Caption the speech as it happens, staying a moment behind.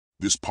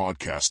This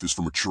podcast is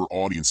for mature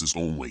audiences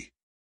only.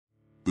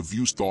 The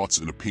views, thoughts,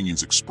 and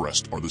opinions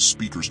expressed are the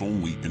speakers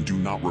only and do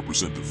not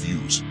represent the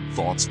views,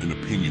 thoughts, and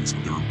opinions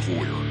of their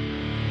employer.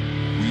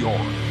 We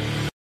are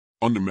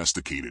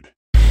undomesticated.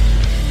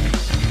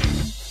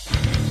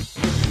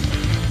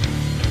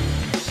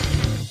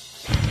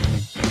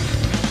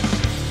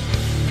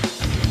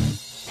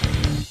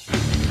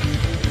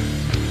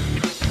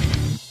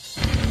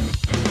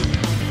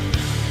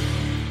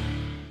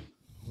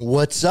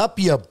 What's up,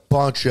 you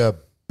bunch of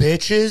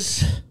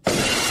bitches? That's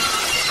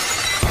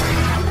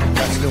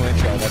the new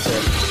intro. That's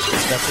it.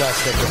 That's not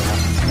sticking out.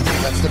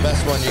 That's the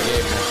best one you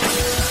gave me.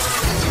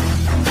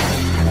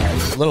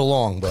 A little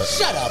long, but...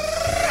 Shut up.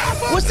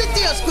 What's the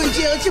deal,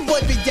 Squinjil? It's your boy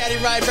Big Daddy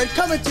Rybird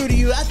coming through to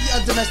you at the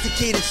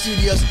Undomesticated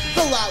Studios,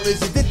 the Lot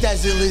Lizard, the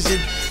Desert Lizard,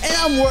 and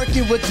I'm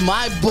working with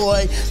my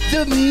boy,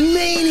 the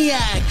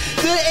Maniac,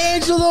 the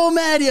Angelo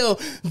Mario,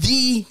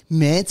 the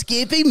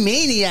Manscaping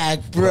Maniac,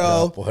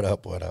 bro. What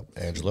up,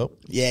 Angelo?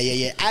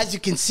 Yeah. As you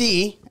can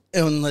see,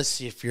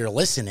 unless if you're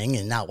listening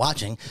and not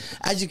watching,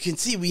 as you can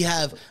see, we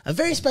have a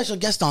very special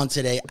guest on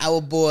today,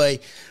 our boy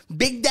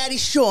Big Daddy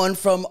Sean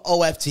from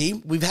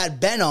OFT. We've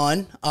had Ben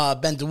on,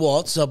 Ben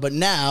DeWalt, but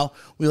now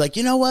we're like,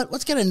 you know what?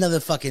 Let's get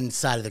another fucking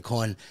side of the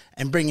coin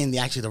and bring in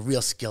the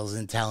real skills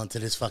and talent to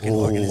this fucking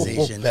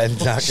organization.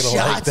 Ben's not gonna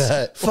like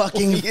that.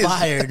 Fucking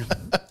fired.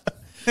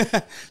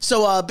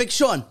 So, Big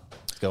Sean.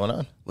 What's going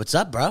on? What's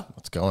up, bro?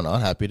 What's going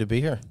on? Happy to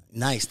be here.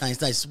 Nice. Why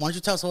don't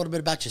you tell us a little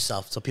bit about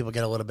yourself so people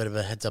get a little bit of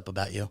a heads up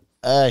about you?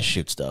 I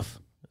shoot stuff.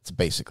 That's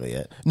basically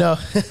it. No.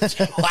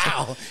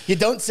 Wow. You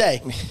don't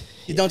say.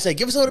 Give us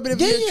a little bit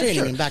of your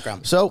training and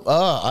background. So,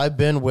 I've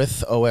been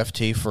with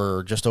OFT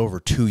for just over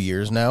 2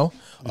 years now.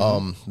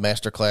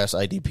 Masterclass,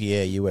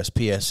 IDPA,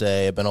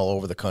 USPSA. I've been all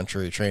over the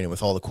country training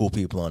with all the cool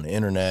people on the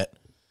internet.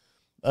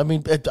 I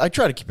mean, I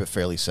try to keep it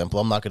fairly simple.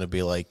 I'm not going to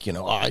be like,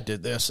 I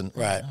did this. And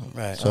Right.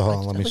 So hold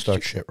on, let me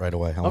start shit right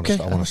away. I want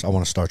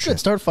to start shit.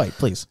 Start a fight,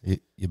 please.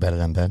 You better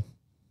than Ben?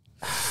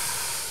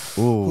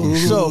 Ooh.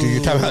 Do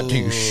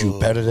you shoot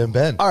better than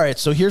Ben? All right,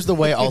 so here's the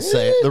way I'll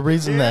say it. The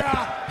reason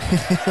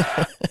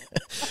that...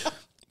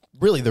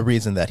 really, the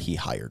reason that he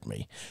hired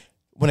me.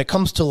 When it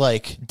comes to,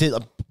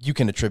 you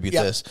can attribute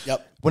this.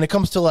 Yep. When it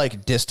comes to,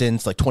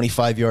 distance,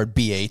 25-yard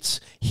B8s,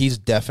 he's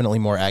definitely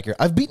more accurate.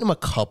 I've beaten him a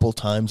couple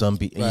times on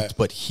B8s, Right.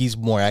 but he's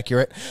more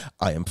accurate.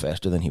 I am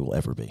faster than he will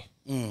ever be.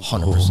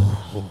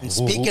 100%. And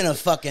speaking of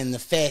fucking the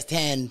fast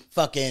hand,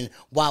 fucking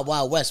Wild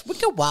Wild West,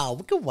 Wicked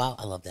Wild.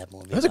 I love that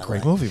movie. That's a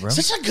great movie, bro.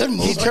 Such a good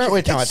movie.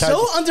 It's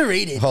so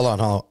underrated.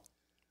 Hold on.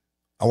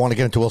 I want to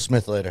get into Will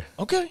Smith later.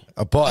 Okay.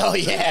 But Oh,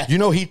 yeah.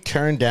 he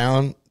turned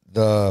down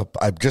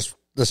I just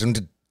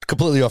listened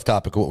completely off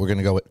topic of what we're going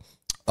to go with.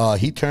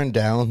 He turned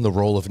down the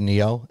role of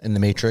Neo in The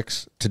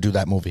Matrix to do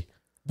that movie.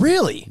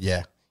 Really?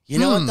 Yeah. You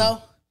know what,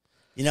 though?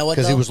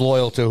 Because he was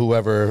loyal to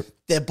whoever.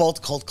 They're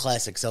both cult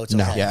classics, so it's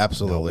okay. Yeah,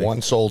 absolutely.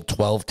 One sold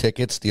 12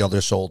 tickets, the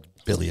other sold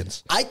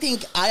billions. I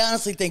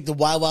honestly think the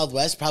Wild Wild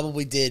West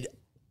probably did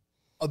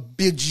a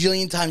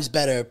bajillion times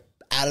better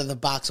out of the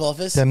box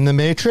office. Than The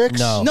Matrix?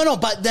 No,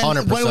 but then when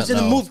it was 100% in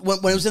the no. movie,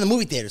 when it was in the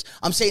movie theaters,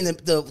 I'm saying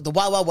the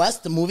Wild Wild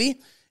West, the movie,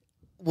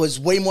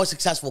 was way more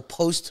successful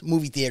post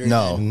movie theater.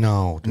 No,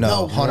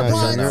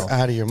 100% You're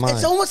out of your mind.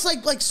 It's almost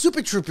like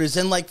Super Troopers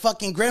and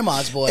fucking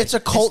Grandma's Boy. It's a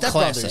cult and Step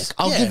Brothers. classic.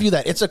 I'll give you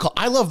that. It's a cult.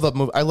 I love the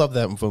movie. I love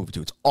that movie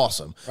too. It's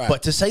awesome. Right.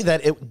 But to say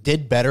that it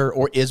did better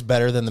or is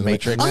better than The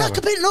Matrix, I'm not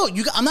comparing. No,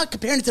 I'm not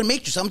comparing it to the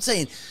Matrix. I'm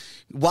saying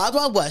Wild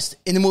Wild West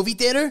in the movie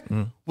theater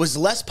was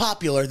less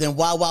popular than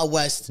Wild Wild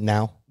West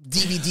now.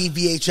 DVD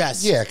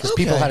VHS. Yeah, because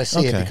people had to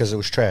see it because it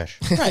was trash.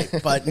 Right.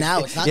 But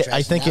now it's not. yeah, trash.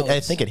 I think Now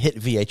it hit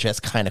VHS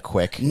kind of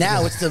quick.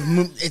 Now it's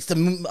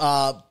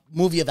the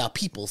movie about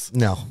peoples.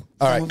 No.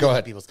 All right, go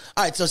ahead. Peoples.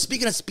 All right. So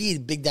speaking of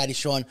speed, Big Daddy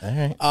Sean. All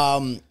right.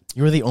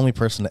 You were the only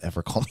person to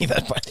ever call me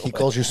that. By the He way.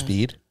 calls you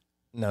Speed?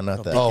 No,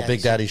 not that. Oh,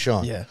 Big Daddy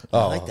Sean. Yeah. I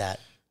Oh, like that.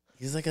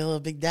 He's like a little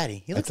Big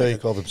Daddy. He looks thought like you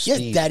called him He has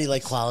Speed.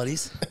 daddy-like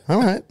qualities. all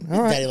right.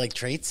 Daddy-like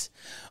traits.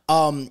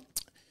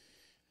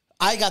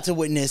 I got to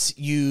witness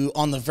you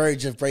on the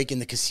verge of breaking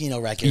the casino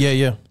record.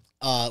 Yeah.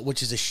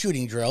 Which is a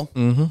shooting drill.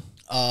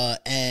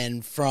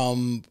 And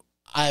from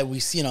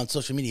we've seen on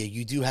social media,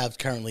 you do have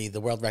currently the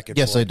world record.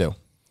 Yes, for I do.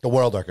 The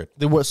world record.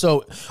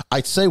 So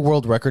I'd say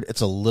world record. It's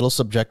a little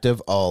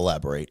subjective. I'll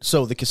elaborate.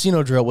 So the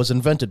casino drill was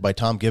invented by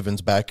Tom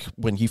Givens back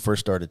when he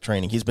first started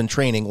training. He's been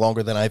training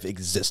longer than I've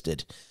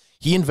existed.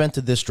 He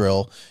invented this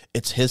drill.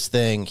 It's his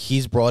thing.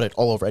 He's brought it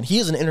all over. And he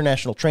is an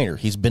international trainer.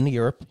 He's been to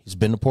Europe. He's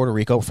been to Puerto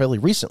Rico fairly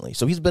recently.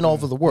 So he's been all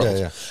over the world.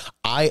 Yeah.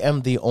 I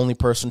am the only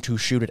person to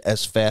shoot it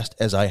as fast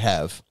as I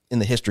have in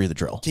the history of the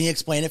drill. Can you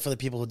explain it for the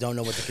people who don't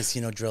know what the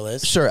casino drill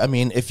is? Sure. I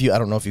mean, I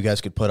don't know if you guys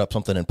could put up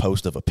something in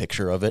post of a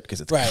picture of it because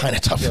it's Right. kind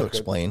of tough to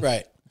explain.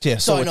 Right. Yeah.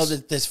 So I know it's-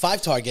 that there's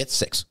 5 targets.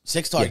 Six.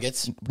 6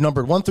 targets.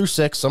 numbered 1 through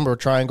 6. Some are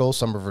triangles,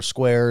 some are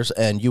squares,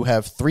 and you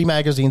have 3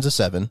 magazines of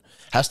 7.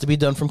 Has to be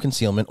done from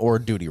concealment or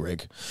a duty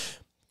rig.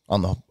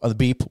 On the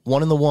beep,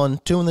 1 in the 1,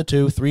 2 in the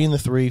 2, 3 in the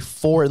 3,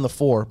 4 in the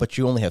 4, but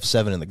you only have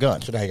 7 in the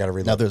gun. So now you got to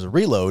reload. Now there's a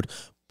reload,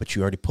 but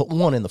you already put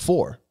 1 in the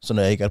 4. So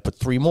now you got to put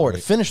 3 more to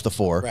finish the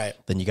 4. Right.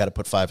 Then you got to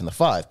put 5 in the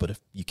 5. But if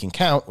you can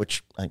count,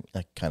 which I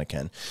kind of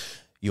can,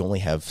 you only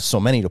have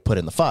so many to put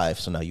in the 5.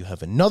 So now you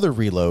have another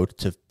reload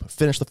to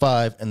finish the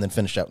 5 and then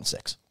finish out in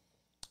 6.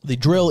 The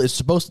drill is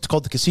it's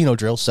called the casino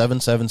drill,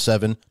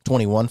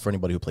 7-7-7-21 for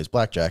anybody who plays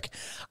blackjack.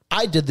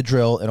 I did the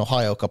drill in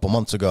Ohio a couple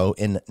months ago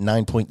in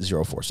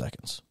 9.04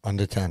 seconds.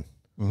 Under 10.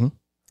 And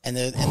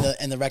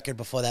the record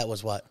before that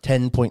was what?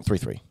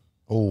 10.33.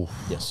 Oh.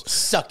 Yes.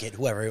 Suck it,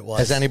 whoever it was.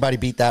 Has anybody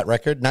beat that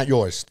record? Not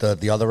yours.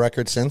 The other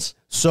record since?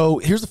 So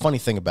here's the funny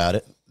thing about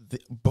it.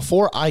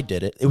 Before I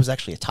did it, it was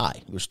actually a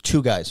tie. There was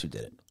 2 guys who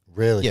did it.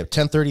 Really? Yeah,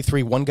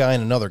 10:33, one guy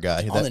and another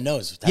guy. On the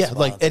nose. That's Yeah,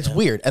 like wild, it's man.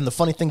 weird. And the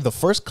funny thing, the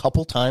first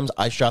couple times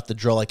I shot the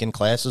drill, like in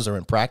classes or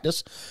in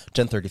practice,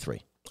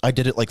 10:33. I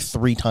did it like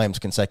 3 times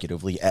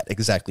consecutively at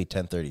exactly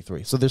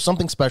 10:33. So there's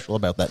something special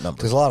about that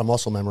number. There's a lot of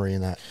muscle memory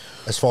in that,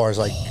 as far as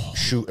like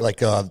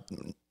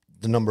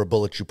the number of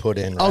bullets you put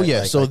in. Right? Oh yeah,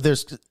 Like- so like-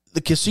 there's the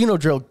casino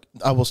drill.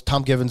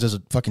 Tom Givens is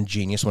a fucking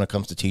genius when it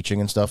comes to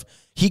teaching and stuff.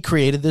 He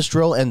created this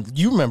drill, and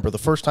you remember the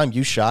first time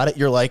you shot it,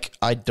 you're like,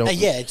 I don't.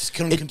 Yeah, it just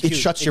couldn't It compute.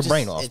 shuts It your just-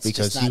 brain off it's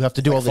because just you not- have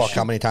to do all this. fuck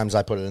how many times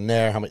I put it in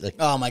there. How many? Like,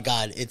 Oh my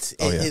God, it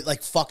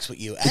like fucks with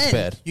you. And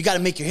bad. you got to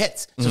make your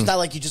hits. So it's not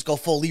like you just go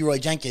full Leroy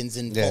Jenkins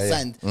and full Yeah, yeah.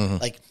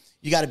 send. Like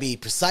you got to be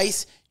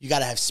precise. You got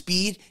to have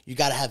speed. You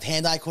got to have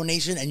hand-eye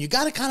coordination, and you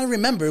got to kind of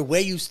remember where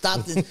you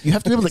stopped. And You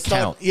have to be able to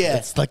start- count. Yeah,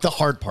 it's like the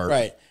hard part.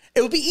 right.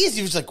 It would be easy if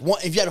it was like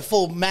one, if you had a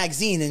full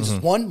magazine and just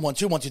 1, 1,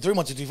 2, 1, 2, 3,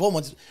 1, 2, 3, 4,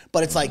 1, 2,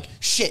 but it's like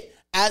shit.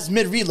 As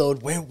mid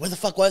reload, where the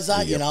fuck was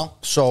I? You know.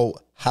 so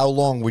how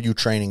long were you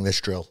training this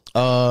drill?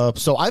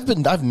 So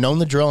I've known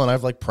the drill and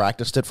I've like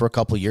practiced it for a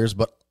couple of years,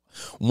 but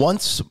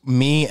once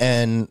me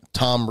and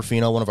Tom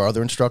Ruffino, one of our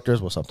other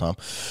instructors, what's up, Tom?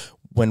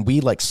 When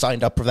we like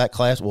signed up for that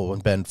class, well, when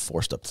Ben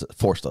forced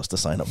us to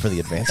sign up for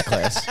the advanced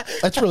class,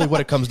 that's really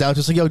what it comes down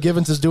to. So, yo,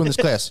 Givens is doing this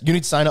class. You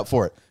need to sign up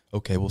for it.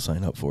 Okay, we'll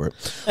sign up for it.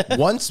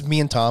 Once me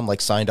and Tom like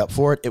signed up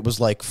for it, it was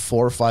like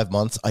 4 or 5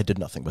 months. I did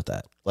nothing with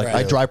that. Like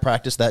I dry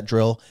practiced that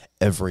drill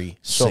every.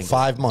 So single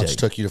 5 months day.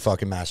 took you to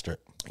fucking master it.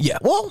 Yeah.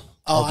 Well,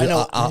 I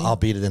know. I'll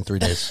beat it in 3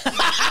 days. 3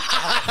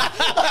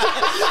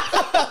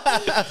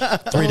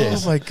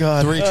 days. oh my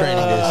god, 3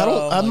 training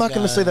days. I'm not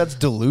going to say that's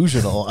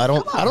delusional. I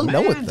don't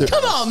know what.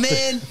 Come on,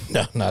 man.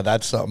 No,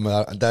 that's something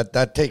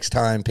that takes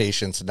time,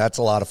 patience, and that's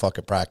a lot of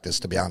fucking practice.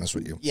 To be honest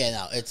with you, Yeah,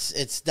 no,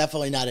 it's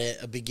definitely not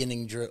a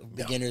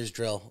beginner's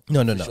drill.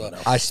 No. for sure.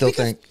 I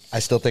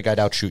still think I'd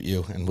outshoot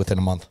you, and within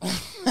a month.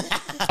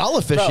 I'll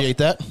officiate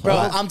that. Bro,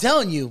 I'm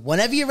telling you,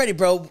 whenever you're ready,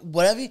 bro,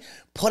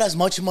 put as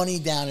much money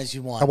down as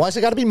you want. Why's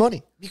it got to be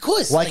money?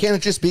 Because Why like, can't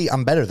it just be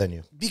I'm better than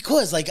you?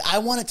 Because like I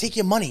want to take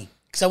your money.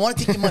 Because I want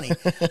to take your money.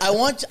 I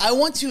want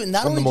to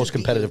not I'm only the most just beat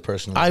you, competitive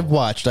person. in the I've world.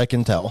 watched. I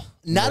can tell.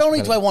 not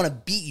only do I want to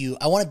beat you,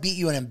 I want to beat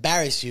you and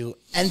embarrass you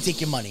and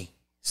take your money.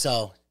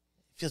 So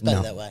it feels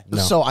better that way. No.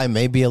 So I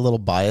may be a little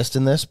biased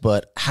in this,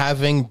 but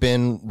having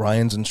been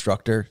Ryan's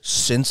instructor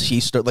since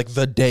he started, like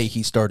the day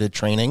he started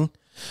training,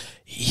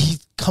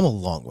 he's come a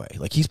long way.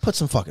 Like he's put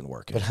some fucking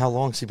work in. But how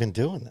long's he been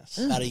doing this?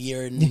 About a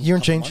year and Year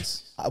and couple change.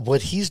 months.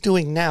 What he's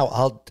doing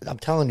now, I'm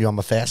telling you, I'm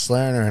a fast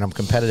learner and I'm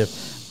competitive.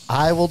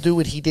 I will do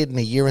what he did in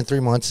a year and 3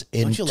 months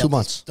in Don't you 2 love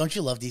months. These, don't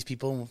you love these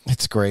people?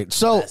 It's great.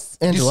 So, Yes.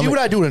 You Angela, see what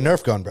I do with a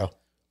Nerf gun, bro?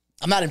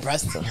 I'm not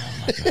impressed.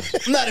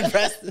 I'm not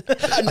impressed.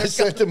 I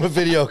sent him a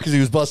video because he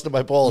was busting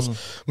my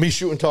balls. Me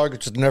shooting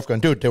targets with the Nerf gun.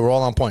 Dude, they were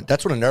all on point.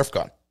 That's what a Nerf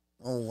gun.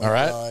 Oh my All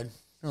right. god.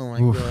 Oh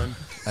my god.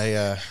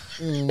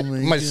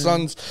 My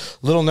son's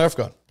little Nerf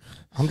gun.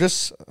 I'm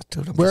just,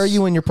 dude, where are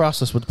you in your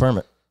process with the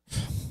permit?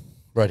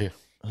 Right here.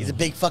 He's a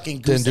big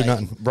fucking goose Didn't do egg.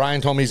 nothing. Brian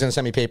told me he's going to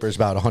send me papers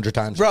about 100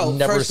 times. Bro,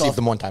 Never first received off,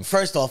 them one time.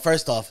 First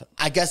off,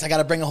 I guess I got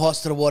to bring a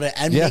horse to the water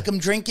and Yeah. make him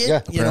drink it.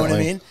 Yeah, You know what I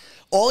apparently. mean?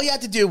 All you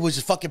had to do was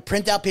just fucking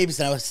print out papers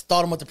and I would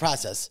start him with the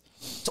process.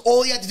 So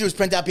all you had to do was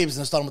print out papers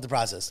and start him with the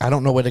process. I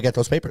don't know where to get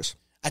those papers.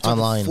 I told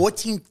Online. him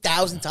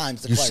 14,000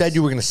 times. You said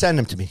you were going to send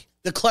them to me.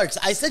 The clerks.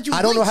 I said you.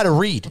 I don't know how to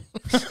read.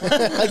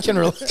 I can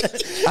relate.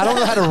 I don't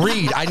know how to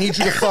read. I need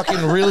you to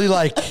fucking really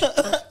like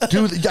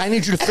I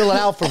need you to fill it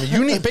out for me.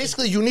 You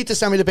need to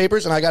send me the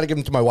papers and I got to give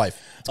them to my wife.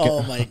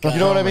 Oh my god. You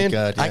know what I my mean?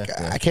 God,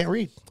 yeah. I can't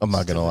read. I'm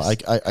not gonna lie.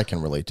 I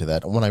can relate to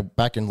that. When I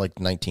back in like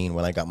 19,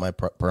 when I got my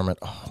permit,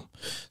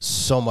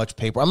 so much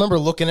paper. I remember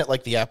looking at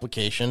like the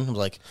application. I was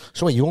like,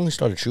 So wait, you only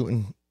started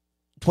shooting?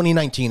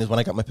 2019 is when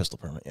I got my pistol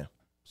permit. Yeah.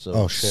 So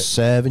Oh shit,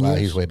 7 wow, years.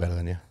 he's way better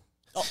than you.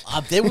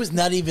 There was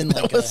not even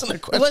like wasn't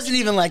a it wasn't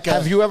even like a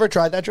Have you ever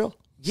tried that drill?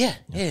 yeah.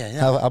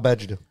 How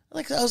bad you do?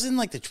 Like I was in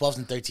like the 12s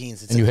and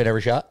 13s. It's And you hit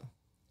every shot?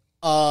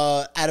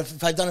 out of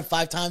if I've done it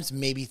 5 times,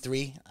 maybe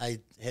 3, I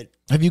hit.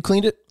 Have you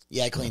cleaned it?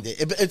 Yeah, I cleaned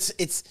it.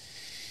 It's.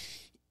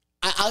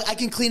 I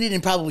can clean it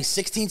in probably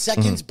 16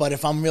 seconds, but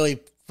if I'm really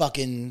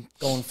fucking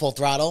going full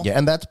throttle, Yeah,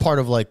 and that's part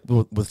of like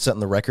with setting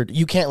the record.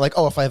 You can't like,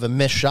 if I have a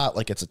missed shot,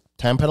 like it's a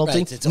time penalty.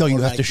 Right, it's no, you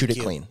have automatic to shoot it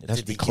DQ. clean. It has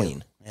It's to a be DQ.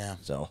 clean. Yeah,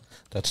 So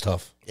That's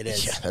tough. it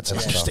is. yeah, that's an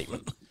Yeah.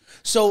 understatement.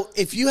 So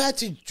if you had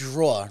to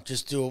draw,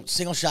 just do a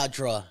single shot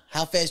draw,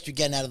 how fast you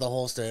getting out of the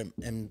holster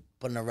and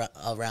putting a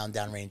round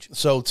downrange.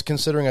 So it's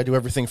considering I do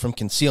everything from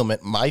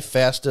concealment. My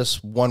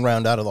fastest one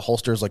round out of the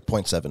holster is like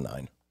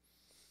 0.79.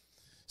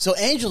 So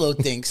Angelo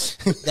thinks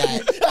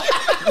that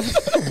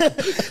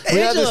We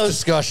had this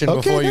discussion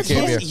before you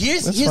came here.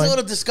 Here's a fine.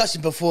 little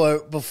discussion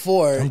before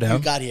you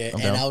down. got here,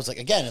 I'm and down. I was like,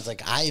 again, it's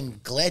like I am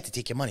glad to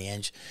take your money,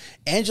 Ange.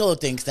 Angelo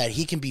thinks that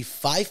he can be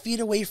 5 feet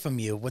away from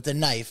you with a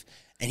knife,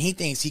 and he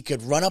thinks he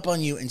could run up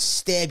on you and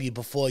stab you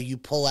before you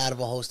pull out of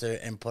a holster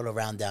and put a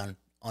round down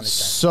on his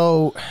chest.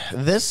 So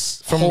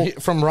this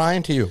From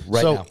Ryan to you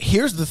right so now.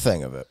 here's the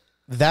thing of it.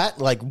 That,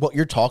 like, what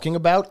you're talking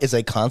about is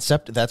a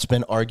concept that's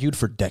been argued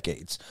for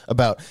decades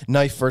about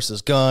knife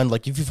versus gun.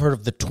 Like, if you've heard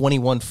of the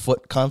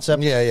 21-foot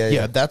concept.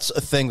 Yeah. That's a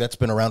thing that's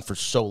been around for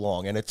so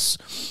long. And it's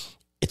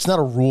not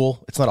a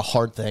rule. It's not a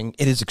hard thing.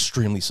 It is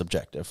extremely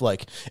subjective.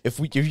 Like, if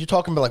you're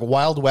talking about, like,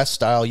 Wild West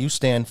style, you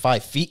stand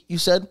 5 feet, you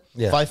said?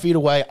 Yeah. 5 feet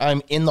away,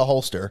 I'm in the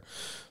holster.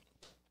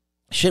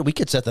 Shit, we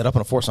could set that up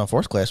in a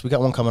force-on-force class. We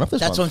got one coming up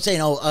this month. That's what I'm saying.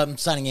 Oh, I'm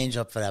signing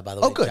Angel up for that, by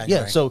the way. Oh, good.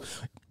 January. Yeah, so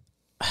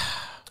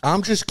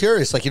I'm just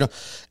curious, like,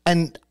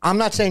 and I'm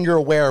not saying you're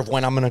aware of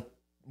when I'm going to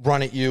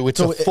run at you. It's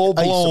So a full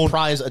blown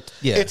surprise.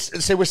 Yeah.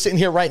 It's say we're sitting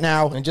here right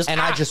now, and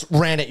I just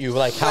ran at you.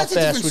 Like, how That's a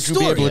fast different would you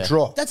story. be able to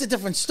draw? That's a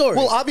different story.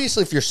 Well,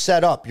 obviously, if you're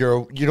set up, you know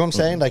what I'm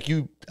saying. Like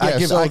I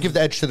give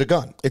the edge to the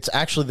gun. It's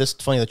actually this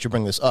funny that you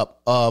bring this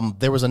up.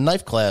 There was a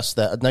knife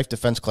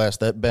defense class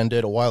that Ben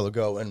did a while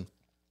ago, and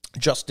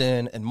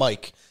Justin and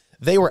Mike,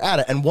 they were at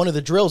it. And one of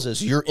the drills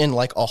is you're in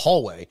like a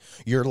hallway.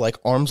 You're like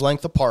arm's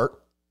length apart.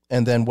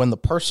 And then when the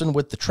person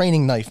with the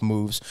training knife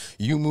moves,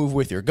 you move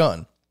with your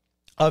gun.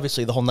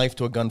 Obviously, the whole knife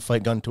to a gun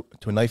fight, gun to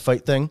a knife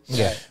fight thing.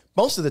 Yeah.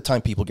 Most of the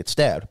time, people get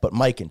stabbed. But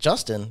Mike and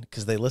Justin,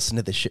 because they listen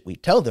to the shit we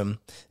tell them,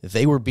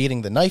 they were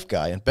beating the knife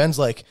guy. And Ben's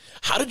like,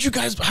 how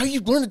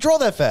you learn to draw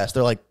that fast?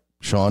 They're like,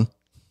 Sean.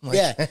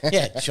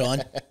 yeah,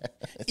 Sean.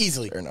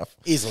 Easily. Fair enough.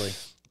 Easily.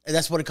 And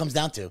that's what it comes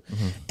down to.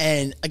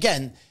 And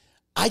again,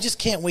 I just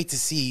can't wait to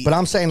see. But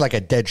I'm saying like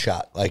a dead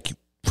shot. Like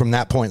from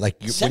that point, like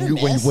Center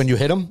mass? when you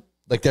hit them,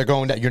 like they're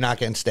going that you're not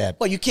getting stabbed.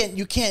 Well, you can't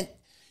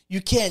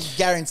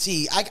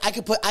guarantee. I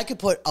could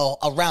put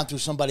a round through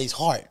somebody's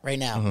heart right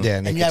now. Yeah,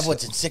 and and you have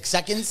what's in 6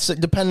 seconds? So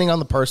depending on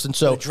the person.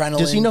 So Adrenaline.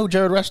 does he know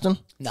Jared Reston?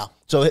 No.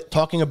 So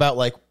talking about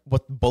like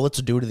what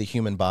bullets do to the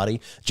human body,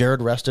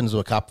 Jared Reston is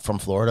a cop from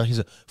Florida. He's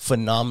a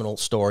phenomenal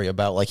story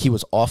about like he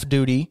was off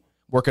duty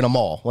working a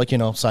mall, like,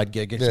 side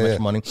gig, get some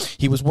extra money.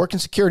 He was working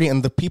security,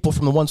 and the people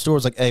from the one store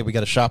was like, "Hey, we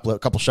got a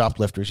couple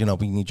shoplifters.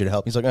 We need you to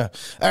help." He's like, "All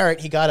right."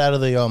 He got out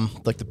of the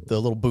the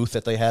little booth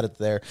that they had it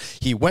there.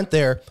 He went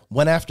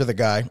after the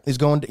guy. He's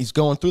going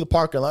through the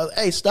parking lot.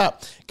 Hey,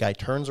 stop! Guy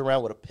turns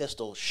around with a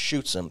pistol,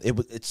 shoots him.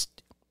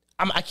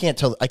 I can't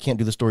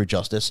do the story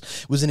justice.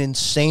 It was an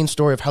insane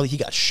story of how he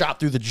got shot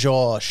through the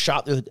jaw,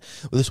 with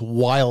this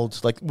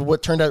wild, like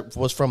what turned out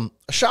was from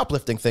a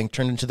shoplifting thing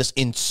turned into this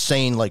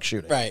insane like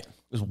shooting. Right.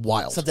 It was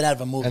wild. Something out of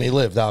a movie. And he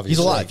lived,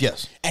 obviously. He's alive,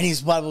 yes. And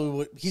he's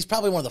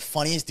probably one of the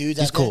funniest dudes.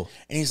 He's out there. cool.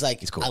 And he's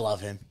like, cool. I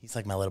love him. He's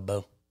like my little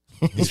boo.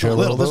 He's your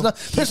little. There's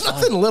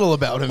nothing little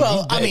about him.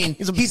 Well, He's big.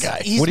 He's a big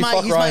guy. Would he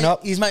fuck Ryan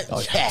up? He's my.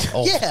 Yeah.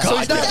 Oh, yeah. So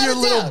he's not your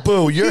little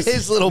boo. You're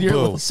his little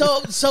boo.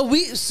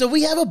 So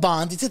we have a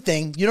bond. It's a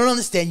thing. You don't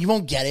understand. You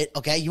won't get it.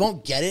 Okay, you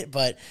won't get it.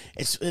 But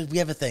we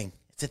have a thing.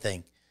 It's a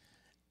thing.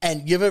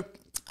 And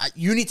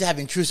you need to have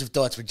intrusive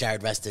thoughts with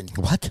Jared Reston.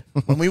 What?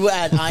 When we were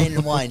at Iron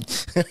and Wine.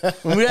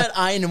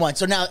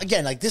 So now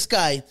again, like this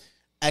guy,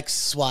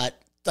 ex-SWAT,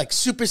 like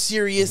super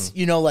serious.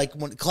 Like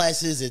when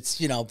classes, it's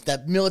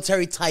that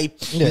military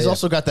type. He's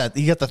also got that.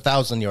 He got the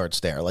 1,000-yard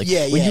stare. Like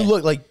Yeah, when yeah. you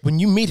look, like when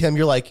you meet him,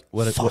 you're like,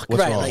 what's Right, wrong?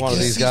 like One of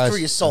he these sees guys. through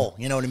your soul.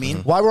 You know what I mean?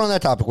 While we're on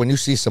that topic, when you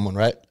see someone,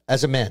 right,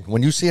 as a man,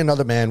 when you see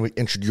another man,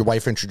 your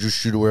wife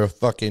introduced you to her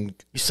fucking.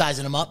 You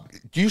sizing him up.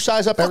 Do you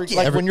size up every?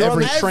 yeah. Like when you're on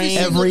the train,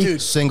 every Every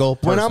single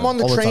person. when I'm on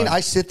the all train, time.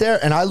 I sit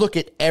there and I look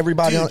at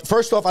everybody. Dude.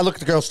 First off, I look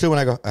at the girls too, and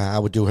I go, I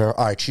would do her.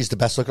 All right, she's the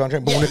best looking on the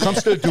train. But when it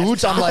comes to the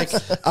dudes, I'm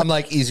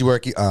like easy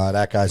work.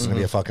 That guy's gonna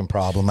be a fucking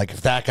problem. Like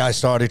if that guy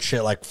started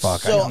shit, like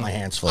fuck, I got my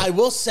hands full. I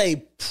will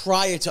say,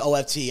 prior to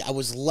OFT, I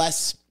was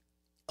less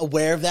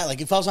aware of that.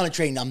 Like if I was on a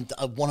train, I'm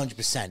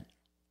 100%.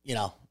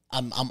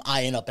 I'm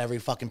eyeing up every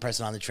fucking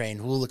person on the train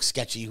who looks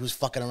sketchy, who's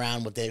fucking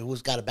around with it,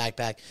 who's got a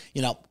backpack.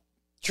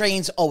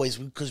 Trains always,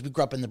 because we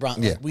grew up in the Bronx.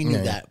 Yeah. We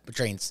knew that with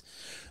trains.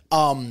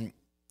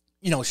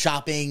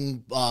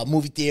 Shopping,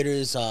 movie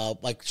theaters,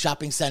 like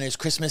shopping centers,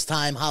 Christmas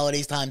time,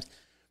 holidays times.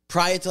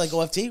 Prior to like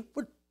OFT,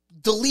 we're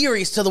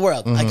delirious to the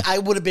world. Like I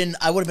would have been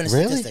a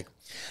statistic.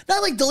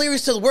 Not like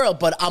delirious to the world,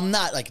 but I'm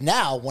not like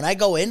now when I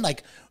go in,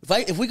 like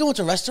if we go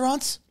into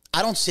restaurants,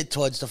 I don't sit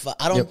towards the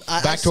I don't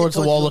I back sit towards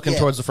the wall, looking yeah.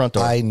 towards the front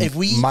door.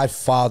 My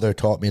father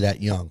taught me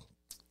that young.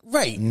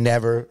 Right.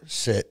 Never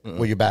sit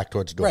with your back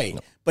towards the door. Right.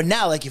 But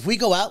now, like, if we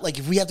go out, like,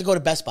 if we have to go to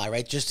Best Buy,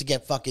 right, just to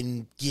get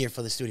fucking gear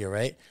for the studio,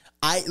 right,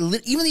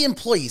 Even the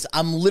employees,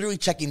 I'm literally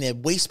checking their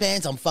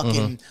waistbands. I'm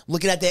fucking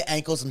looking at their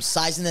ankles. I'm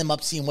sizing them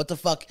up, seeing what the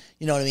fuck,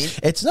 you know what I mean?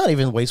 It's not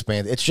even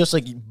waistband. It's just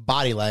like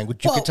body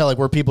language. You can tell like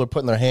where people are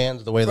putting their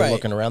hands, the way they're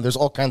looking around. There's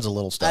all kinds of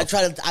little stuff.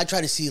 I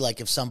try to see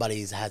like if somebody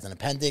has an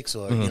appendix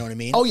or you know what I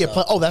mean. Oh yeah,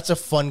 that's a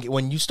fun.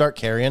 When you start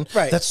carrying,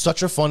 that's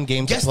such a fun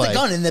game to play. Guess the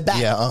gun in the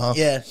back. Yeah,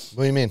 yeah.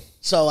 What do you mean?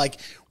 So like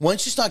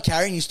once you start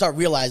carrying, you start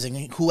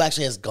realizing who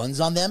actually has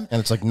guns on them, and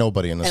it's like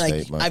nobody in the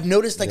state. Like, I've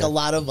noticed like a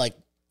lot of like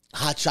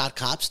hot shot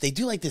cops. They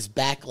do like this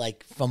back,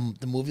 like from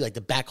the movie, like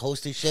the back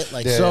holster shit.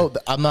 Like so,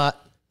 I'm not.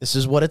 This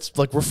is what it's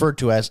like referred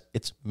to as.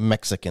 It's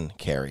Mexican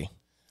carry.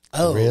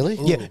 Oh, really?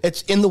 Ooh. Yeah,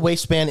 it's in the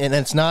waistband, and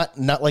it's not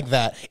like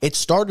that. It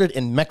started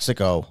in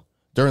Mexico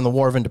during the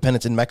War of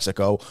Independence in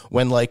Mexico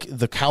when like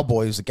the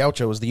cowboys, the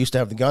gauchos, they used to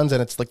have the guns,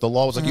 and it's like the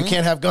law was like you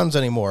can't have guns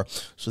anymore.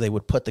 So they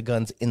would put the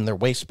guns in their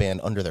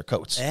waistband under their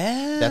coats.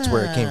 That's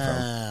where it came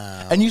from.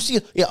 And you see,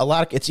 a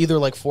lot of it's either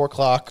like 4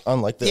 o'clock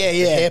on like the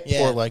hip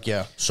or like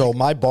So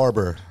my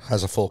barber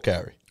has a full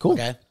carry. Cool.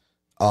 Okay.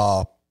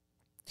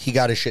 He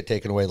got his shit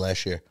taken away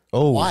last year.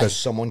 Oh, why? Because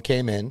someone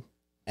came in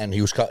and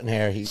he was cutting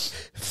hair. He's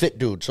fit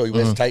dude, so he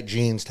wears tight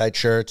jeans, tight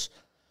shirts.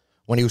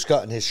 When he was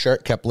cutting, his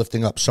shirt kept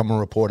lifting up. Someone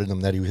reported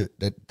him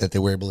that they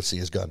were able to see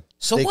his gun.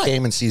 So they what?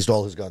 came and seized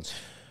all his guns.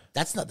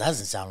 That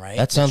doesn't sound right.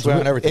 That sounds Swear on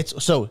weird. everything.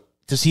 So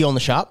does he own the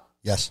shop?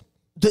 Yes,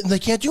 They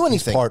can't do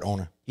anything. part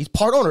owner. He's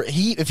part owner.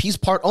 If he's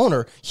part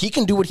owner, he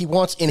can do what he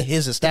wants in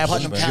his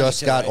establishment. County Just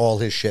too, got right? all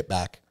his shit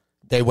back.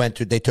 They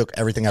took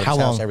everything out of How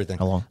his house. long? Everything.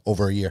 How long?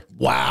 Over a year.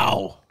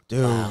 Wow,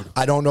 dude.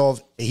 I don't know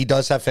if he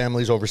does have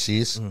families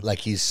overseas. Like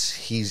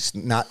he's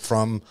not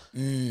from.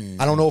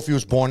 I don't know if he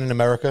was born in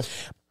America.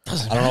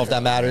 I don't know if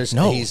that matters.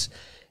 No.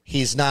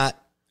 He's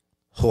not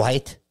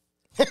white.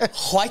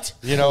 What?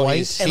 You know,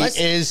 White? he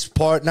is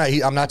part. No,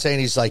 I'm not saying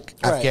he's like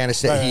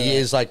Afghanistan. right, he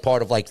is like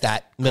part of like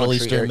that Middle country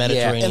Eastern, area.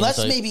 Mediterranean. Yeah. Unless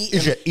like- maybe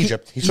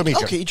Egypt. He's from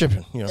Egypt. Okay,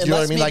 Egyptian. You know. You know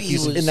what I Unless mean? Like maybe he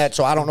he's was- in that.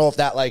 So I don't know if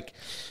that like.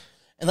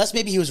 Unless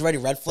maybe he was already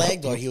red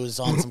flagged or he was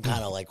on some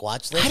kind of like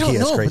watch list. I don't He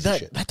has know, crazy but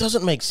shit. that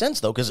doesn't make sense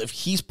though, because if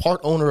he's part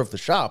owner of the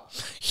shop,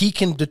 he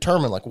can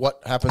determine like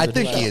what happens. I in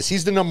think his he shop. is.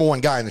 He's the number one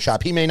guy in the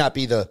shop. He may not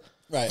be the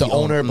Right. the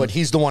owner, but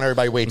he's the one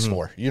everybody waits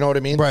for. You know what I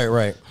mean?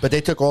 Right. But they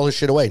took all his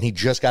shit away, and he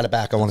just got it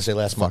back. I want to say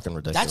last month. Fucking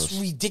ridiculous.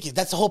 That's ridiculous.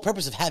 That's the whole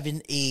purpose of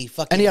having a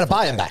fucking. And he had to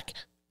buy him back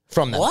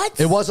from them. What?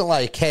 It wasn't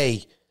like,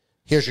 hey,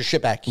 here's your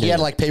shit back. He had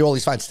to like pay all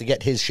these fines to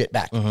get his shit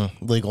back,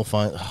 Legal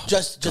fine. Oh,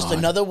 Just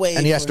another way.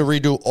 and he has for- to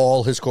redo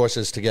all his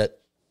courses to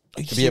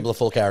be able to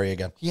full carry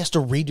again. he has to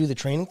redo the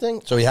training thing.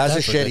 So he has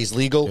That's his shit. He's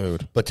legal,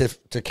 Dude. but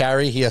to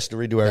carry, he has to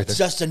redo everything.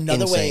 Just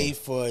another way Insane.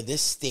 for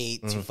this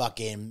state to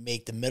fucking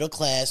make the middle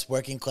class,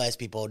 working class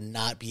people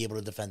not be able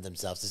to defend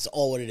themselves. It's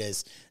all what it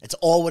is. It's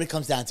all what it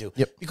comes down to.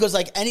 Yep. Because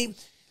like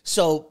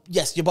so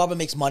yes, your barber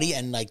makes money,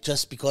 and like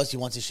just because he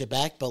wants his shit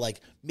back, but like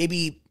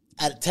maybe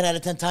 10 out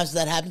of 10 times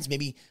that happens,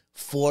 maybe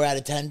 4 out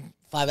of 10.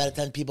 5 out of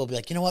 10 people will be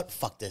like, you know what?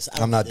 Fuck this. I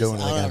don't I'm not do this.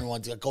 doing it I don't again.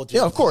 want to go through.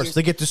 Yeah, it of course. years,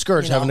 They get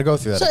discouraged having to go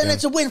through that So and again.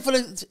 it's a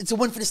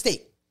win for the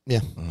state.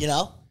 Yeah. You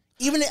know,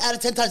 even out of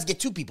 10 times, get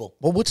 2 people.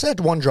 Well, what's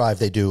that one drive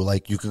they do?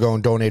 Like you could go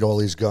and donate all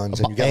these guns,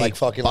 and you get like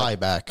fucking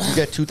buyback. You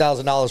get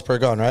 $2,000 per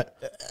gun, right?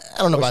 I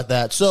don't know about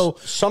that. So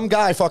Some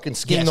guy fucking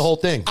schemed Yes. the whole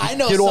thing. I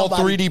know Did all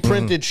somebody- 3D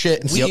printed shit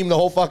and schemed the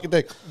whole fucking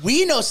thing.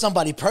 We know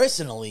somebody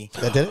personally.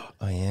 That did it.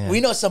 oh yeah. We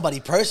know somebody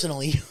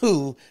personally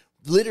who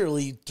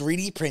literally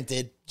 3D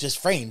printed just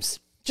frames.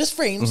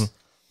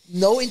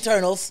 No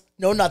internals,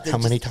 no nothing. How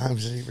many Just-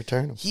 times did he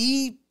return them?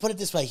 He put it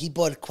this way: he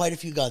bought quite a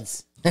few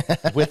guns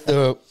With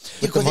the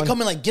because they come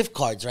in like gift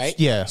cards, right?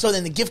 Yeah. So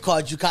then the gift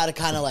cards, you gotta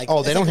kind of like.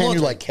 oh, they it's don't hand you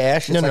laundry. like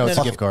cash. no, like it's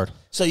a gift card.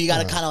 So you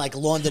gotta kind of like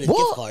launder the gift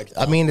Well, card.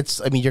 I mean,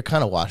 you're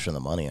kind of washing the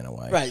money in a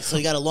way, right. So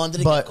you gotta launder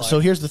the gift But card. so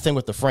here's the thing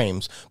with the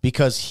frames,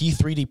 because he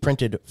 3D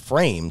printed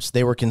frames,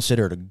 they were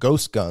considered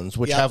ghost guns,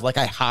 which Yep. have like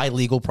a high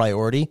legal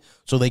priority,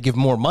 so they give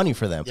more money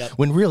for them. Yep.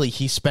 When really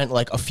he spent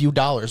like a few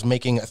dollars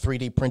making a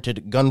 3D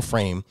printed gun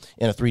frame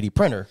in a 3D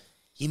printer,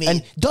 he made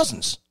and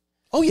dozens.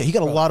 Oh yeah, he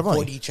got a lot of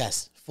money. 4D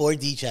chess.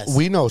 4D chess.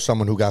 We know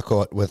someone who got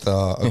caught with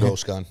a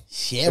ghost gun.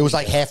 Yeah, It was we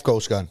like do. half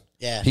ghost gun.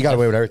 Yeah. He got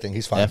away with everything.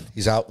 He's fine. F.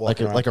 He's out like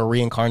walking a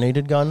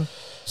reincarnated gun,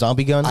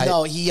 zombie gun.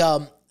 No, he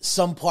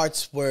some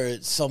parts were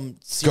some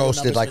serial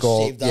Ghosted, numbers like were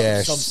all- shaved off.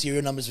 yeah. Some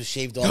serial numbers were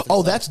shaved off.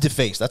 oh, that's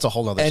defaced. That's a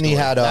whole nother. And story. he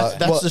had that's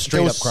well, the straight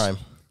there up was- crime.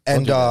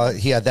 And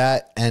he had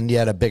that, and he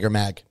had a bigger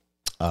mag.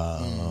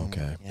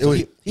 Okay, It was,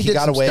 he he did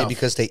got some away stuff.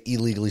 because they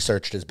illegally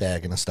searched his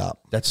bag in a stop.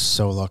 that's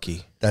so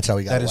lucky. That's how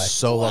he got That away. is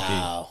so lucky.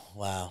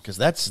 wow. Because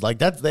that's like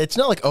that. It's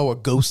not like a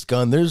ghost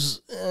gun.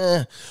 There's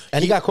And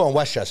he got caught in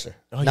Westchester.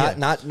 yeah.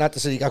 Not to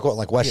say he got caught in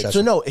like Westchester.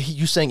 so no.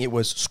 You saying it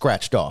was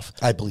scratched off?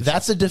 I believe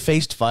that's a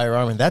defaced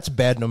firearm, and that's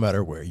bad no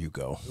matter where you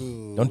go.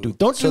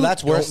 Don't. So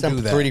that's worse don't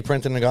than do that. 3D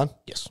printing a gun?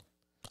 Yes.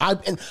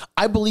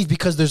 I believe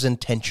because there's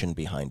intention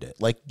behind it.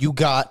 Like you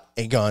got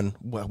a gun,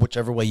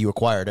 whichever way you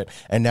acquired it,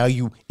 and now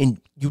you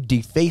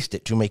defaced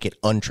it to make it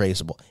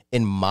untraceable.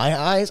 In my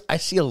eyes, I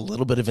see a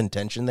little bit of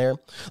intention there.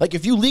 Like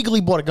if you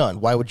legally bought a gun,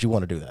 why would you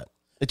want to do that?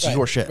 It's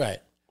your shit. right.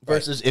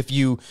 Versus if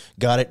you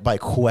got it by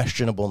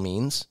questionable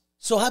means,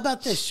 So how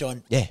about this,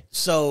 Sean? Yeah.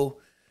 So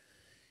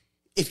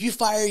if you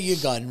fire your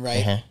gun,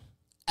 right?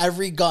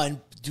 Every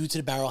gun, due to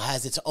the barrel,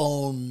 has its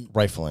own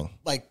Rifling.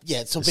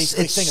 So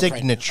basically It's fingerprint,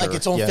 signature. like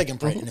its own Yeah.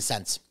 fingerprint in a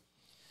sense.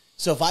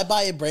 So if I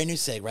buy a brand new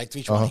SIG, right,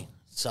 320,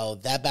 so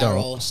that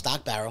barrel,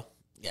 stock barrel.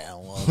 Yeah,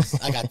 well,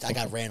 I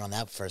got ran on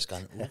that first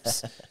gun.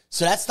 Oops.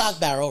 So that stock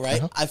barrel,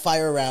 right? I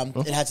fire around.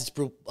 It has its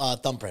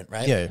thumbprint,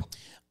 right? Yeah.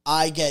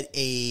 I get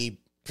a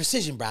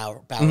precision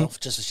barrel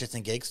just for shits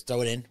and gigs.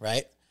 Throw it in,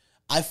 right?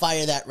 I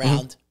fire that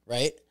round,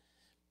 right?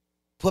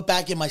 Put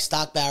back in my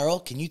stock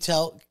barrel.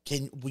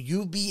 Will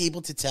you be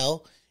able to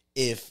tell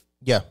if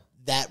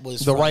that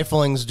was the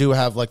riflings do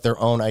have like their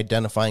own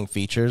identifying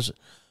features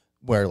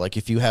where like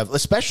if you have,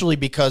 especially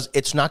because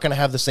it's not going to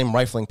have the same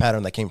rifling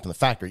pattern that came from the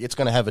factory. It's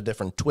going to have a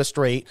different twist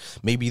rate.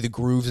 Maybe the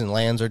grooves and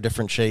lands are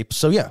different shapes.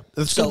 So yeah,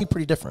 it's going to be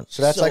pretty different.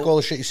 So that's like all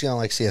the shit you see on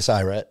like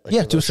CSI, right? Like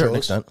Yeah, to a those certain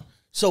shows? extent.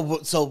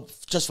 So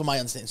just for my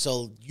understanding,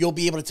 so you'll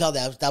be able to tell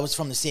that was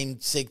from the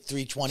same SIG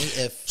 320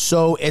 if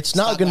So it's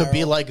not Stock going to be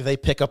barrel. like they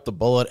pick up the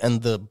bullet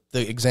and the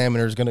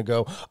examiner is going to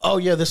go, oh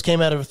yeah, this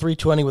came out of a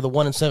 320 with a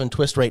 1 in 7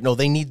 twist rate. No,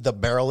 they need the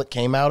barrel it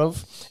came out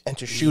of and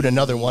to shoot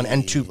another one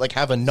and to like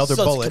have another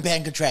so bullet. it's compare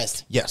and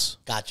contrast. Yes.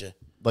 Gotcha.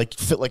 Like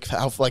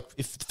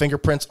if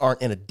fingerprints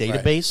aren't in a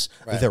database,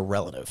 they're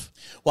relative.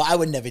 Well, I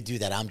would never do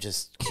that. I'm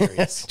just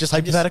curious. Just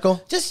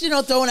hypothetical? Just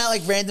throwing out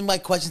like random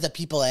like questions that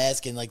people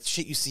ask and like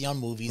shit you see on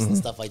movies and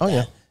stuff like that.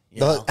 yeah.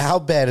 You know? How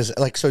bad is it?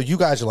 Like, so you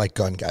guys are like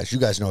gun guys. You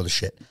guys know the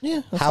shit.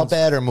 Yeah, that How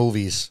bad are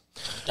movies?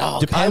 Oh, I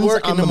Depends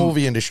work in on the the-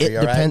 movie industry, it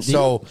all right? depends-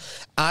 So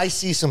I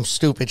see some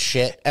stupid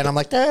shit, and I'm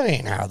like, that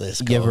ain't how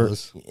this You ever-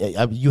 goes.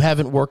 you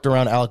haven't worked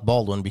around Alec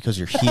Baldwin because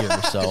you're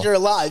here, so you're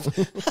alive.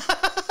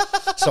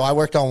 So I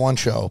worked on one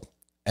show,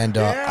 and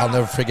I'll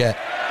never forget.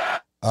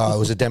 It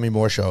was a Demi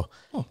Moore show,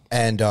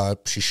 and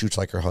she shoots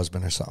like her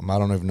husband or something. I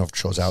don't even know if the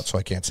show's out, so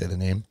I can't say the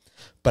name.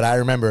 But I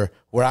remember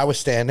where I was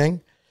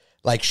standing,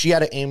 like she had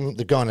to aim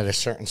the gun at a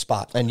certain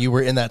spot. and you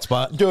were in that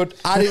spot. Dude,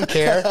 I didn't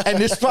care. And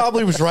this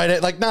probably was right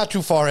at, like, not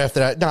too far after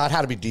that. No, it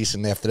had to be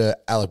decent after the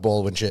Alec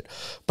Baldwin shit.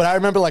 But I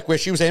remember, like, where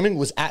she was aiming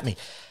was at me.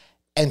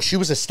 And she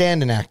was a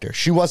stand-in actor.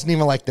 She wasn't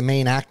even, like, the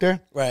main actor.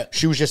 Right.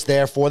 She was just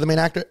there for the main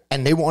actor.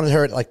 And they wanted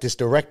her at, like, this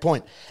direct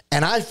point.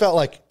 And I felt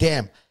like,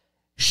 damn,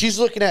 she's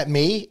looking at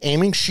me,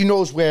 aiming. She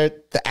knows where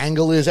the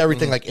angle is,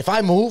 everything. Like, if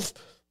I move,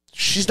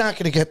 she's not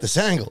going to get this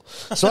angle.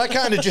 So I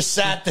kind of just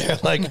sat there,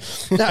 like,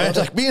 it's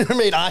like me and her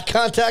made eye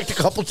contact a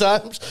couple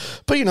times.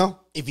 But, you know.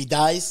 If he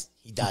dies,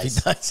 he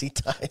dies. He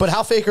died. But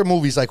how fake are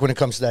movies, like, when it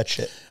comes to that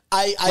shit?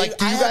 Like,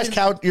 do you guys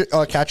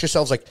catch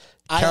yourselves, like,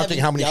 counting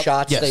how many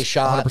shots Yes, they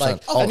shot? 100%.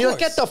 Like, Oh, and you're of like,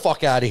 get course. the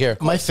fuck out of here.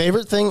 My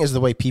favorite thing is the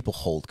way people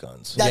hold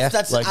guns.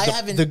 That's Like I the,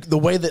 haven't. the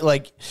way that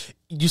like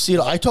you see it.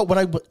 I talk when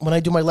I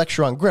do my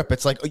lecture on grip.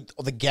 It's like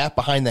the gap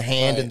behind the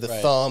hand Right, and the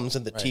right, thumbs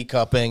and the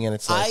teacupping, and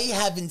it's I like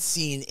haven't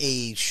seen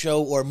a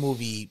show or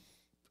movie.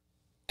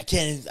 I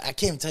can't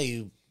even tell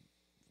you.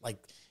 Like,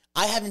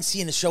 I haven't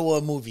seen a show or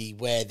a movie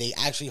where they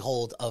actually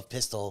hold a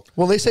pistol.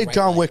 Well, they say right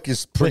John way. Wick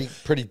is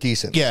pretty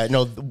decent. yeah,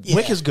 no,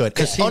 Wick is good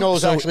Because he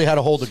knows actually how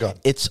to hold a gun.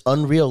 It's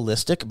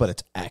unrealistic, but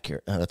it's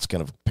accurate. That's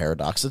kind of a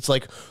paradox. It's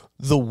like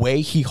the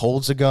way he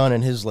holds a gun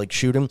and his like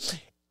shooting.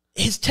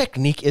 His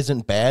technique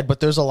isn't bad,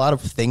 but there's a lot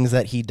of things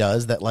that he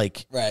does that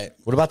like Right.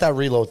 What about that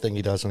reload thing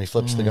he does when he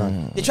flips the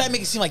gun? They try to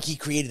make it seem like he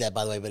created that,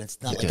 by the way, but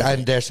it's not like I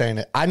dare saying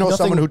it. I know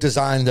someone who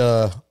designed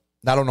I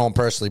don't know him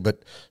personally,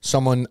 but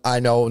someone I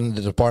know in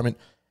the department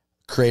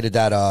created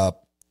that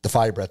the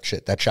fire breath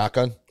shit, that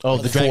shotgun. Oh,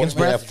 the Dragon's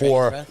Breath?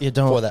 For you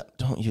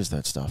don't use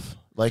that stuff.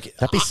 Like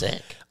that'd be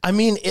sick. I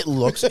mean, it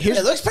looks it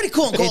looks pretty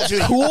cool in Call of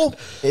Duty. cool.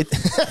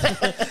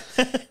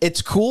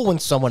 It's cool when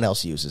someone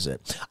else uses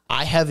it.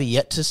 I have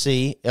yet to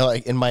see,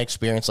 like in my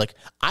experience, like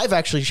I've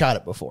actually shot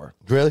it before.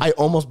 Really? I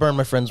almost burned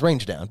my friend's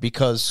range down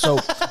because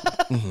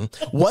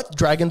what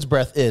Dragon's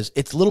Breath is,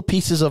 it's little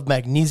pieces of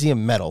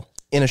magnesium metal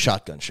in a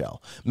shotgun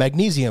shell.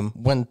 Magnesium,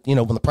 when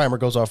the primer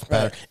goes off,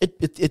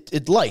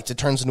 it lights. It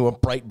turns into a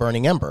bright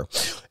burning ember.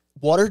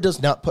 Water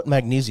does not put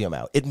magnesium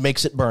out. It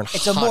makes it burn.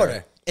 It's a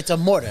mortar. It's a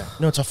mortar.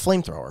 No, it's a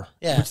flamethrower.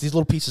 Yeah. It's these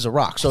little pieces of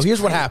rock. So here's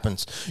what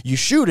happens. You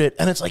shoot it,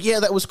 and it's like, yeah,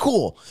 that was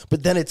cool.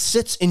 But then it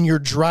sits in your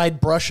dried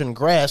brush and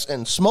grass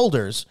and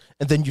smolders,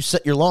 and then you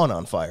set your lawn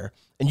on fire.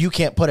 And you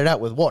can't put it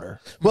out with water.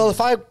 Well, if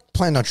I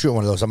planned on shooting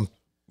one of those, I'm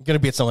Going to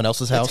be at someone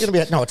else's house? It's gonna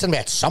be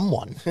at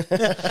someone.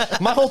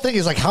 My whole thing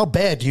is like, how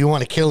bad do you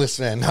want to kill this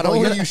man? Not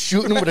only are you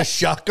shooting him with a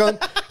shotgun,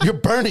 you're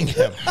burning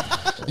him.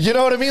 You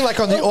know what I mean? Like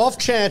on the off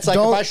chance, like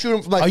if I shoot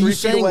him from like 3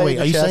 feet away,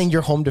 are you saying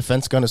your home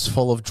defense gun is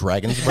full of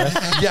dragon's breath?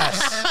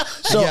 Yes.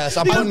 So yes,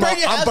 I'm burning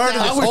this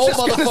whole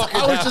motherfucker.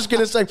 I was just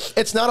gonna say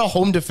it's not a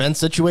home defense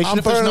situation. I'm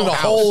if there's burning no the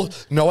house. whole,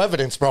 no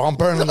evidence, bro. I'm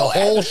burning the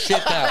whole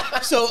shit down.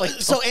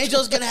 So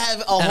Angel's gonna have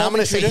a home And I'm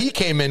gonna say intruder. he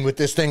came in with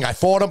this thing. I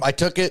fought him. I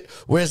took it.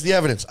 Where's the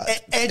evidence?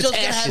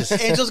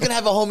 Angel's gonna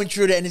have a home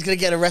intruder and he's gonna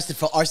get arrested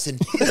for arson.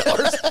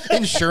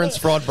 Insurance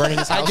fraud, burning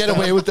his house. I get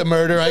away with the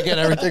murder. I get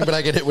everything, but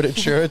I get hit with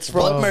insurance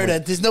fraud. Blood murder.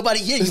 There's nobody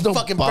here. There's You no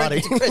fucking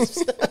body. burned it to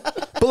crisps.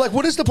 But like,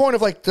 what is the point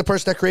of like the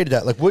person that created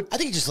that? Like, what? I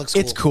think it just looks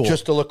cool. It's cool.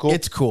 Just to look cool?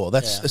 It's cool.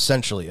 That's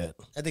essentially it.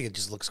 I think it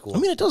just looks cool. I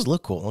mean, it does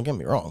look cool. Don't get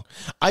me wrong.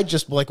 I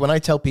just like when I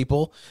tell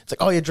people, it's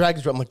like, oh, your drag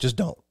is. I'm like, just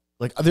don't.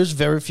 Like, there's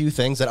very few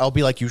things that I'll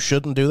be like, you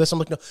shouldn't do this. I'm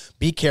like, no,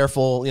 be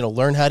careful. You know,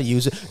 learn how to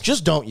use it.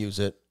 Just don't use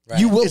it. Right.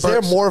 You will. Is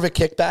there more of a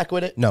kickback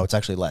with it? No, it's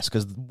actually less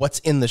because what's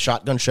in the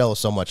shotgun shell is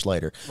so much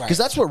lighter. Because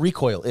that's what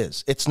recoil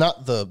is. It's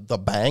not the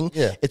bang.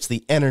 Yeah. It's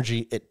the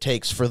energy it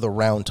takes for the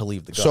round to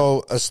leave the gun.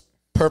 So a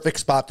perfect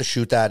spot to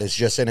shoot that is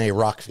just in a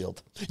rock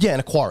field. yeah, in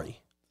a quarry,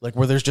 like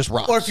where there's just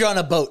rocks. Or if you're on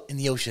a boat in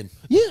the ocean.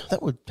 yeah,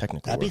 that would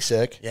technically That'd be work.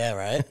 sick. Yeah,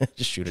 right?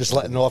 Just shoot it. Just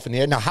letting off in the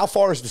air. Now, how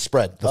far is the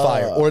spread, the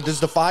fire? Or does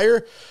the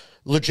fire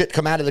legit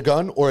come out of the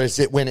gun, or is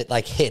it when it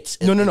like hits?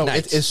 No.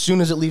 ignites? As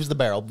soon as it leaves the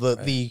barrel,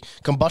 the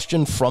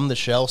combustion from the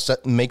shell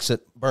makes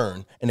it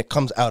burn, and it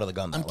comes out of the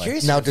gun that I'm way.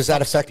 curious. Now, if it does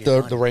that fucks up affect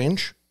your the gun.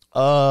 range?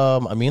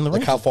 I mean, the Like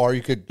range how is- far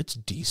you could? it's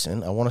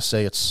decent. I want to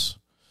say it's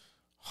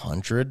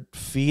 100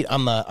 feet.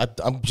 I'm not.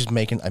 I'm just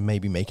making. I may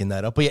be making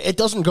that up, but yeah, it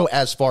doesn't go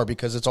as far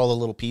because it's all the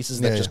little pieces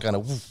that Yeah, just kind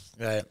of.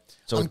 Right.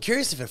 So I'm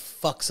curious if it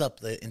fucks up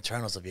the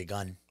internals of your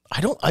gun. I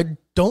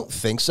don't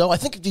think so. I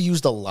think if you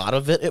used a lot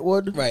of it, it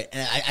would. Right.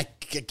 And I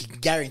can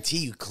guarantee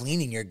you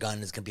cleaning your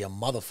gun is going to be a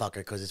motherfucker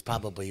because it's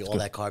probably all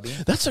that carbine.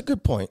 That's a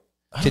good point.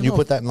 Can you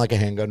put that in like a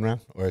handgun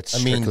round, or it's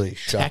I mean, strictly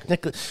shot?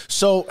 technically.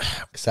 So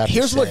That'd be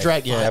here's what sick.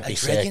 drag. Yeah, A that'd be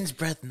sick. Dragon's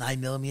Breath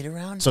 9mm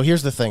round? So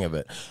here's the thing of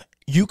it.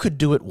 You could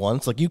do it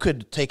once. Like you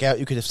could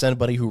have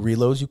somebody who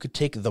reloads, you could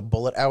take the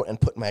bullet out and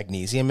put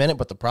magnesium in it,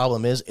 but the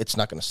problem is it's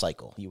not going to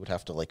cycle. You would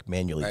have to like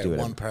manually Right, do it.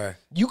 one per.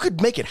 You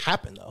could make it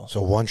happen though.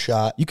 So one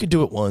shot. You could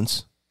do it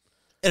once.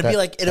 It'll be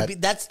like,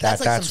 that's like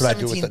that's some what I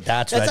do 17 with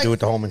that's what I like, do with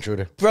the home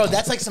intruder. Bro,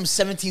 that's like some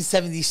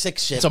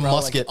 1776 shit. It's a bro.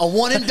 musket. Like a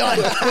one and done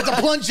with a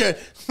plunger.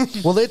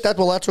 Well,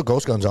 that's what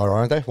ghost guns are,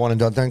 aren't they? One and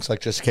done things, like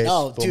just in case.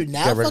 No, boom, dude,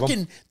 now get rid of 'em.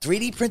 fucking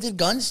 3D printed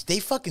guns, they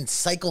fucking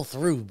cycle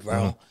through,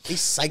 bro. They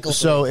cycle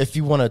So through. if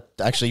you want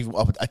to actually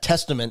a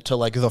testament to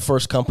like the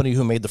first company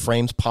who made the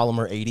frames,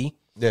 Polymer 80.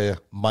 Yeah.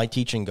 My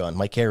teaching gun,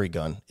 my carry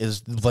gun,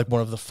 is like one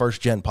of the first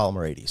gen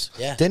Polymer 80s.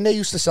 Yeah. Didn't they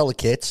used to sell the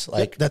kits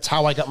like That's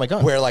how I got my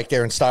gun. where like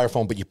they're in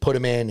styrofoam, but you put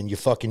them in and you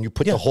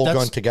put the whole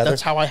that's- gun together?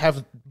 That's how I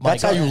have my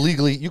That's how gun. you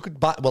legally you could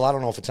buy. Well, I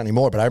don't know if it's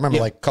anymore, but I remember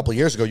Yeah. like a couple of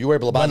years ago you were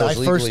able to buy those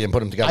legally and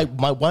put them together.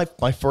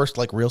 My first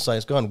like real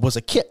size gun was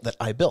a kit that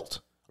I built.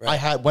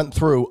 I went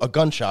through a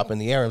gun shop in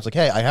the area. I was like,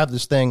 hey, I have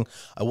this thing.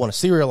 I want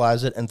to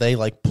serialize it, and they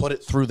like put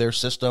it through their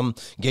system,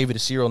 gave it a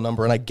serial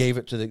number, and I gave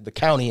it to the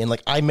county, and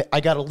like I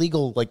got a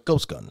legal like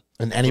ghost gun.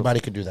 and anybody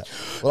could do that.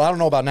 Well, I don't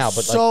know about now,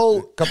 but So,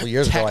 like a couple of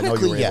years ago, I know you were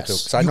technically, able to.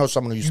 yes. Because I know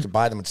someone who used to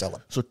buy them and sell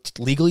them. So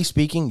legally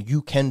speaking,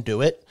 you can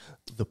do it.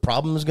 The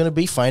problem is going to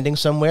be finding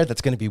somewhere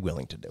that's going to be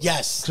willing to do it.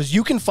 Yes. Because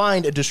you can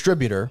find a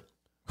distributor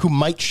who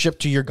might ship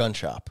to your gun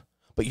shop,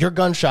 but your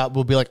gun shop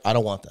will be like, I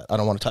don't want that. I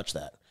don't want to touch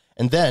that.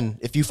 And then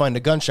if you find a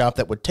gun shop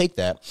that would take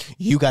that,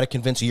 you got to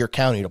convince your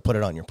county to put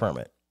it on your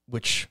permit,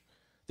 which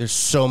there's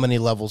so many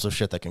levels of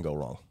shit that can go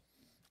wrong.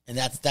 And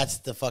that's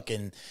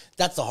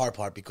the hard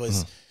part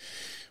because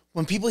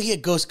when people hear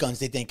ghost guns,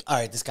 they think, all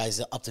right, this guy's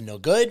up to no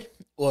good,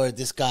 or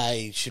this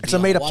guy should It's be a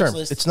made up watch term.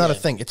 list. It's not a Yeah.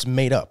 thing. It's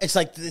made up. It's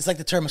like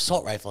the term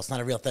assault rifle. It's not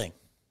a real thing.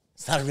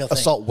 It's not a real thing.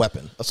 Assault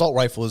weapon. Assault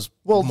rifle is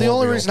Well, the more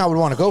only real. reason I would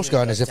want a ghost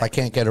gun is if I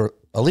can't get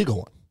a legal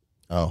one.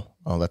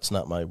 Oh, that's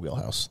not my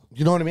wheelhouse.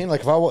 You know what I mean?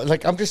 Like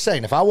if I'm just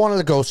saying, if I wanted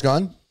a ghost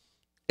gun,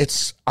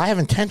 I have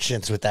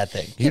intentions with that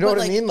thing. You know but what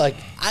I like, mean? Like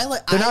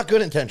they're not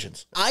good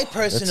intentions. I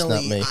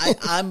personally, me.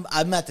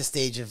 I'm at the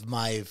stage of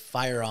my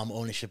firearm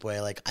ownership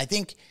where like I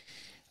think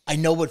I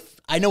know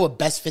what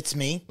best fits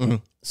me. Mm-hmm.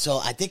 So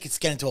I think it's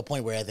getting to a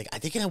point where I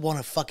think I want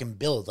to fucking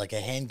build like a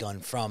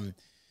handgun from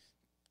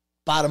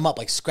bottom up,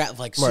 like scrap,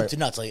 like soup Right. to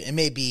nuts. Like it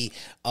may be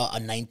a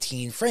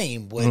 19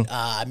 frame with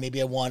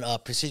maybe I want a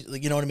precision.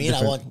 You know what I mean?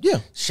 I want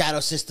Shadow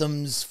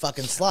Systems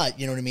fucking slot.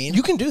 You know what I mean?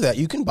 You can do that.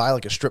 You can buy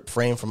like a strip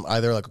frame from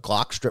either like a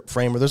Glock strip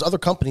frame, or there's other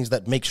companies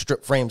that make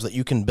strip frames that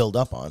you can build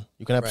up on.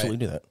 You can absolutely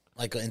do that.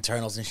 like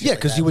internals and shit. Yeah, like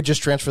because that. you would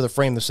just transfer the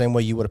frame the same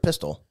way you would a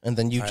pistol, and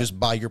then you just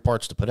buy your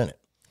parts to put in it.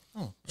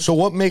 So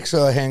what makes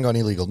a handgun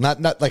illegal?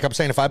 Not like I'm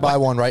saying if I buy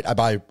one, right? I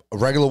buy a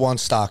regular one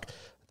stock.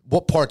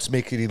 What parts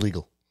make it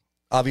illegal?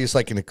 Obvious,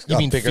 like You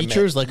mean bigger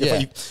features? net.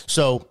 Like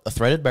so a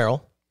threaded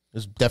barrel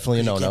is definitely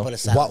a You can't no-no put a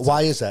silencer.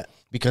 Why is that?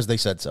 because they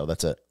said so.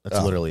 That's it.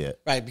 That's literally it.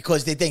 Right,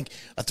 because they think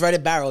a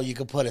threaded barrel you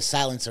could put a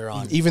silencer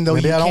on. Even though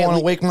Maybe you I don't can't want to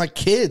le- wake my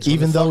kids. when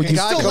Even the though fucking you-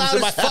 guy Still comes loud to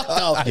as my fuck though.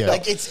 house. Yeah.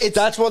 Like it's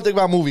That's one thing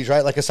about movies,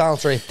 right? Like a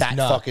silencer ain't that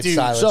No. fucking Dude,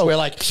 silent. so- Where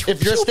like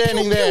if you're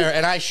standing there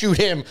and I shoot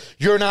him,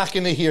 you're not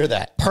going to hear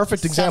that.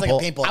 Perfect Sounds like a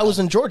example. paintball I was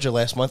gun. in Georgia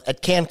last month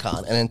at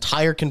CanCon, an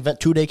entire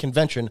 2-day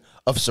convention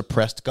of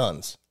suppressed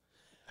guns.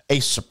 A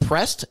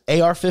suppressed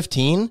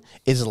AR-15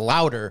 is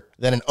louder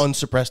than an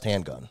unsuppressed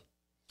handgun.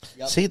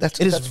 See, It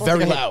is that's one very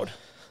thing I hate. loud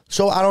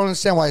So I don't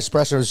understand why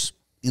suppressor is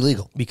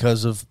illegal.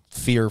 because of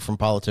fear from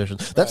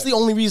politicians. That's the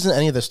only reason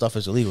any of this stuff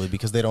is illegal,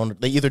 because they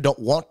either don't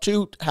want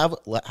to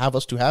have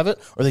us to have it,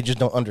 or they just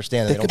don't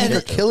understand. They They could don't make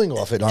a get it. killing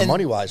off it on and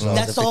money wise.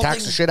 that's If the they whole tax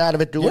thing- the shit out of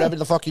it, do whatever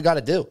the fuck you got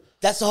to do.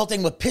 That's the whole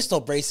thing with pistol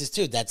braces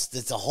too.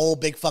 That's a whole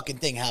big fucking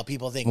thing. How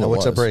people think. No,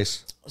 what's a was.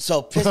 brace?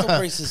 So pistol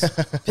braces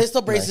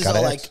gotta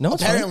are ask. like No,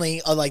 it's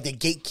apparently are like the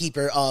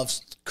gatekeeper of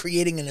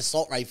creating an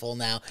assault rifle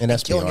now An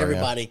and killing SPR,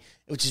 everybody,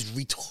 which is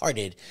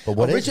retarded. But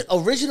what is it?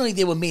 Originally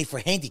they were made for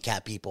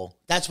handicapped people.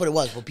 That's what it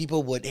was. Where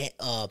people would hand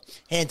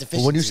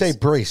deficiencies. When you say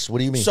brace, what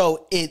do you mean?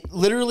 so it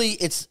literally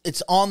it's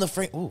on the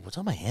frame. Ooh, what's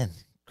on my hand?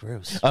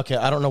 Gross. Okay,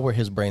 I don't know where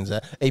his brain's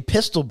at. A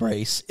pistol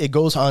brace, it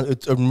goes on,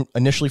 it's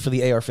initially for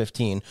the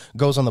AR-15,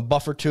 goes on the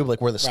buffer tube,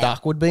 like where the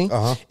stock would be.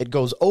 It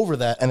goes over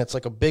that, and it's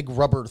like a big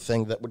rubber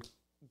thing that would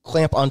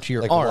clamp onto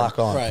your Like arm. lock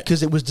on. Right.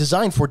 Because it was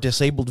designed for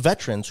disabled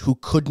veterans who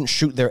couldn't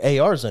shoot their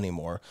ARs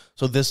anymore.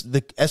 So the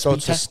SB So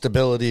it's the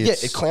stability. yeah,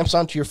 it clamps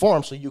onto your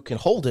forearm so you can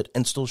hold it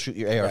and still shoot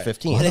your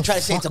AR-15. And they try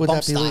to say it's a fuck would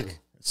bump that be stock. legal?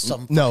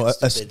 Some No,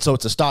 fucking stupid. so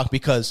it's a stock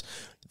because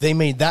they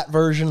made that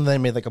version. They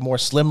made like a more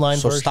slimline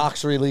So version.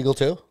 stocks are illegal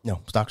too?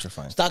 No, stocks are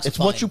fine. Stocks are it's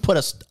what fine. you put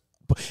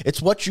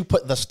it's what you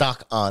put the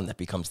stock on that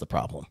becomes the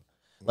problem.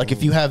 Like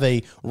if you have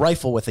a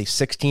rifle with a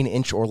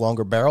 16-inch or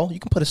longer barrel, you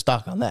can put a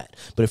stock on that.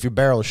 But if your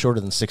barrel is shorter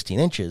than 16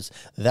 inches,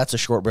 that's a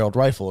short-barreled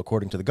rifle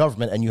according to the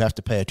government, and you have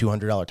to pay a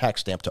 $200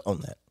 tax stamp to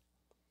own that.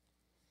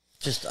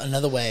 Just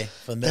another way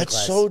for the middle That's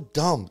class. so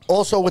dumb.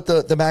 Also with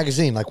the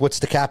magazine, like what's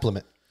the cap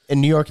limit? In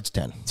New York, it's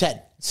 10.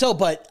 10. So,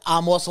 but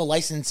I'm also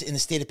licensed in the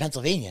state of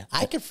Pennsylvania.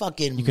 I could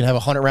fucking. You can have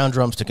 100-round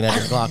drumstick and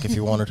every Glock if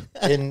you wanted.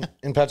 In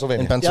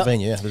Pennsylvania. In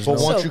Pennsylvania, yeah. There's So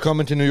no- once you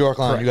come into New York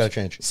line, you got to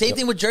change. Same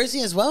thing with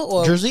Jersey as well?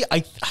 Or Jersey,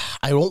 I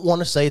don't want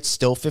to say it's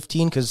still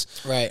 15 because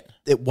Right.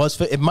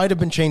 it might have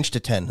been changed to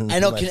 10. I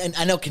know.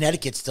 I know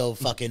Connecticut's still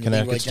fucking Leroy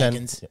Connecticut's 10.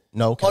 Jenkins.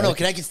 No, Oh no,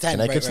 Connecticut's 10.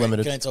 Connecticut's right.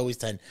 limited. Connecticut's always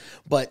 10.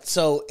 But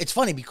so it's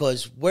funny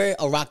because we're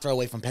a rock throw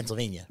away from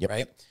Pennsylvania,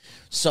 right?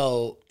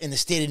 So in the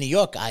state of New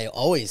York, I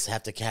always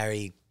have to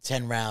carry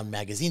 10-round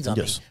magazines on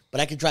Yes. me, but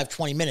I could drive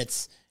 20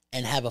 minutes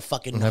and have a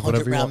fucking have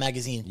whatever you 100-round want.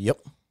 magazine. Yep.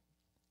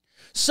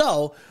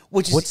 So,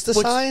 what's the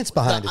science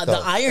behind it, The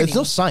though? irony. There's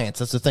no science.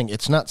 That's the thing.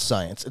 It's not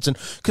science. It's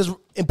because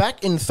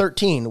back in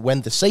 2013,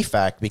 when the SAFE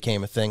Act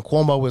became a thing,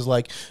 Cuomo was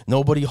like,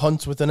 nobody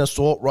hunts with an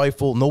assault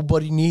rifle.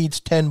 Nobody needs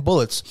 10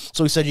 bullets.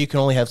 So he said you can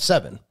only have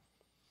 7.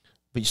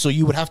 But so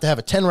you would have to have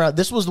a 10-round.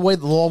 This was the way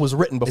the law was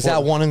written before. Is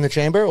that one in the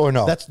chamber or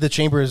no? That's the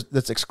chamber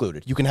that's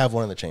excluded. You can have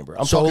one in the chamber.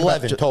 I'm so talking about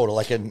 11 total,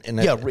 like in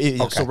Yeah, okay.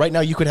 so right now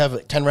you could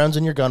have 10 rounds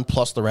in your gun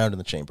plus the round in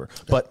the chamber.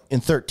 But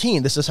in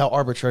 13, this is how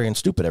arbitrary and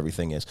stupid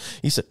everything is.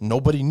 He said,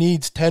 nobody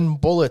needs 10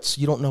 bullets.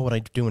 You don't know what I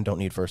do and don't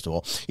need, first of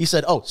all. He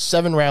said,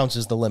 7 rounds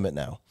is the limit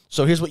now.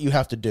 So here's what you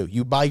have to do.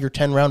 You buy your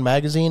 10-round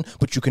magazine,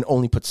 but you can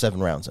only put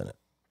 7 rounds in it.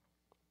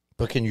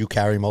 But can you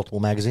carry multiple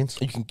magazines?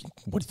 You can.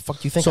 What the fuck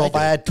do you think? So I if do?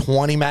 I had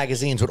 20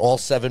 magazines with all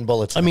 7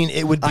 bullets, I mean,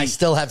 it would be. I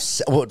still have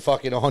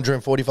fucking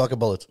 140 fucking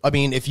bullets. I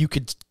mean, if you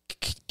could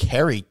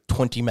carry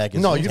 20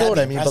 magazines. No, you know That'd what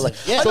I be mean. But like,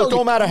 impressive. Yeah, so no, it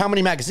don't matter how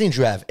many magazines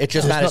you have. It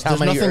just matters how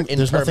many are in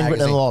There's per nothing written in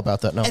the magazine. law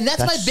about that. No, and that's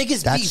my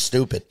biggest That's beef.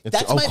 stupid.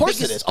 That's of my course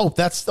biggest, it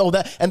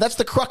is. And that's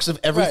the crux of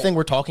everything Right.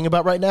 we're talking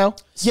about right now.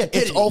 Yeah, it's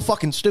Stupidity. all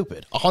fucking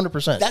stupid.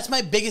 100%. That's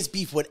my biggest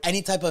beef with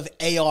any type of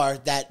AR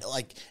that,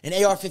 like an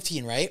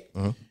AR-15, right?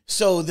 Mm-hmm.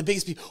 So the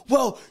biggest beef.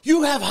 Well,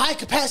 you have high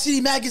capacity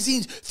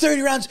magazines,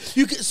 30 rounds.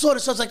 You can sort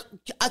of. So it's like,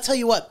 I'll tell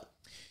you what.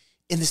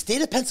 In the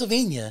state of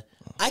Pennsylvania,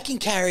 I can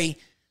carry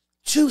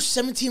 2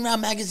 17-round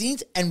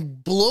magazines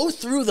and blow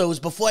through those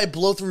before I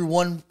blow through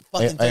one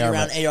fucking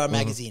 30-round AR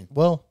magazine.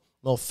 Well,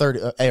 30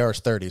 AR is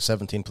 30.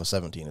 17 plus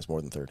 17 is more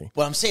than 30.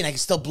 What I'm saying, I can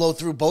still blow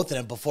through both of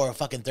them before a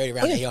fucking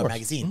 30-round yeah, of AR course.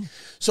 magazine.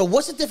 So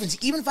what's the difference?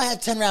 Even if I have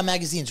 10-round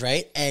magazines,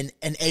 right, and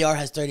an AR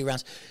has 30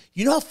 rounds,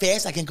 you know how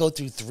fast I can go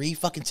through 3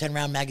 fucking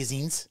 10-round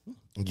magazines?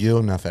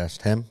 You not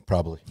fast. Him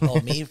probably.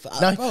 Oh, me?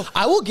 Now, Bro,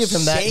 I will give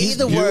him that. Say He's-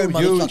 the word,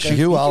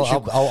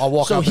 motherfucker. I'll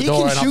walk So out the he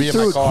door can and I'll be shoot in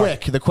my through car.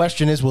 quick. The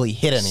question is, will he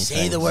hit anything?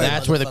 Say the word,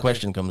 That's where the motherfucker.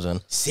 question comes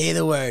in. Say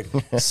the word.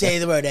 Say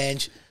the word,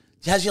 Ange.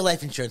 How's your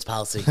life insurance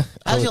policy?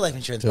 How's your life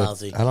insurance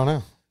policy? I don't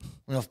know.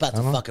 I'm about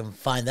to fucking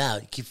find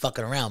out. You keep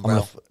fucking around, I'm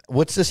bro.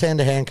 what's this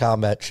hand-to-hand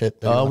combat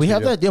shit? that he wants We me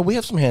have to do? that. Yeah, we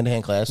have some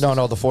hand-to-hand classes.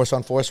 No, the force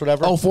on force,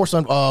 whatever. Oh, force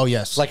on. Oh,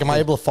 yes. Like, am I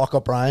able to fuck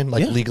up Brian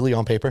legally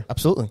on paper?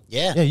 Absolutely.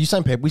 Yeah. Yeah, you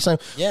sign paper. We sign.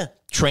 Yeah.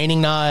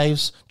 Training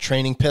knives,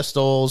 training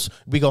pistols.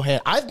 We go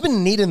hand. I've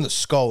been needing the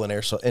skull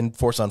in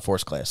force on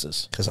force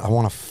classes. Because I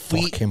want to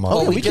fuck him up.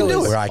 oh, we can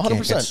do it. where I can't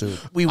 100%. get sued.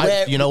 We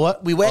wear. you know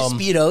what? We wear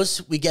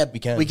Speedos. We get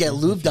can.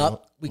 lubed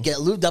up. We get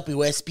lubed up. We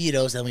wear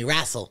Speedos and we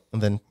wrestle.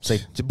 And then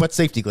what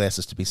safety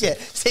glasses to be Yeah,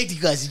 safe? safety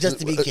glasses just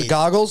to be case.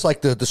 Goggles,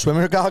 like the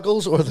swimmer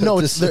goggles, or the, No,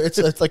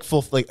 it's like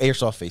full like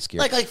airsoft face gear.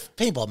 like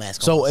paintball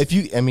mask. So if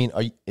you, I mean,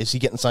 is he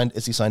getting signed?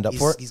 Is he signed up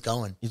for it? He's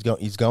going. He's going.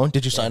 He's going.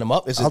 Did you sign him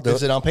up? Is I'll it do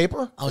is it. it on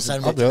paper? I'll sign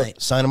him I'll up do it.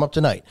 tonight. Sign him up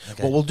tonight.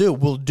 Okay. What we'll do the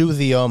we'll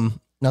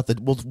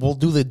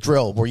do the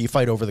drill where you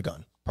fight over the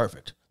gun.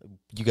 Perfect.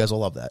 You guys will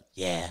love that.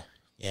 Yeah,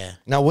 yeah.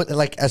 Now, what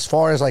like as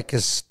far as like,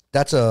 because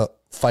that's a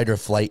fight or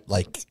flight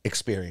like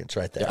experience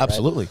right there. right?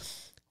 Absolutely.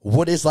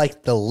 What is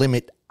like the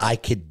limit I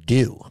could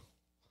do?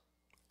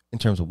 In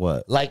terms of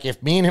what? Like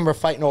if me and him are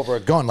fighting over a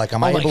gun, like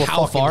am I like able to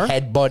how fucking far?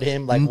 headbutt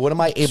him? Like what am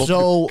I able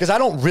So- to? Because I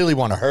don't really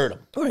want to hurt him.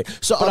 All right.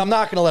 So But I'm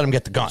not going to let him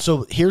get the gun.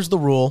 So here's the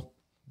rule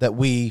that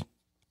we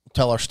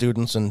tell our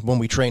students and when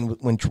we train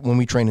when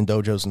we train in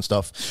dojos and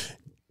stuff,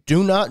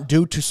 do not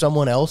do to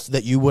someone else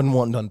that you wouldn't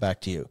want done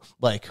back to you.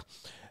 Like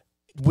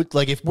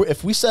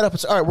if we set up,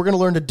 it's all right. We're going to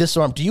learn to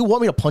disarm. Do you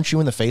want me to punch you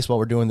in the face while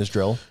we're doing this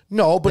drill?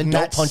 No, but Then in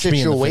don't that punch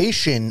me in the face.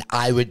 situation,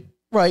 I would.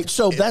 Right.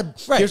 So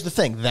here's the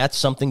thing. That's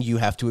something you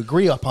have to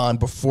agree upon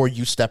before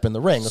you step in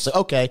the ring. It's like,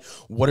 okay,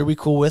 what are we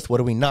cool with?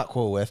 What are we not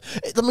cool with?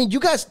 I mean, you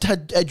guys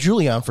had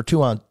Julie on for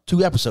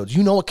two episodes.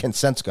 You know what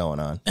consent's going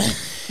on.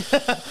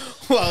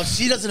 Well,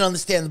 she doesn't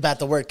understand about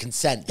the word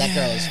consent. That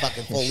girl is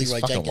fucking full She's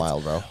Leroy fucking Jenkins.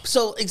 wild, bro.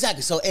 So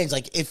exactly. So Ange,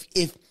 like if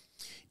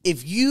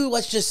you,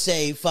 let's just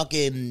say,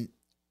 fucking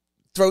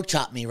throat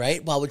chop me,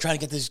 right, while we're trying to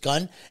get this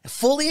gun,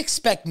 fully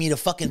expect me to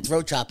fucking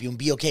throat chop you and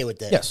be okay with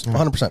that. Yes,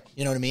 100%.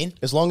 You know what I mean?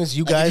 As long as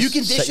you Like, if guys you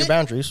can dish set your it,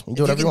 boundaries and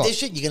do if whatever you you can want.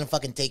 dish it, you're gonna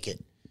fucking take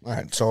it. All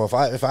right. So if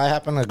I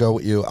happen to go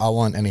with you, I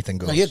want anything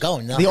goes. No, you're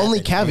going. No, The only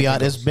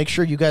caveat is make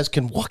sure you guys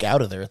can walk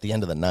out of there at the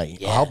end of the night.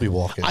 Yeah. I'll be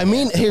walking. I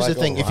mean, here's I the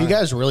go thing. If you live.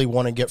 guys really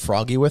want to get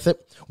froggy with it,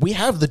 we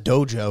have the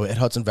dojo at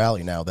Hudson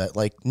Valley now that,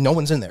 like, no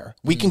one's in there.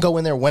 We can go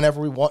in there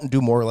whenever we want and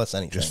do more or less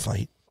anything. just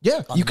fight.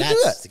 Yeah, On you can do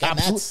mats. that. They got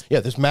Absolutely. mats. Yeah,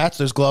 there's mats,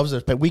 there's gloves,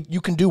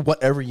 you can do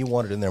whatever you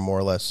wanted in there, more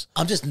or less.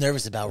 I'm just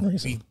nervous about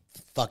me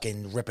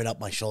fucking ripping up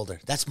my shoulder.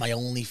 That's my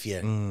only fear.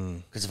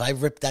 Because if I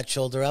rip that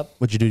shoulder up,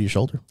 What'd you do to your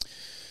shoulder?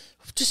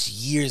 just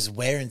years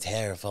wear and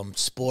tear from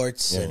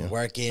sports and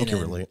working. I can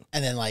and, relate.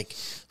 and then like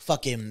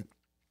fucking,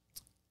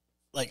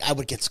 like I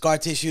would get scar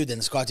tissue, then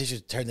the scar tissue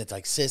turned into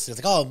like cysts. It's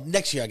like, oh,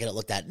 next year I get it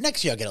looked at.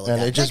 Next year I get it looked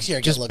And at. it just- Next year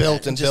I get just it looked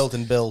built at. and built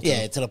and built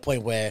Yeah, and- to the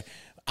point where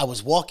I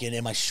was walking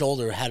and my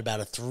shoulder had about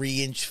a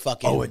 3-inch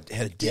fucking. Oh, it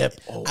had a dip.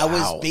 Oh, I wow.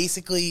 was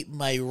basically,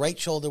 my right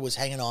shoulder was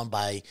hanging on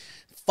by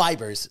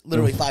fibers,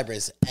 literally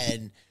fibers.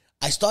 And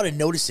I started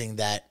noticing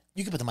that,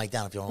 you can put the mic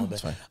down if you want a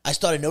little bit. I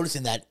started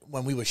noticing that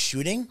when we were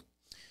shooting,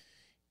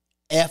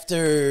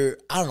 after,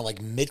 I don't know,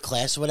 like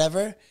mid-class or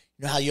whatever,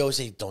 you know how you always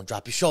say, don't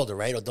drop your shoulder,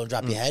 right? Or don't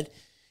drop your head.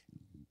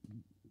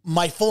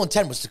 My full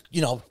intent was to,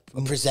 you know,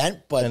 present,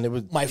 but And it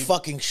was- my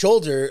fucking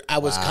shoulder, I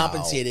was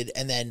compensated.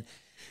 And then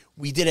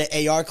we did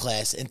an AR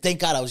class, and thank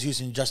God I was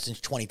using Justin's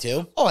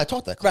 22. Oh, I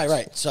taught that class.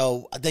 Right.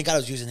 So thank God I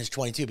was using his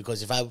 22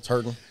 because if I was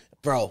hurting.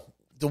 bro,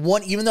 the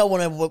one, even though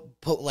when I would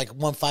put like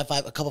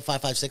 155, a couple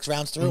 5.56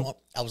 rounds through,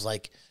 I was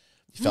like,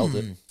 Felt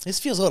it. this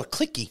feels a little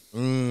clicky, a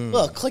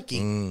little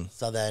clicky.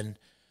 So then,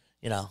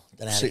 you know,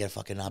 then I had to get a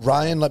fucking option.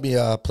 Ryan let me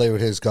play with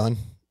his gun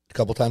a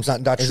couple times.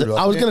 Not shoot it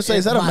I was going to say,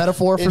 is that a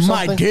metaphor for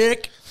my something?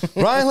 dick.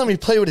 Ryan let me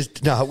play with his.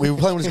 No, we were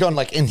playing with his gun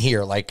like in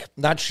here, like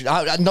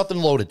nothing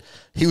loaded.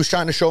 He was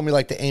trying to show me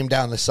like to aim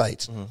down the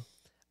sights.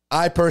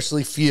 I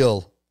personally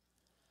feel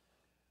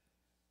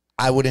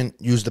I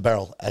wouldn't use the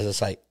barrel as a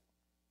sight.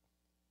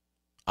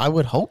 I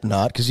would hope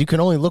not, because you can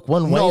only look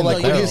one way. No, in the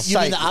like barrel. with his You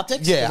mean sight. the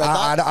optics? Yeah, The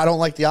red dot? I don't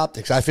like the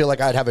optics. I feel like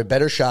I'd have a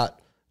better shot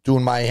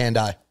doing my hand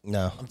eye.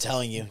 No. I'm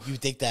telling you, you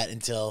think that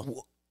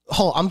until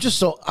Hold on,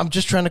 I'm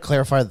just trying to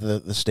clarify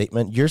the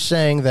statement. You're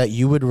saying that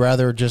you would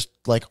rather just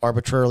like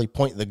arbitrarily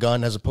point the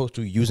gun as opposed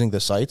to using the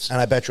sights? And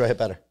I bet you I hit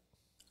better.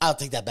 I'll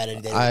take that bet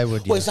any day. I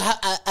would, yeah. Wait, so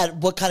at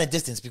what kind of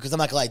distance? Because I'm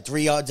not gonna lie,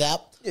 3 yards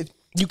out.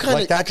 You kind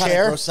Like of that kinda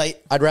chair, gross sight.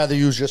 I'd rather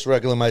use just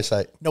regular my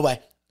sight No way.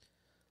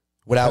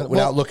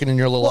 without looking in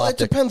your little well, it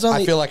optic. depends on I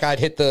the- feel like I'd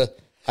hit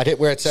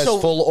where it says So-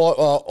 full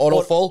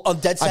auto full. on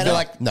dead I center? feel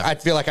like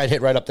I'd feel like I'd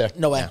hit right up there.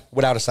 No way.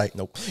 Without a sight.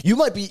 Nope.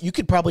 You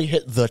could probably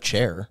hit the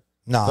chair.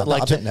 No, But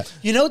like I'm to- hitting it.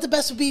 You know what the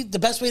best would be? The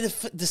best way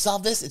to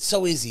solve this? It's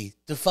so easy.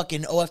 The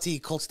fucking OFT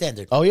Colt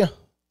Standard. Oh yeah,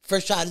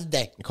 First shot of the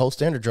day. cold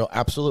standard drill,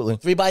 absolutely.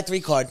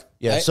 3x3 card.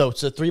 Yeah, right? so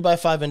it's a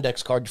 3x5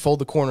 index card. You fold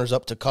the corners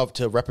up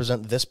to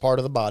represent this part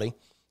of the body.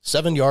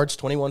 7 yards,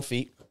 21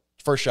 feet.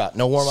 First shot,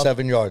 no warm up.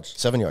 7 yards.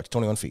 7 yards,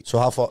 21 feet. So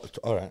how far?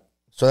 All right.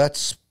 So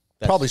that's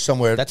probably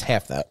somewhere That's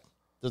half that.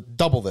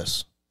 Double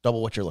this.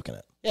 Double what you're looking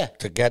at. yeah.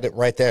 to get it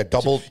right there.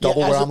 Double Yeah,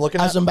 where as I'm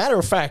looking As at. a matter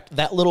of fact,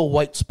 that little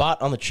white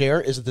spot on the chair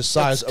is the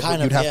size of what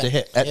kind you'd of, have yeah. to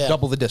hit at Yeah.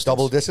 double the distance.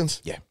 Double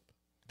distance. Yeah.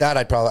 That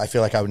I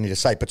feel like I would need a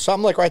sight, but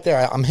something like right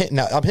there. I'm hitting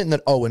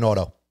that O in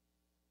auto.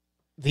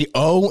 The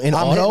O in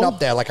I'm auto hitting up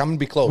there like I'm gonna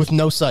be close. with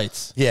no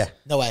sights. Yeah.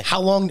 No way.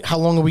 How long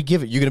will we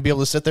give it? You're going to be able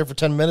to sit there for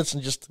 10 minutes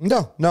and just...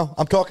 No.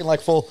 I'm talking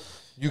like full.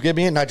 You give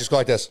me it, and I just go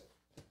like this.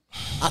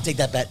 I'll take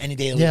that bet any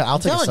day of the Yeah, week. I'll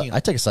I'm take telling you. I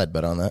take a side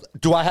bet on that.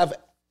 Do I have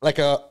like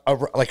a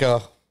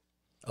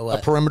Oh,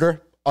 what?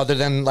 perimeter other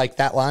than like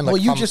that line? Like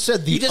Well, you I'm- just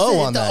said the You just O said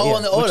on the that, O yeah,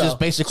 on the which auto. is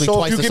basically So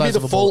twice if the you give me size the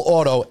of a full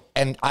bullet. auto,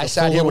 and I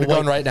sat full here with a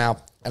little gun white- right now,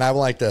 and I went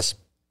like this,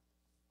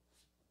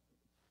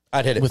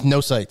 I'd hit it With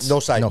no sights. no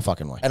sight, No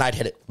fucking way. and I'd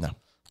hit it. No.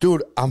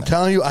 Dude, I'm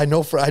telling you, I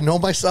know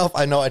myself.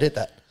 I know I'd hit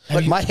that.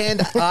 But my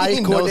hand-eye He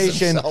knows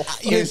coordination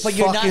himself. is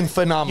fucking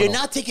phenomenal. You're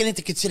not taking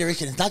into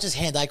consideration. It's not just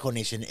hand-eye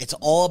coordination. It's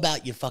all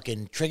about your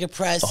fucking trigger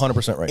press.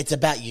 100% right. It's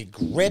about your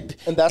grip.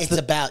 And that's it's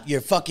about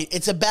your fucking.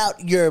 It's about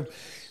your.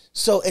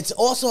 So it's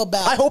also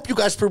about. I hope you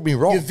guys prove me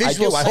wrong. Your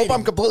visual I hope sighting.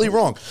 I'm completely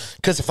wrong.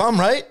 Because if I'm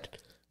right,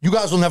 you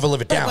guys will never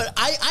live it down. But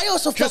I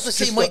also felt Just- the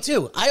same just way the-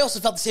 too. I also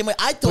felt the same way.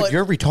 I thought But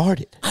you're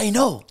retarded. I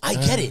know. I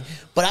get it.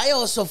 But I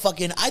also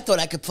fucking. I thought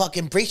I could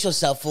fucking brace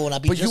yourself for, and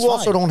I'd be. But just you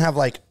also fine. don't have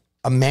like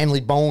a manly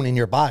bone in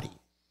your body.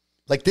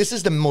 Like, this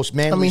is the most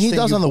manliest he thing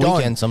does you've on the done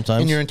weekend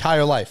sometimes. in your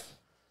entire life.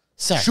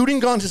 Sir. Shooting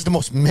guns is the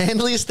most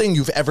manliest thing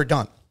you've ever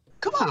done.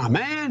 Come on,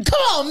 man. Come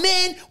on,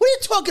 man. What are you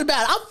talking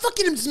about? I'm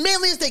fucking as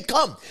manly as they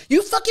come.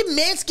 You fucking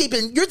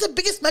manscaping. You're the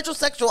biggest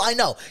metrosexual I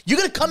know. You're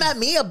going to come at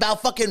me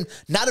about fucking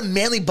not a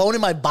manly bone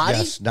in my body?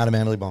 Yes, not a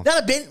manly bone.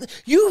 Not a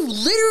bit. You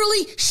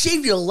literally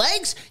shave your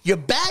legs, your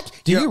back,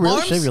 Do your you really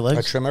arms. shave your I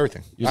legs? trim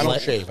everything. I don't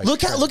shave. I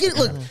Look how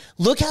trim.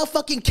 look how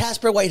fucking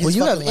Casper White his Well,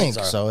 you have fucking legs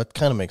ink, are. so it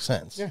kind of makes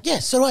sense. Yeah,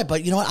 so do I.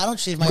 But you know what? I don't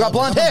shave my. You got own,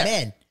 blonde 'cause I'm hair.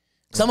 a man.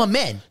 Because I'm a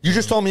man. You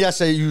just told me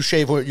yesterday you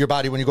shave your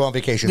body when you go on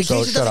vacation. Vacation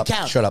so shut doesn't up.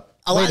 count. Shut up.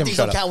 A lot Wait of a things minute,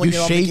 don't shut up. count when You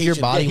you're on shave vacation. your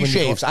body He when you go.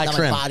 shaves. I Not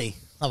trim. my body.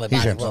 Not my He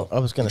body. trims. Whoa. I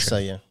was going to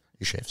say, yeah.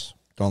 He shaves.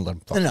 Don't let him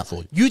No, fucking no, fool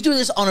no. you. You do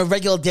this on a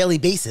regular daily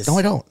basis. No,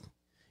 I don't.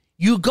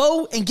 You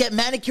go and get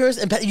manicures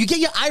and you get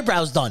your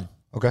eyebrows done.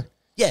 Okay.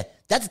 Yeah,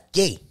 that's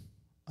gay.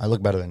 I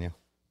look better than you.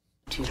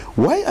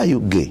 Why are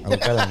you gay? I look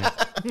better than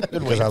you. Been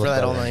Because waiting I for look that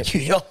better all than night.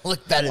 You don't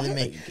look better than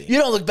me. You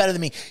don't look better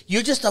than me.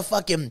 You're just a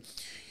fucking.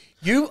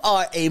 You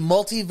are a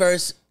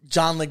multiverse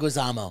John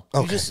Leguizamo.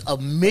 You're Okay. just a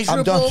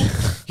miserable. done. you're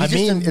I just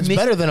mean, a it's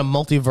better than a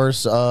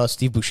multiverse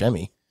Steve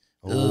Buscemi.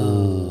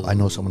 Ooh, I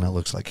know someone that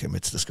looks like him.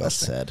 It's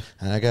disgusting. Sad.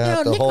 And I You got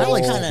know, the Nick whole.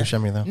 Rage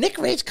Buscemi, though. kind of. Nick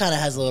Rage kind of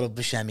has a little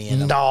Buscemi in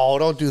him. No,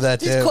 don't do that.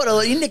 Just dude. caught a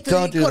little. You nicked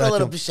Don't you do caught a that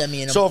little to him. Buscemi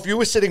in him. So if you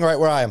were sitting right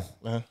where I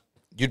am,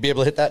 you'd be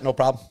able to hit that, no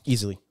problem.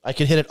 Easily. I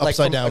could hit it Like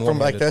upside from, down. from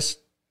like one-handed. this,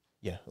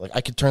 Yeah, like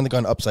I could turn the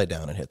gun upside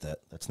down and hit that.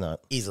 That's not.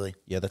 easily.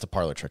 Yeah, that's a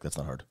parlor trick. That's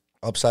not hard.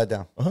 upside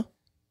down.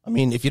 I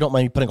mean, if you don't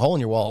mind me putting a hole in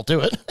your wall, I'll do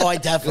it. Oh, I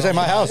definitely. This ain't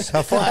my house.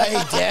 Have fun. I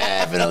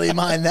definitely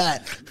mind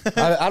that.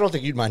 I don't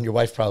think you'd mind. Your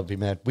wife probably be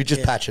mad. We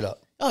just patch it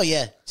up. Oh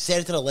yeah, say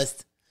it to the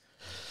list.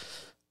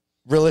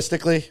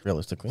 Realistically,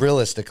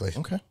 Realistically.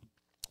 Okay.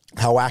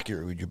 how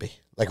accurate would you be?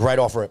 Like right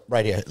off,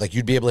 right here. Like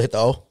you'd be able to hit the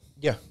O.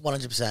 Yeah.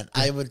 100%.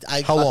 I would.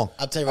 How long?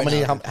 I'll tell you how right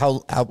many,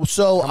 now. How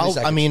So, how many I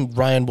seconds? mean,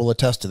 Ryan will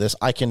attest to this.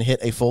 I can hit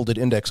a folded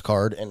index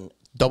card and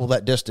double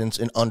that distance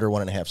in under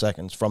 1.5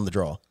 seconds from the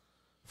draw.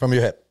 from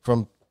your hip.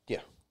 From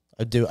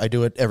I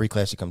do it every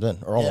class he comes in,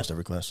 or almost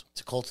every class. It's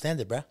a cold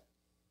standard, bro.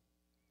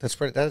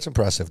 That's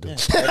impressive, dude.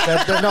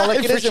 No, like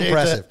it is Appreciate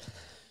impressive.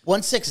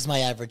 1.6 is my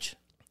average.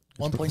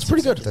 1.6. It's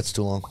pretty good. That's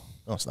too long.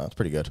 No, it's not. It's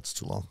pretty good. It's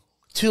too long.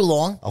 Too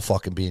long. I'll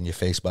fucking be in your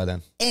face by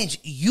then. And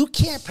you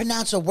can't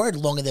pronounce a word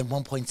longer than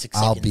 1.6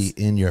 seconds. I'll be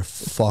in your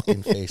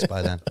fucking face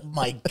by then.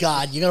 My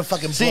God, you're gonna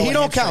fucking. See, blow he a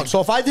don't hamstring. count.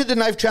 So if I did the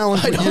knife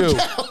challenge with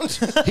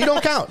you, he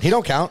don't count. He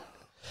don't count.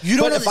 You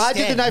don't But if I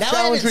did the understand. knife Now I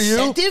have challenge with you,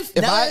 incentive.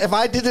 if Now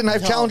I did the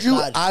knife Oh, challenge you,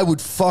 God. I would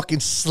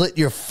fucking slit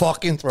your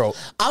fucking throat.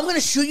 I'm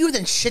gonna shoot you,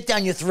 then shit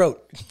down your throat.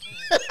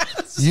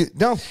 You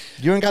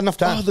ain't got enough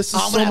time. Oh, this is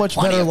I'm so gonna have much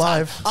plenty better of time.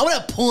 live. I'm gonna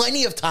have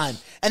plenty of time.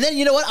 And then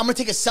you know what? I'm gonna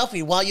take a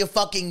selfie while you're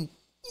fucking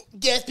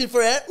gasping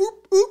for air.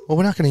 Oop, oop. Well,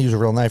 we're not going to use a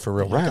real knife or a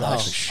real round.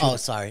 Oh,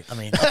 sorry. I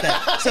mean, okay.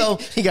 So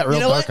He got real you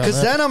know dark what? on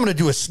Because that. then I'm going to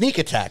do a sneak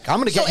attack. I'm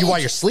going to get So you while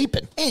Ange- you're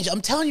sleeping. Ange,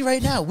 I'm telling you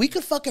right now, we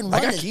could fucking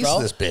run got this, keys bro.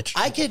 to this bitch.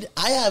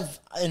 I have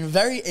in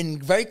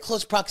very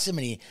close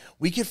proximity.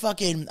 We could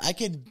fucking.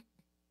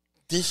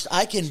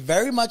 I can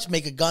very much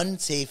make a gun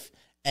safe,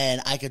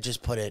 and I could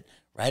just put it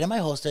right in my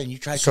holster, and you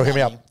try. So to hear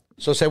me stab out.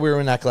 So say we were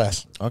in that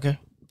class Okay.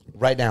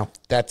 right now.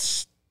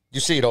 That's you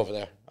see it over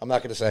there. I'm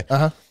not going to say.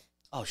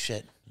 Oh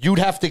shit! You'd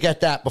have to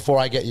get that before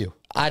I get you.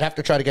 I'd have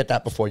to try to get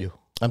that before you.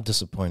 I'm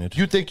disappointed.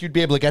 You think you'd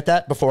be able to get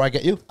that before I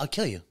get you? I'll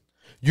kill you,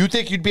 You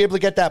think you'd be able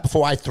to get that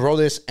before I throw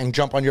this and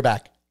jump on your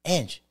back?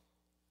 Ange.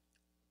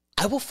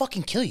 I will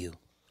fucking kill you.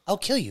 I'll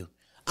kill you.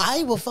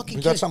 I will fucking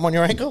You kill got something on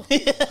your ankle?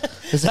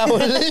 Is that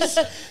what it is?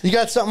 You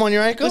got something on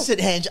your ankle? Listen,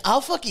 Ange,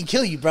 I'll fucking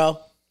kill you, bro.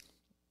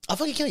 I'll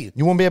fucking kill you.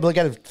 You won't be able to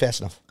get it fast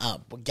enough.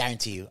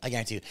 Guarantee you. I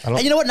guarantee you. don't-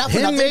 And you know what? Not for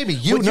Him nothing. maybe.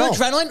 You with know. your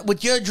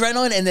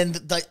adrenaline, and then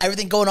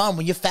everything going on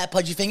when you fat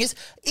pudgy fingers.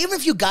 Even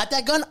if you got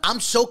that gun, I'm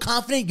so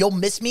confident you'll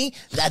miss me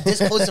at this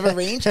close of a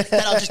range that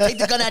I'll just take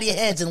the gun out of your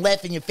hands and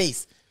laugh in your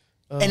face,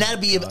 and that'll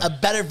be a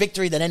better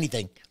victory than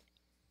anything.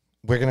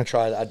 We're going to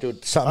try that.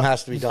 Dude, something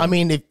has to be done. I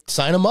mean,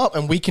 sign him up,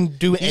 and we can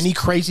do any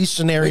crazy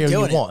scenario you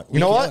doing it. want. you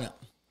know doing what? it.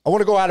 I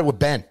want to go at it with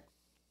Ben.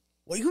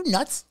 What are you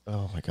nuts?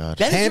 Oh my god.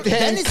 Ben is-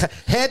 Ben is-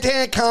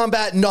 Hand-to-hand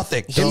combat,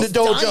 nothing. In the He's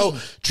dojo,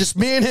 dying. just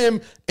me and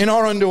him in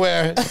our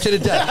underwear to the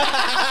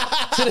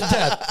death. To the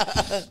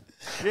death.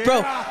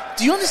 Bro,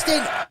 do you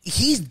understand?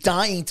 He's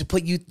dying to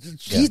put you.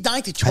 He's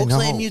dying to choke know.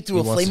 slam you through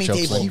He a wants to flaming choke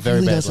table. slam. He Very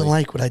really badly. doesn't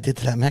like what I did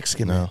to that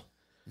Mexican man.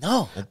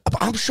 No,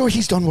 I'm sure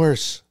he's done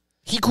worse.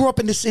 He grew up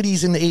in the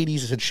cities in the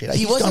 80s and shit. he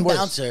He's was a done worse.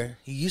 bouncer.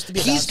 He used to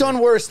be. A He's bouncer. done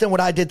worse than what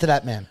I did to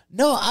that man.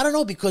 No, I don't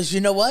know, because you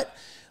know what?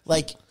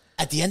 Like,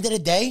 at the end of the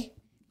day,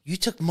 you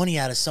took money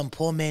out of some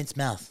poor man's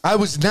mouth. I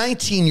was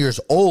 19 years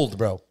old,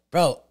 bro.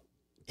 Bro,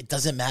 it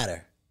doesn't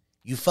matter.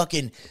 You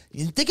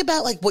think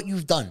about like what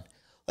you've done.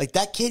 Like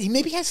that kid, he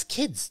maybe has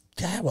kids.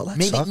 Yeah, well, that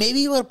Maybe sucks. maybe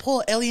you would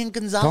pull Elian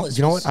Gonzalez.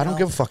 You know what? I don't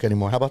give a fuck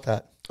anymore. How about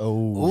that?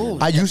 Oh.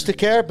 I used to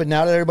care, but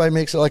now that everybody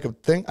makes it like a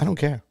thing, I don't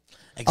care.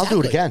 I'll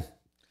do it Exactly. again.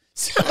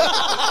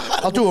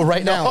 I'll do it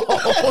right now.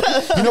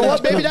 You know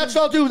what? Maybe that's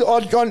what I'll do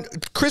on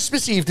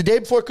Christmas Eve, the day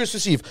before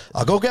Christmas Eve.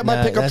 I'll go get my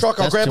Nah, pickup that's- truck.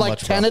 I'll that's grab too like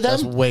much, 10 bro. of them.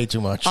 That's way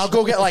too much. I'll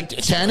go get like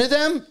 10 of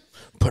them,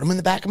 put them in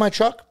the back of my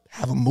truck,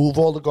 have them move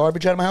all the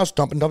garbage out of my house,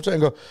 dump and and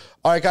go,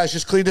 all right, guys,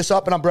 just clean this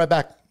up and I'll be right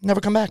back. Never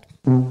come back.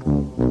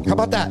 How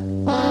about that?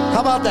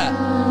 How about that?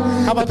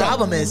 How about The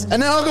problem is-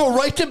 and then I'll go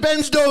right to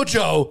Ben's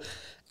dojo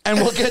and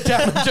we'll get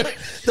down to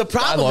The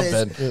problem love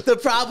is, Ben. the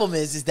problem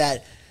is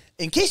that,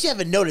 in case you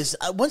haven't noticed,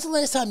 when's the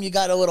last time you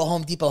got a little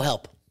Home Depot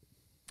help?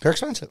 They're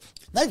expensive.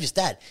 Not just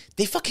that,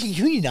 they fucking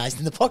unionized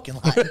in the parking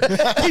lot.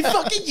 They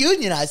fucking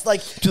unionized.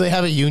 Like, Do they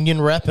have a union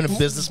rep and a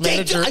business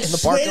manager in the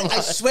parking lot?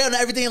 I swear on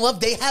everything in love,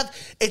 they have.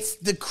 It's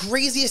the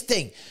craziest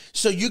thing.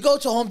 So you go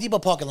to a Home Depot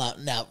parking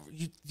lot now.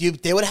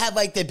 They would have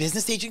like their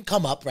business agent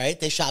come up, right?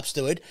 Their shop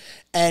steward,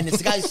 and it's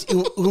the guy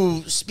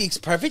who speaks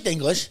perfect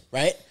English,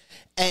 right?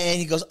 And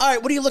he goes, "All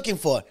right, what are you looking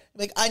for?"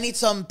 Like, I need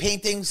some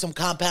painting, some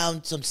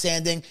compound, some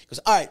sanding. He goes,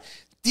 "All right,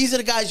 these are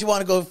the guys you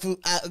want to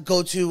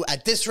go to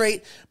at this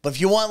rate. But if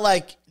you want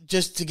like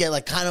just to get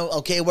like kind of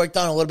okay work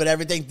done, a little bit of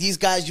everything, these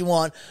guys you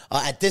want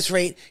at this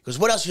rate." Because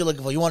what else are you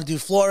looking for? You want to do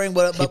flooring?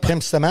 He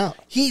pimps them out.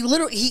 He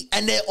literally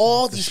and they're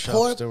all these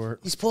shop steward.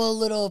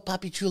 little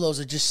poppy chulos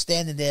are just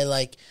standing there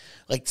like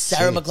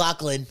Sarah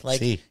McLachlan, like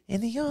See.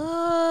 in the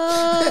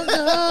arms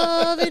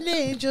of an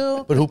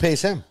angel. But who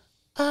pays him?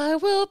 I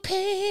will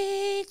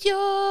paint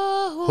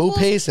your. Who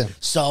pays him?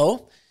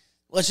 So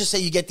let's just say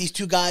you get these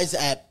two guys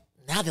at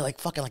now they're like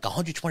fucking like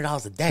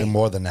 $120 a day. They're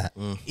more than that.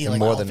 You're They're like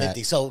more than that.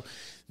 $150. So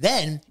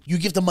then you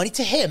give the money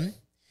to him.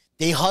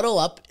 They huddle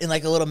up in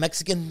like a little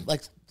Mexican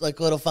like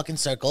a little fucking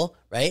circle,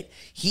 right?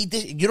 You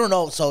don't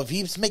know. So if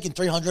he's making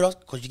 $300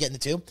 because you're getting the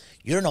two,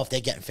 you don't know if they're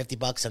getting $50,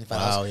 $75.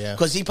 Wow, yeah.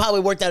 Because he probably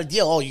worked out a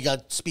deal. Oh, you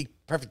got to speak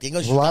perfect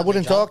English. Well, You I got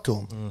wouldn't my job. talk to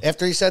him.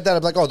 After he said that, I'd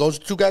be like, oh, those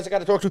two guys I got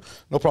to talk to?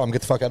 No problem.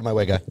 Get the fuck out of my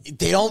way, guy.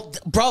 They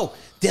don't, bro.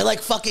 They're like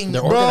fucking,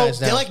 They're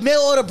organized now. They're like mail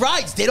order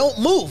brides. They don't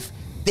move.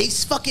 They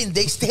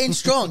stand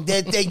strong.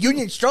 They're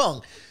union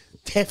strong.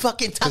 They're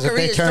fucking Because if taqueria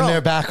they turn strong,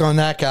 their back on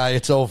that guy,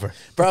 it's over.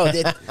 bro.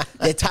 They're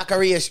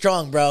taqueria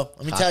strong, bro.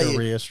 Let me tell you.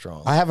 Taqueria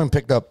strong. I haven't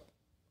picked up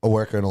a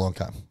worker in a long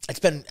time.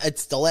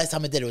 It's the last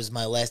time I did it was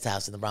my last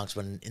house in the Bronx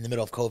when in the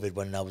middle of COVID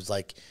when I was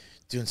like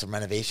doing some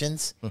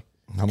renovations.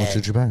 How much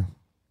did you pay?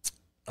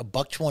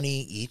 $120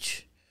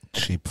 each.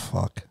 Cheap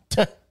fuck.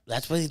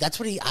 That's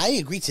what he I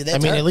agreed to that. I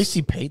mean, at least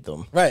he paid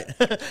them. right.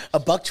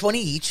 $120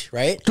 each,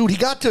 right? Dude, he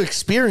got to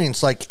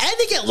experience, like, And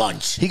they get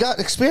lunch. he got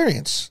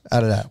experience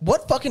out of that.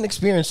 What fucking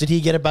experience did he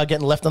get about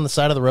getting left on the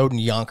side of the road in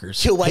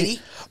Yonkers? Kill Whitey.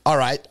 All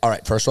right.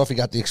 First off, he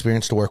got the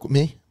experience to work with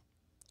me.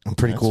 I'm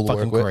pretty cool to work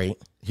fucking with. great.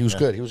 He was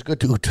good. He was a good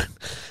dude.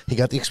 He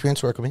got the experience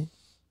to work with me,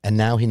 and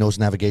now he knows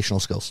navigational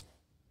skills.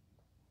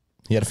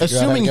 He had to figure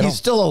out how to Assuming get he's home.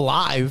 still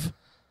alive.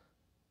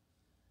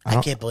 I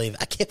can't believe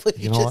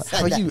you know just what?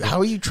 said that. How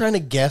are you trying to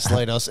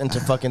gaslight us into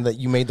fucking that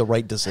you made the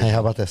right decision? Hey, how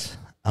about this?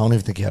 I don't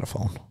even think he had a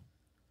phone.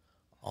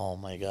 Oh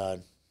my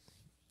god.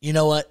 You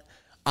know what?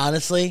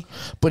 Honestly,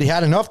 But he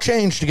had enough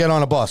change to get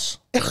on a bus.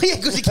 yeah,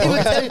 because he came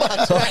with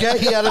 $10. Okay?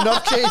 He had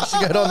enough change to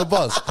get on the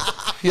bus.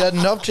 He had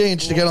enough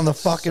change to get on the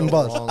fucking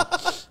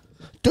bus.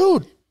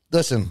 Dude,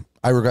 listen,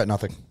 I regret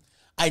nothing.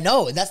 I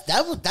know, and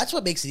that's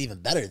what makes it even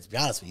better. To be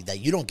honest with you, that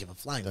you don't give a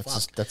flying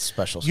fuck. That's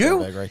special You're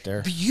scumbag right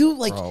there. But you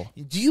like, Bro.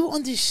 do you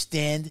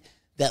understand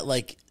that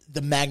like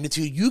the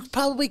magnitude? You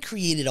probably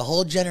created a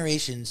whole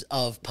generations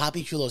of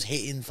Poppy Chulos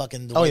hating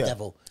fucking the White yeah.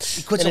 Devil.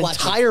 He quits An to watch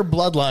it. entire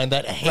bloodline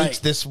that hates Right.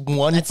 this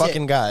one That's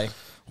fucking it. guy.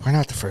 We're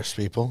not the first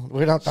people.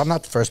 I'm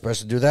not the first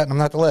person to do that, and I'm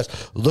not the last.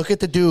 Look at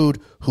the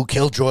dude who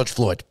killed George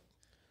Floyd.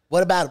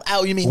 What about him?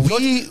 Oh, you mean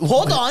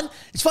hold on?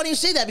 It's funny you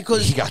say that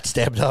because He got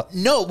stabbed up.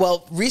 no,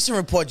 well, recent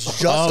reports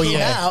just Oh came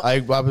yeah, out. I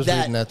was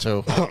reading that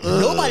too.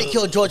 Nobody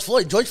killed George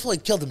Floyd. George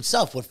Floyd killed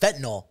himself with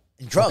fentanyl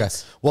and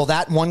drugs. Okay. Well,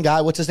 that one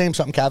guy, what's his name?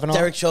 Something Kavanaugh?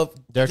 Derek Chauvin.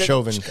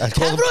 Chauvin. I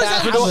told him Kavanaugh's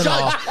not a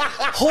Kavanaugh.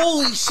 judge.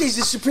 Holy shit, he's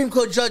a Supreme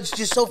Court judge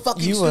just so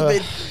fucking You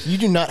stupid. you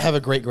do not have a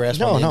great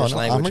grasp No, on the no, English no.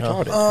 language. I'm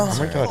huh? retarded.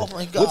 I'm retarded. Oh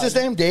my God. What's his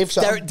name? Dave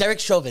something? Derek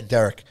Chauvin.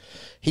 Derek.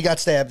 He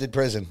got stabbed in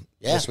prison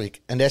Yeah. this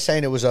week, and they're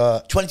saying it was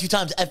a 22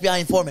 times FBI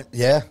informant.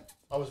 yeah.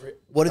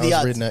 What are I the was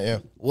odds? reading that, yeah.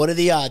 What are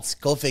the odds?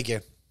 Go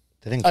figure.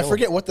 They didn't I kill him.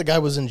 forget what the guy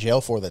was in jail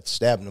for that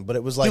stabbed him, but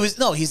it was like He's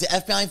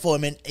an FBI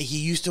informant. He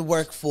used to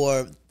work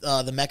for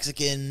the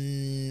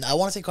Mexican, I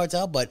want to say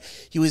cartel, but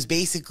he was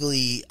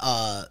basically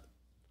an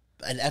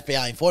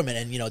FBI informant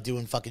and,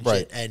 doing fucking Right.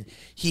 shit. And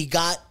he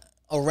got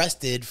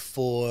arrested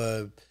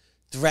for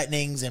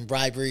threatenings and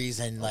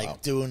briberies and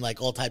doing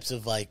like all types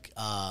of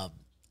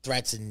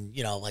threats and,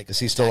 like. Is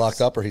he still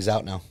locked up or he's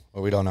out now?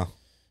 Or we don't know.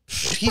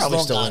 He's Probably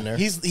long still gone. in there.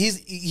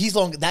 He's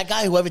long. That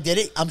guy, whoever did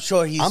it, I'm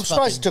sure he's. I'm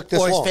surprised it took this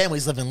or his long.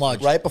 family's living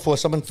large. Right before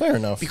someone fair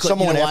enough. Because-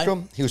 someone you know went after why?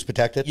 him, he was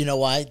protected. You know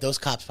why? Those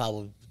cops,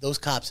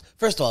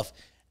 first off,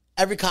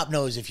 every cop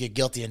knows if you're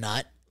guilty or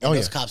not. And Oh,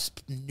 those yeah. cops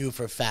knew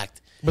for a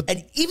fact. But-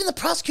 and even the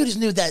prosecutors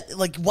knew that,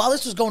 like, while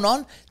this was going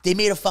on, they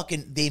made a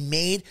fucking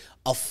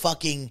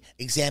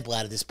example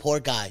out of this poor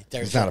guy.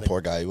 Derek He's not a Chauvin.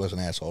 poor guy. He was an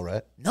asshole,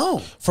 right? No.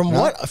 from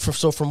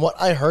what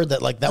I heard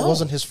that like that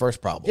wasn't his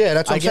first problem. Yeah,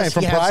 that's what I I'm saying. guess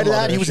From he had prior some to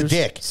that, other he was a issues.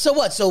 dick. So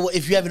what? So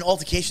if you have an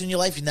altercation in your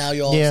life, now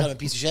you're all of a Yeah. sudden a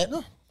piece of shit?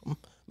 No.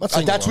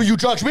 That's what you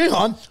judge me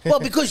on. Well,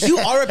 because you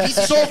are a piece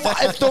of So shit.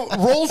 if the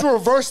roles were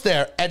reversed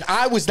there, and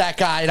I was that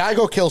guy, and I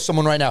go kill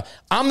someone right now,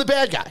 I'm the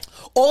bad guy.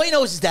 All I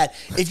know is that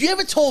if you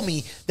ever told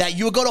me that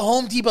you would go to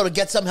Home Depot to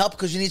get some help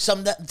because you need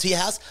something to your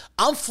house,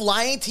 I'm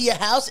flying to your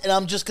house and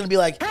I'm just going to be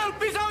like,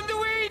 help is on the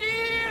way,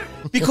 dear.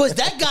 Because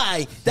that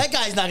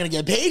guy's not going to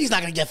get paid. He's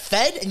not going to get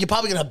fed. And you're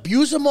probably going to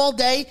abuse him all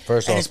day.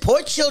 First and off- his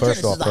poor children.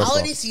 first This off- is the first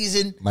holiday off.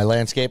 season. My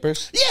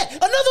landscapers, Yeah,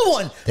 another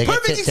one.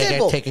 Perfect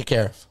example. Take it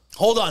care of.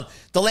 Hold on.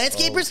 The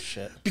landscapers?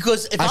 shit.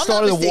 Because if I I'm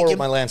started not a war mistaken, with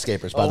my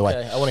landscapers, by the way.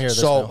 Okay, I wanna hear this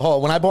So, now.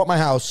 when I bought my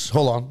house,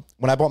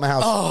 when I bought my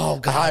house,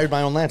 I hired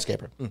my own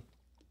landscaper.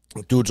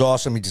 Dude's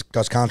awesome. He just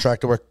does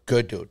contractor work.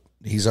 Good dude.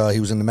 He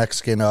was in the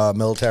Mexican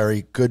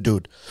military. Good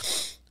dude.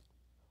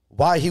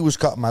 Why he was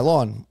cutting my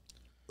lawn?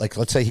 Like,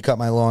 let's say he cut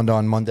my lawn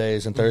on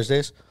Mondays and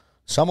Thursdays.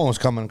 Someone was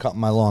coming and cutting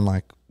my lawn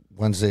like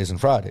Wednesdays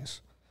and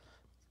Fridays.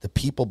 The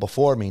people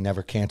before me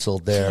never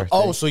canceled their.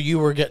 Oh, thing. so you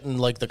were getting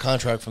like the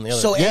contract from the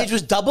other. So Yeah. Ange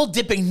was double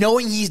dipping,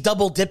 knowing he's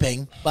double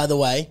dipping, by the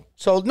way.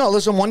 So no,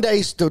 listen. One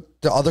day the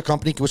other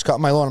company was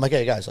cutting my lawn. I'm like,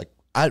 hey guys, like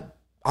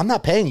I'm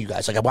not paying you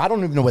guys. Like, I don't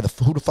even know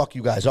who the fuck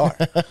you guys are.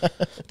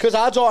 Because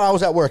odds are I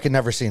was at work and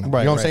never seen them.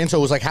 Right, you know what right. I'm saying? So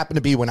it was like happened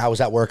to be when I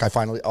was at work. I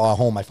finally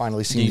home. I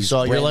finally seen. You these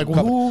saw, you're random like,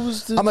 companies.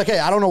 who's the- I'm like, hey,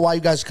 I don't know why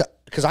you guys.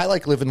 Because I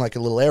like live in like a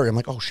little area. I'm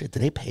like, oh shit,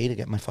 did they pay to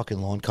get my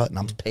fucking lawn cut? And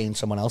I'm paying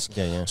someone else.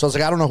 Yeah. So I was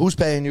like, I don't know who's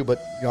paying you,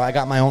 but I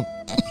got my own.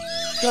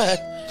 Go ahead.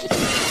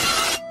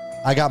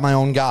 I got my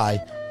own guy,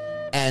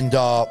 and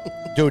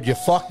dude, you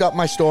fucked up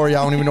my story.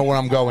 I don't even know where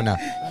I'm going now.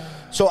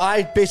 So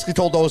I basically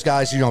told those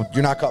guys, you're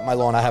not cutting my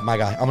lawn. I have my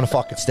guy. I'm gonna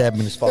fucking stab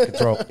him in his fucking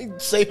throat.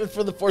 Save it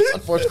for the Force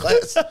on Force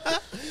class.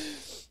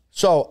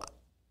 So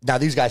now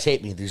these guys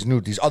hate me. These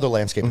other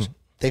landscapers.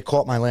 They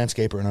caught my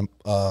landscaper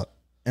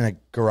in a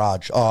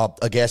garage,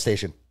 a gas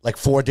station. Like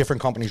 4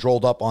 different companies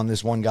rolled up on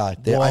this one guy.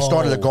 I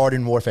started a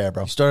garden warfare,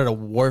 bro. Started a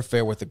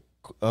warfare with the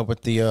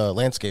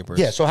landscapers.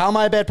 Yeah. So how am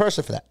I a bad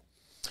person for that?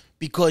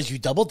 Because you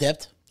double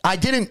dipped. I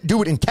didn't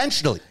do it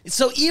intentionally.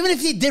 So even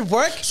if they did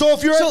work, So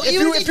if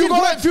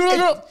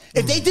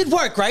they did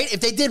work, right?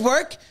 If they did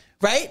work,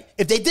 right?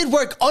 If they did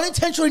work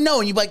unintentionally,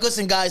 knowing you like,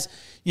 listen, guys,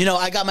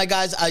 I got my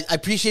guys. I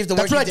appreciate the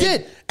work. That's what you I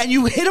did. and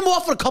you hit him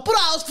off with a couple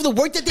dollars for the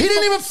work that they He did.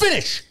 didn't even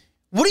finish.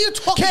 What are you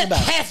talking Can't about?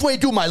 halfway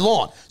do my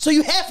lawn. So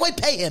you halfway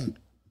pay him.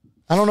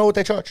 I don't know what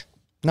they charge.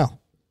 No.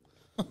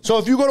 So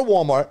if you go to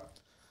Walmart,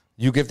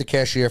 you give the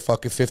cashier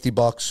fucking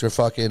 $50 or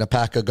fucking a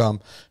pack of gum.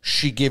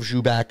 She gives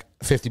you back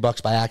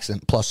 $50 by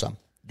accident plus some.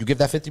 You give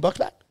that $50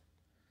 back?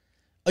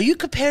 Are you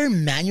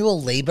comparing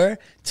manual labor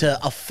to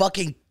a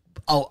fucking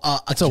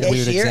That's a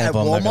weird cashier at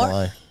example. I'm not gonna Walmart?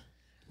 lie.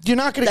 You're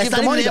not going to That's give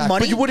the not money even back,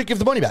 money? but you wouldn't give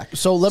the money back.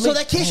 So let me. So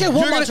that cashier at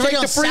You're Walmart's already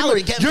on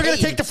salary getting You're going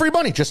to paid. take the free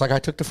money, just like I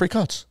took the free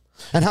cuts.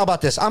 And how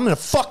about this? I'm going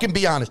to fucking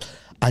be honest.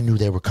 I knew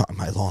they were cutting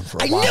my lawn for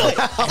a I while. knew it.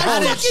 I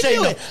didn't fucking say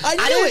knew no. it. I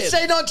knew didn't it.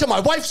 say nothing until my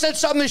wife said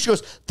something. She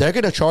goes, they're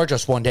going to charge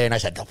us one day. And I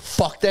said, the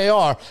fuck they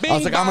are. I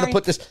was like, I'm going to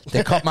put this.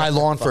 They cut my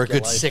lawn for a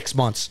good 6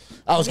 months.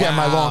 I was getting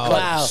my lawn cut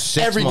Wow.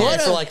 every day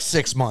months. for like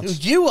 6 months.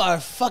 Dude, you are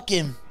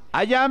fucking.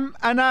 I am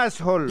an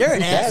asshole. You're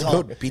an Yeah,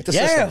 asshole. good. Beat the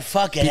You're system. a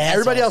fucking asshole.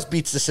 Everybody else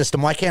beats the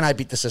system. Why can't I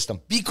beat the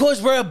system?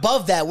 Because we're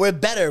above that. We're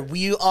better.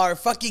 We are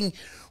fucking.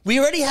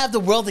 We already have the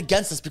world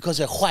against us because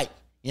they're white.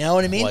 You know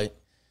what I mean? White.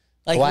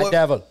 Like White we're-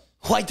 devil.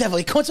 White devil.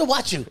 He comes to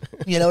watch you.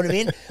 You know what I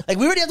mean? Like,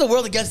 we already have the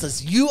world against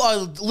us. You are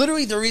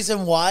literally the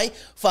reason why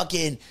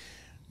fucking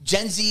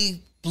Gen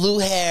Z,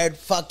 blue-haired,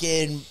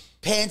 fucking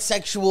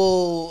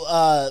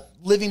pansexual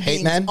living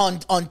Hate beings men?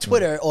 on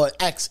Twitter or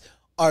X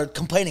are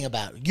complaining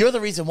about it. You're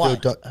the reason why.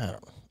 Dude,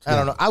 I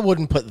don't know. I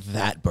wouldn't put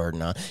that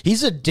burden on.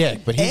 He's a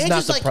dick, but he's And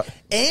not just the like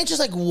and just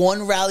like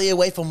one rally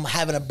away from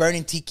having a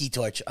burning tiki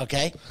torch,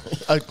 okay?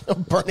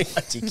 burning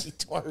a tiki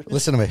torch.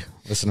 Listen to me.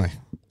 Listen to me.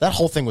 That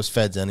whole thing was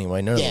feds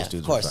anyway. None of Yeah, those of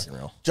dudes were course. fucking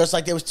real. Just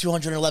like there was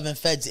 211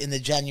 feds in the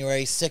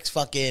January 6th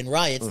fucking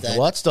riots. That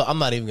Well, that's still. I'm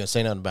not even gonna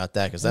say nothing about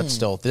that because that's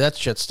still that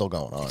shit's still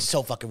going on.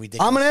 so fucking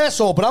ridiculous. I'm an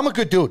asshole, but I'm a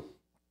good dude.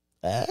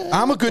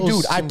 I'm a good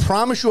dude. I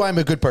promise you I'm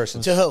a good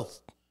person. To who?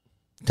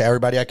 To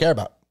everybody I care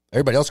about.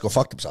 Everybody else go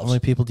fuck How themselves. many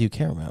people do you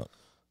care about?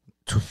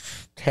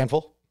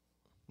 Handful.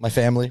 My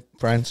family,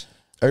 friends.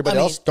 Everybody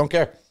I mean- else don't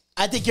care.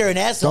 I think you're an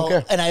asshole,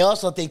 care. and I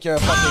also think you're a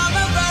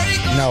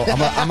fucking. No,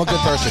 I'm a good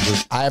person,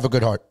 dude. I have a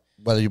good heart,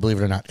 whether you believe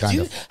it or not, kind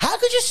of. How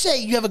could you say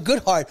you have a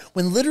good heart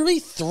when literally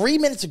 3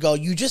 minutes ago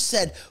you just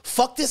said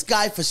fuck this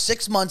guy for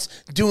 6 months,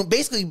 doing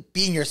basically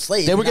being your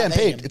slave? They were not getting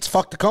paying paid. him. it's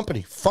fuck the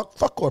company. Fuck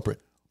corporate.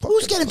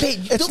 Who's getting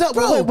paid? It's not.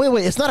 Bro,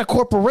 Wait. It's not a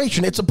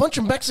corporation. It's a bunch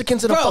of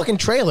Mexicans in a Bro, fucking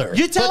trailer.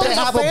 You're But telling they me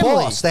have a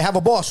boss. They have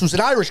a boss who's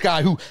an Irish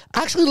guy who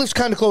actually lives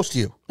kind of close to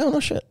you. No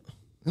shit.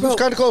 He lives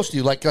kind of close to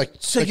you. Like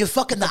So you're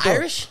fucking the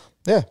Irish?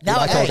 yeah. Now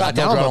I told you I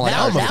don't like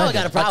now Irish I people. got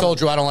a I problem.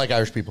 told you I don't like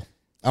Irish people.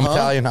 I'm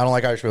Italian. I don't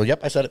like Irish people. Yep,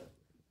 I said it.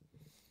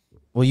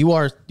 Well, you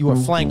are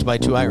flanked by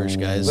 2 Irish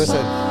guys.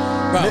 Listen,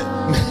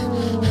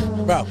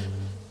 Bro.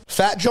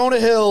 Fat Jonah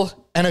Hill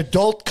and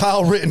adult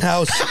Kyle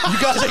Rittenhouse. You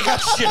guys ain't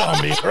got shit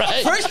on me,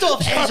 right? First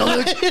off,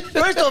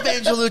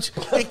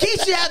 Angelucci, in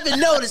case you haven't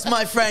noticed,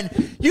 my friend,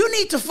 You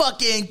need to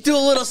fucking do a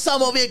little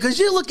sum over here because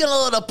you're looking a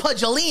little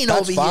pudgeline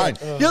That's over fine.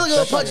 here. You're looking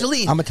a little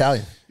pudgeline. I'm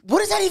Italian. What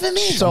does that even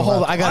mean? So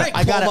hold on, All right,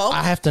 Cuomo.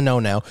 I have to know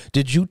now.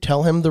 Did you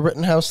tell him the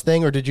Rittenhouse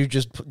thing, or did you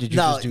just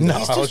No, do that?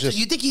 he's I too, was just-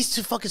 you think he's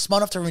too fucking smart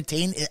enough to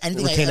retain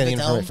anything Retain I ever any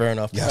tell him? information, fair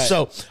enough. Yeah.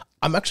 So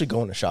I'm actually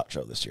going to SHOT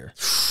Show this year.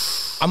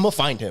 I'm gonna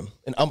find him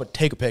and I'm gonna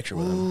take a picture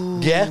with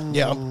him. Yeah?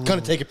 Yeah, I'm gonna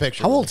take a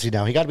picture. How with old is he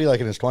now? He got to be like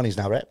in his 20s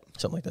now, right? him.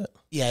 Something like that.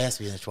 Yeah, he has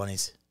to be in his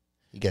 20s.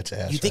 He gets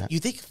ass. You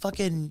think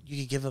fucking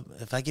you could give him,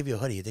 if I give you a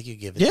hoodie, you think you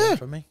could give it Yeah. to him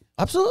from me?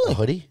 a Absolutely.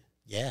 hoodie?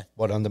 Yeah.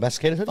 What,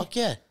 undomesticated hoodie? Fuck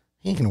yeah.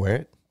 He can wear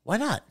it Why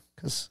not?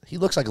 because he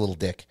looks like a little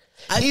dick.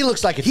 He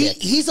looks like a dick.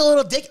 He's a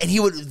little dick, and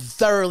he would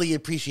thoroughly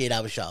appreciate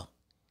our show.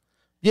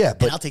 Yeah, And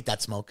but I'll take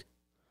that smoke.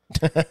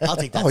 I'll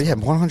take that. oh yeah,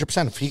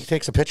 100%. If he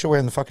takes a picture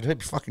wearing the fucking hoodie, it'd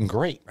be fucking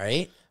great.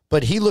 Right?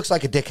 But he looks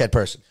like a dickhead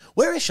person.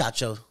 Where is SHOT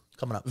Show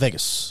coming up?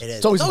 Vegas. It is.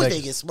 It's always, It's in always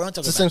Vegas. Vegas. We're not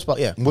talking It's the about same spot.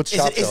 Yeah. What's Is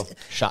shop it- is- though?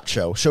 SHOT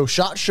Show. So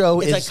SHOT Show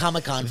It's is like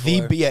Comic-Con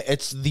The for- yeah,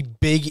 it's the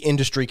big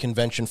industry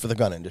convention for the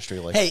gun industry.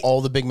 Like Hey. all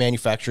the big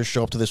manufacturers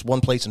show up to this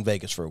one place in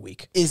Vegas for a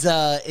week. Is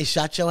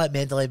SHOT Show at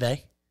Mandalay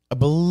Bay? I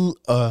believe.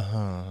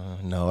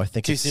 No, I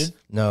think Too it's soon?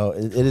 No,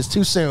 it is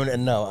too soon,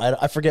 and no,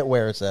 I forget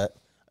where it's at.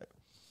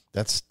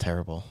 That's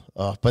terrible.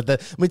 But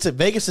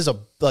Vegas is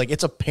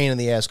it's a pain in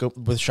the ass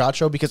with SHOT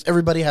Show because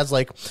everybody has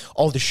like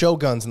all the show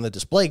guns and the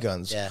display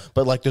guns. Yeah.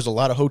 But like, there's a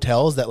lot of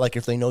hotels that like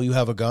if they know you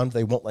have a gun,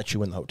 they won't let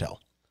you in the hotel.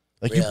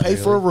 Like you Really? pay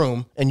for a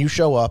room and you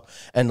show up,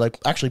 and like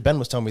actually Ben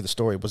was telling me the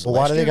story. Was it Well,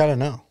 why last do they year? got to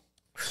know?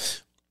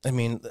 I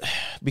mean,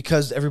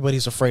 because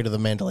everybody's afraid of the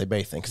Mandalay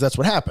Bay thing. Because that's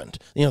what happened.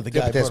 You know, the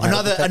guy. but there's brought-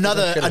 no-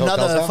 Another Shit at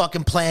hotels now?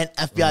 fucking plant,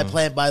 FBI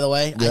plant. By the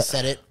way, I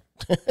said it.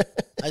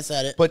 I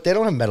said it. But they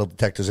don't have metal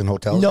detectors in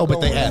hotels. No, but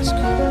they ask.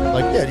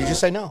 Like, Yeah, you just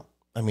say no.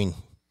 I mean,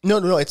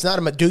 no. It's not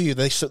a. Do you?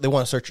 They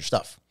want to search your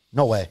stuff.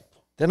 No way.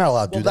 They're not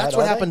allowed to Well, do that. that's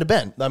what are they? happened to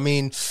Ben. I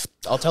mean,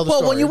 I'll tell the Well,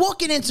 story. when you're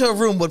walking into a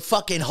room with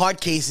fucking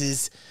hard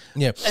cases,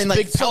 yeah, and like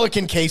big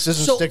Pelican cases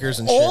and so stickers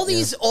and all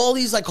shit. all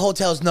these like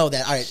hotels know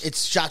that. All right,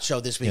 it's SHOT Show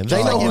this week. Yeah,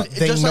 Just they know like who-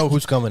 they know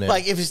who's coming in.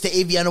 Like if it's the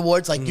AVN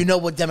Awards, like you know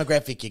what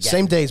demographic you get.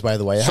 Same days, by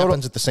the way. It So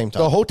happens at the same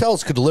time. The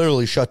hotels could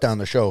literally shut down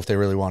the show if they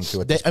really wanted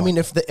to. At this I mean,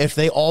 point. if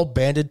they all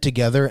banded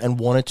together and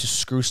wanted to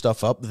screw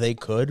stuff up, they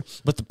could.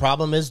 But the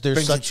problem is, there's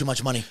brings in such too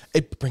much money.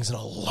 It brings in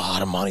a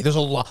lot of money. There's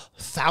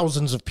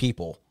thousands of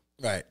people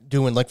Right.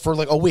 doing like for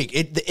like a week.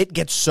 It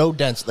gets so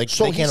dense. Like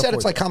So they he can't said afford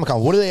it's like it.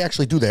 Comic-Con. What do they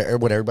actually do there?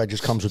 What, everybody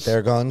just comes with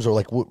their guns? Or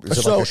like, is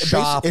it like a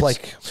shop?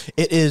 Like,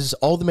 it is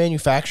all the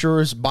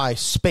manufacturers buy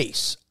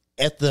space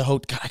at the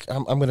hotel.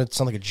 I'm going to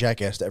sound like a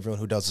jackass to everyone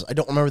who does this. I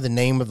don't remember the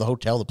name of the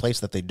hotel, the place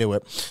that they do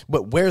it,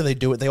 but where they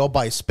do it, they all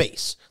buy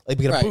space. Like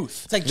we get Right. a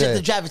booth. It's like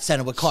the Javits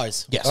Center with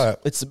cars. Yes,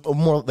 it's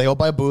more. They all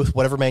buy a booth.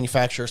 Whatever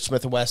manufacturer,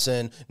 Smith and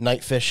Wesson,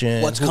 Night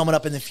Fishing, What's coming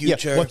up in the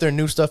future. yeah, what their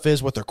new stuff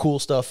is, what their cool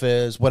stuff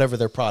is, whatever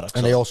their products.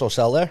 and are. they also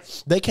sell there?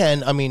 They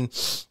can. I mean,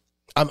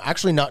 I'm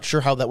actually not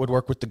sure how that would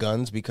work with the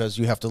guns because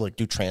you have to like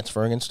do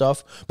transferring and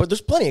stuff. But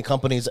there's plenty of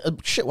companies.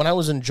 Shit, when I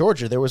was in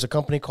Georgia, there was a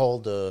company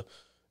called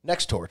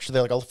Next Torch.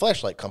 They're like a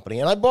flashlight company,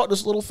 and I bought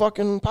this little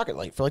fucking pocket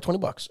light for like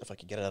 $20 if I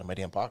could get it out of my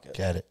damn pocket.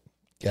 Get it.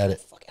 Get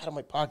it. Fuck out of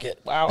my pocket!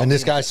 Wow. And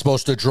this guy's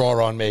supposed to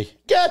draw on me.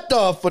 Get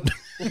the foot.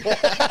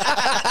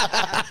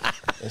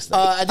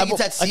 I think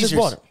it's at Caesars. I just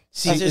bought it.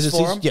 Caesars Is it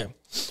Forum? Yeah.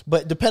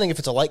 But depending if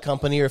it's a light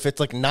company or if it's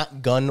like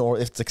not gun or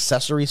if it's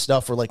accessory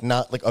stuff or like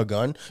not like a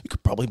gun, you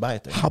could probably buy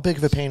it there. How big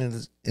of a pain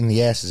in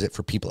the ass is it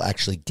for people to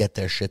actually get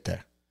their shit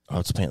there? Oh,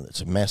 it's a pain.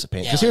 It's a massive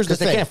pain. Yeah, Because here's the Because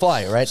they thing. can't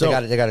fly it, right? So-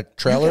 they got to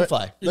trailer You it. can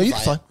fly. No, you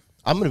can fly.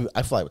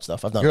 I fly with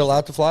stuff. I've done. You're it.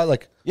 allowed to fly?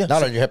 Like, Yeah, not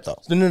so- on your hip, though.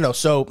 No.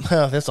 So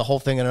that's a whole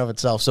thing in and of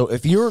itself. So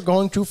if you're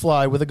going to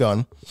fly with a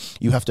gun,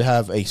 you have to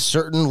have a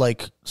certain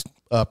like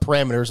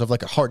parameters of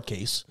like a hard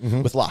case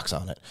with locks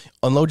on it.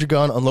 Unload your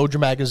gun, unload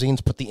your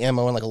magazines, put the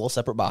ammo in like a little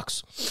separate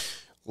box.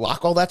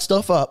 Lock all that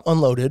stuff up,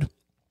 unloaded.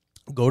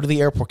 Go to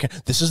the airport.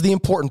 This is the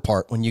important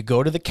part. When you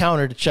go to the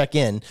counter to check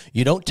in,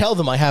 you don't tell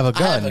them I have a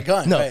gun. have a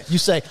gun, No, right. you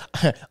say,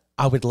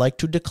 I would like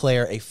to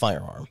declare a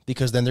firearm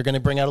because then they're going to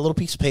bring out a little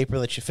piece of paper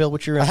that you fill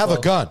with your I have a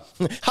info. gun.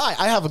 Hi,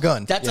 I have a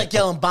gun. That's like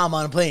yelling bomb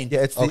on a plane.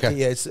 Yeah, it's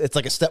Okay. it's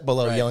like a step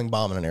below Right. yelling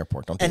bomb in an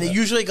airport. Don't do And that.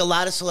 usually, like a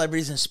lot of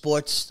celebrities and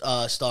sports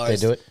stars,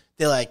 They do it?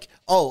 They're like,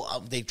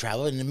 they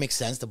travel, and it makes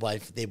sense that why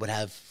they would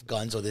have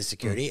guns or their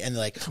security. And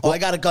they're like, I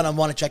got a gun. I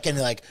want to check in.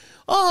 They're like,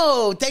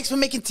 thanks for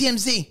making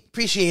TMZ.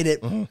 Appreciate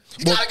it. You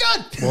got a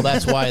gun. Well,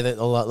 that's why a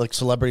lot like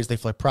celebrities they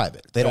fly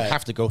private. They don't Right.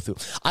 have to go through.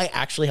 I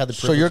actually had the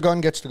So privilege. your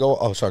gun gets to go.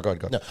 Oh, sorry. Go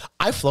ahead. no,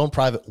 I've flown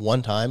private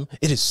one time.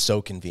 It is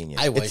so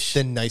convenient. I It's wish.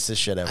 the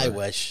nicest shit ever. I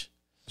wish.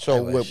 So I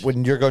wish.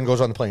 when your gun goes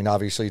on the plane,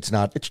 obviously it's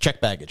not. It's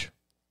checked baggage.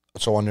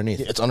 So underneath.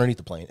 It's underneath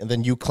the plane, and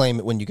then you claim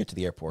it when you get to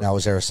the airport. Now,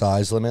 is there a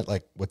size limit?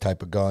 Like what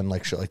type of gun?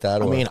 Like shit like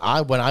that? I Or? mean,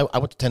 when I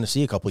went to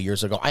Tennessee a couple of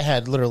years ago, I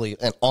had literally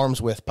an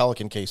arms width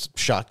Pelican case,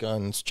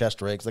 shotguns,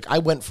 chest rigs. Like I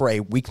went for a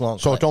week long.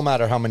 so it don't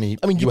matter how many.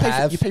 I mean, you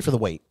have. you pay for the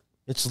weight.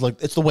 It's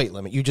like it's the weight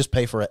limit. You just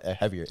pay for a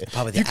heavier.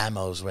 Probably the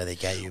ammo's where they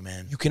get you,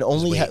 man. You can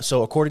only have,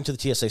 so according to the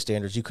TSA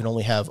standards, you can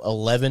only have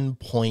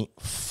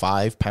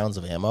 11.5 pounds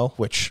of ammo,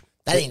 which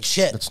That ain't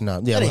shit. That's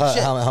not, yeah. That ain't how,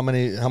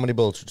 shit. how many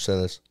bullets would you say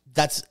this?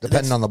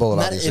 Depending on the bullet,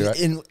 not obviously, right?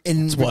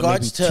 In What,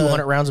 regards maybe to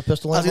 200 rounds of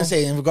pistol I was ammo? gonna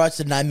say in regards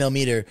to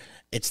 9mm,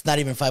 it's not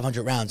even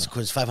 500 rounds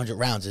because 500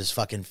 rounds is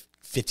fucking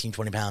 15,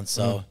 20 pounds.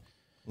 So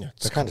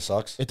That kind of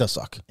sucks. It does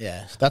suck.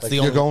 yeah, That's Like the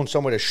you're only. going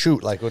somewhere to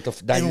shoot. Like what the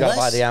now you gotta buy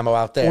Unless- the ammo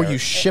out there, Or you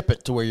ship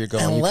it to where you're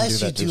going. unless you, you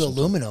can do do that too sometimes.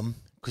 aluminum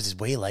because it's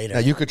way lighter. Now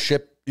you could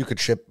ship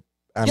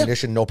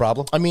ammunition, no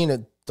problem. I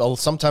mean,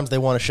 sometimes they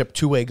want to ship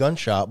two-way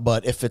gunshot,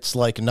 but if it's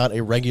like not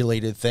a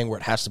regulated thing where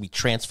it has to be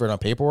transferred on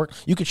paperwork,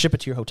 you could ship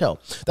it to your hotel.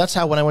 That's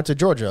how when I went to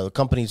Georgia, the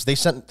companies they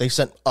sent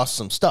us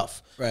some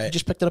stuff. Right. We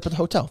just picked it up at the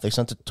hotel. They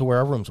sent it to where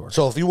our rooms were.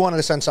 So if you wanted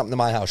to send something to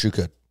my house, you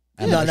could.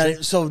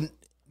 No, so New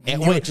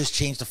York wait. just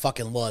changed the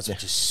fucking laws,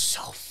 which is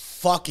so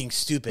fucking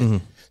stupid.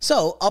 Mm-hmm.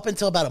 So up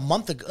until about a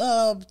month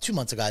ago, 2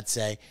 months ago, I'd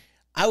say,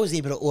 I was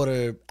able to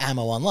order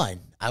ammo online.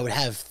 I would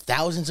have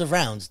thousands of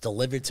rounds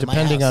delivered to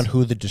Depending my house. on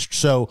who the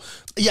so.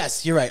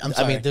 Yes, you're right. I'm I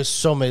sorry. mean, there's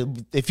so many.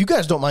 If you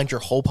guys don't mind your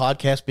whole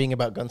podcast being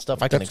about gun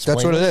stuff, I can explain.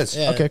 That's what it is.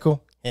 Yeah. Okay,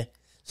 cool. Yeah.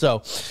 So,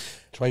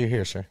 That's why you're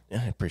here, sir.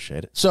 yeah, I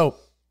appreciate it. So,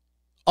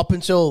 up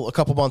until a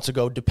couple months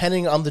ago,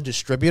 depending on the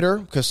distributor,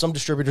 because some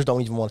distributors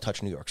don't even want to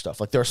touch New York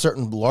stuff. Like there are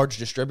certain large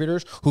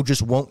distributors who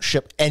just won't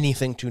ship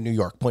anything to New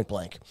York, point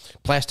blank.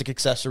 Plastic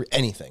accessory,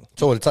 anything.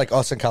 So it's like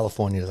us in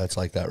California. That's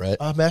like that, right?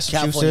 California's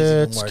even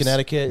Massachusetts, worse.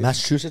 Connecticut.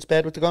 Massachusetts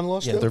bad with the gun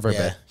laws. Yeah, too? they're very Yeah,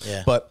 bad.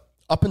 yeah. But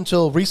up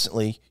until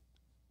recently,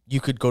 you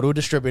could go to a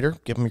distributor,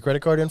 give them your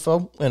credit card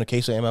info, and a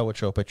case of ammo would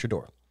show up at your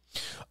door.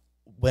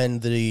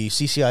 When the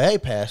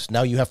CCIA passed,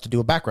 now you have to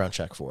do a background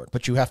check for it.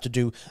 But you have to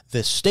do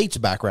the state's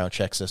background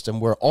check system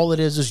where all it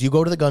is you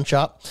go to the gun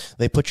shop,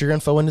 they put your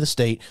info into the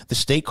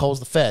state calls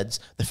the feds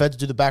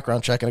do the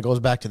background check, and it goes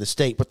back to the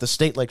state. But the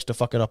state likes to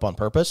fuck it up on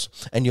purpose,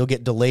 and you'll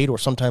get delayed, or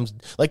sometimes,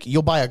 like,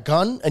 you'll buy a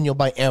gun and you'll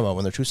buy ammo,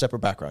 and they're two separate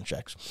background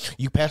checks.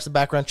 You pass the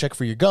background check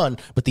for your gun,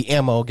 but the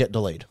ammo will get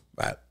delayed.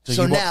 Right. So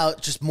So you wa- now,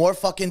 just more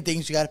fucking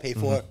things you got to pay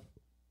for,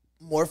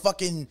 more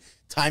fucking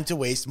time to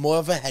waste, more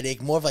of a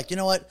headache, more of like, you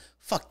know what?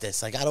 Fuck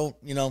this. Like, I don't,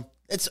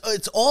 it's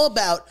all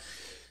about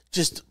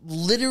just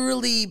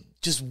literally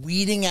just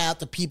weeding out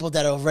the people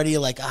that are already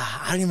like,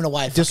 I don't even know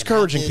why I fucking have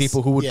Discouraging this.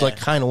 people who would Yeah. like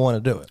kind of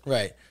want to do it.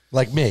 Right.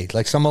 Like me,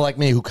 like someone like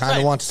me who kind of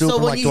Right. wants to do So it.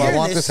 I'm when like, you do I hear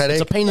want this, this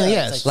headache? It's a pain in the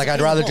Yeah, ass. it's Like, I'd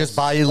rather just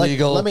buy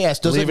illegal. Let me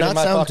ask, does leave it in not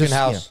my sound fucking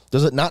house? Yeah.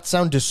 Does it not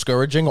sound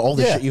discouraging? All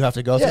the shit you have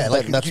to go through. Yeah,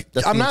 like that's I'm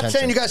the not intention.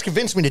 saying you guys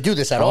convinced me to do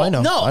this at Oh, all. I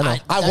know. No, I know.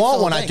 I that's want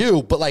the one, I thing.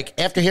 do, but like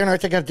after hearing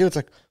everything I do, it's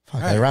like,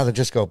 fuck, I'd rather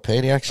just go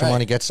pay the extra Right.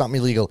 money, get something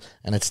illegal,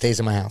 and it stays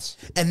in my house.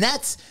 And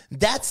that's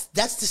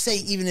to say,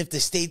 even if the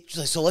state,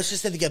 so let's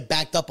just say they get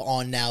backed up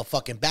on now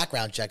fucking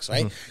background checks,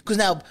 right? Because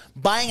now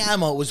buying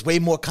ammo was way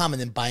more common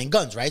than buying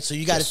guns, right? So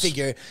you got to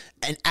figure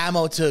an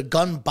ammo to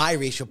gun buy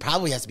ratio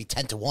probably has to be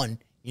 10-1.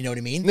 You know what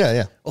I mean? Yeah,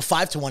 yeah. Or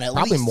 5-1 at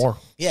Probably least. more.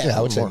 Yeah,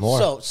 I would say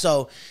more.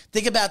 So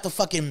think about the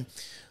fucking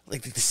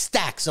like the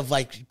stacks of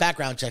like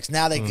background checks.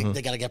 Now they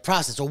got to get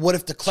processed. Or what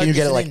if the clerk Can you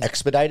get it isn't like in?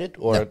 expedited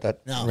or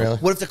that? No. Really?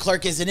 What if the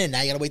clerk isn't in?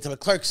 Now you got to wait till the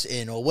clerk's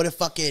in. Or what if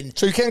fucking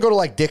So you can't go to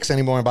like Dick's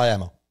anymore and buy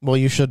ammo. Well,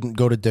 you shouldn't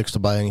go to Dick's to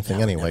buy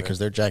anything anyway because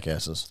they're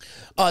jackasses.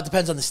 it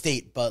depends on the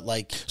state, but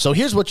like So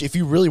here's what if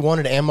you really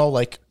wanted ammo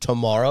like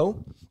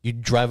tomorrow,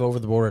 you'd drive over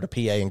the border to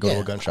PA and go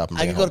to a gun shop and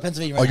I bring could it go to home.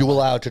 Pennsylvania. Are Right you now.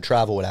 allowed to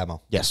travel with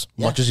ammo? Yes,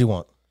 much as you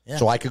want. Yeah.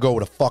 So I could go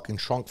with a fucking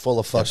trunk full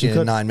of you fucking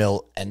could.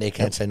 9mm and they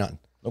can't say nothing.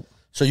 Nope.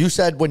 So you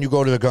said when you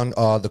go to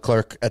the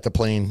clerk at the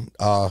plane,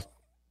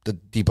 the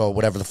depot,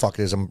 whatever the fuck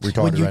it is, I'm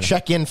retarded When you right now.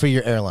 check in for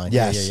your airline.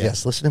 Yes,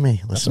 yes. Listen to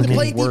me. Listen to the me.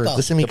 plane depot.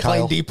 Listen to me, The plane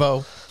Kyle.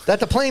 depot. At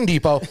the plane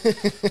depot.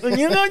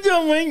 You know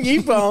the Wing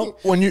Depot.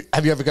 When you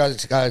have you ever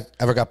guys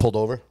ever got pulled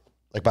over,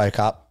 like by a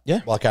cop? Yeah.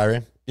 While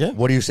carrying? Yeah.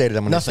 What do you say to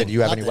them when they Nothing. say, "Do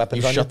you have any Nothing.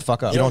 weapons You on shut you?" the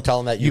fuck up. You don't tell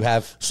them that you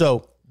have.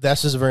 So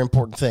this is a very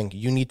important thing.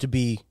 You need to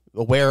be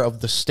aware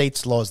of the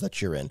state's laws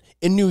that you're in.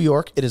 In New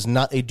York, it is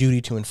not a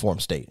duty to inform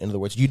state. In other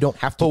words, you don't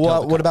have to. But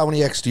tell the what cop. about when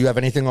he asks, "Do you have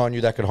anything on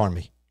you that could harm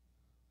me?"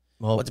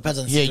 Well, it depends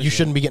on the Yeah, you situation.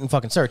 shouldn't be getting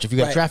fucking searched. If you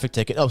got a Right. traffic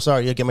ticket, oh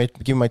sorry, yeah, give me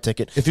my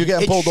ticket. If you're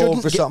getting It pulled over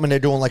shouldn't for get- something, they're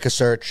doing like a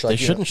search. they Like,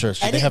 you know, shouldn't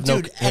search. You. They have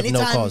no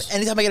cause.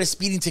 Anytime I get a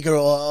speeding ticket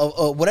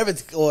or whatever,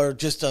 or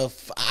just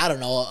I don't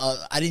know,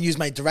 I didn't use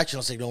my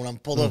directional signal when I'm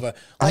pulled over.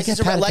 I get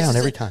patted down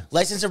every time.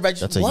 License and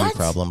registration. That's a you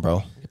problem,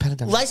 bro.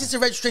 License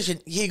and registration.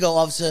 Here you go,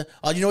 officer.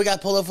 You know we got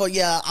pulled over for?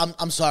 Yeah,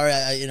 I'm sorry.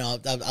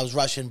 I was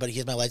rushing, but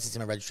here's my license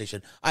and my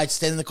registration. All right,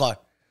 stay in the car.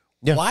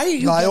 Yeah. Why are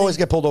you? No, I getting- always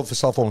get pulled over for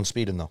cell phone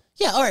speeding though.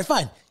 Yeah, all right,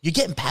 fine. You're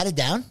getting patted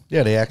down.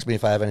 Yeah, they ask me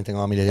if I have anything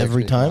on me. They ask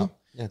Every me. time?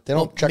 Yeah, they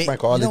don't Well, check my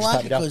car. you They know just why?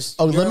 pat me down. Because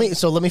Oh, you're-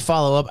 let me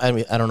follow up. I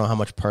mean, I don't know how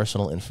much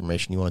personal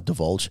information you want to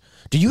divulge.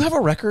 Do you have a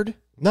record?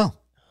 No,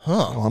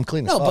 no, I'm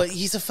clean. No, as fuck. but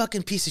he's a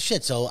fucking piece of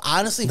shit. So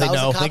honestly, if They I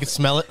was know. a cop, They can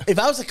smell it. If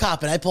I was a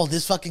cop and I pulled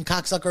this fucking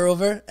cocksucker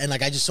over and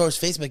like I just saw his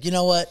face, I'm like, you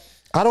know what?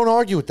 I don't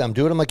argue with them,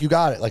 dude. I'm like, you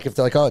got it. Like if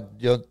they're like, oh,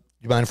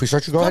 you mind if we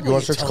search your car? You Probably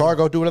want to search your tone. car?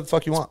 Go do whatever the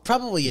fuck you want.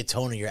 Probably your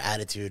tone or your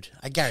attitude.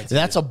 I guarantee.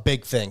 That's a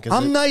big thing. 'Cause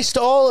I'm nice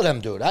to all of them,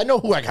 dude. I know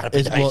who I gotta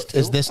be nice to.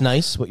 is this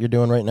nice? What you're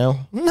doing right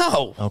now?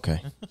 No. Okay,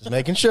 just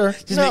making sure.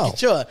 Just making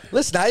sure.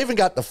 Listen, I even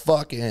got the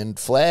fucking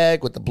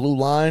flag with the blue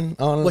line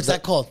on it. What's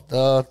that called?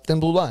 The thin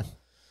blue line.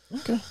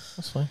 Okay,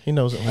 that's fine. He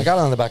knows it. I got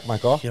it on the back of my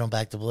car. You don't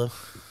back the blue.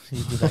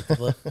 You do back the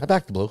blue. I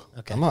back the blue.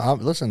 Okay.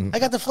 Listen. I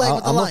got the flag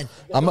with the line.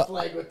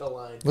 Flag with the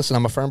line. Listen,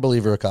 I'm a firm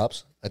believer of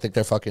cops. I think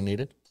they're fucking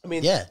needed. I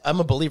mean, Yeah. I'm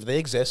a believer. They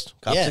exist.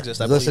 Cops Yeah.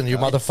 exist. I Listen, believe you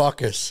cops.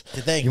 motherfuckers.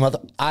 Did they?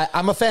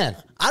 I'm a fan.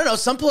 I don't know.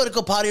 Some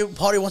political party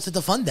wants to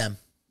defund them.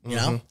 You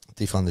know?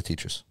 Defund the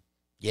teachers.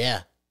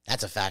 Yeah,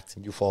 that's a fact.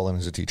 You fall in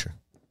as a teacher.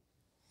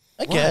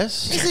 I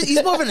guess.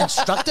 He's more of an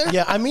instructor.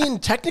 Yeah, I mean,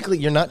 technically,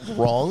 you're not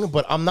wrong,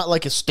 but I'm not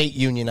like a state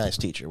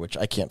unionized teacher, which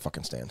I can't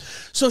fucking stand.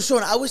 So,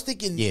 Sean, I was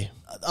thinking Yeah.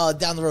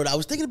 down the road, I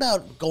was thinking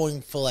about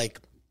going for like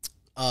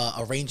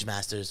a range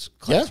master's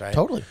class, Yeah, right?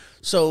 totally.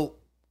 So,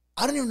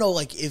 I don't even know,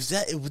 like,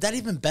 would that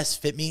even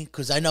best fit me?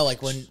 Because I know,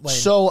 like, when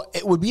So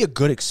it would be a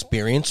good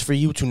experience for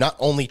you to not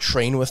only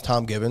train with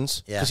Tom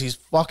Gibbons, Yeah. because he's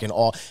fucking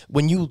all.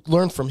 When you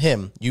learn from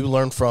him, you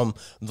learn from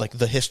like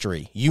the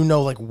history. You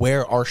know, like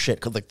where our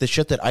shit, cause like the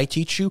shit that I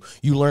teach you,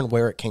 you learn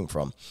where it came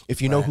from.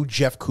 If you know who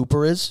Jeff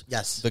Cooper is,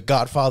 Yes. the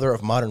godfather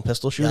of modern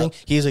pistol shooting, Yep.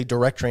 he is a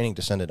direct training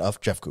descendant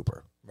of Jeff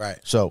Cooper. Right.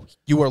 So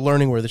you are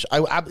learning where this.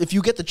 If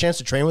you get the chance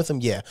to train with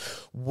him, yeah.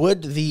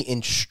 Would the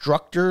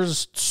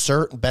instructor's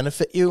cert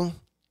benefit you?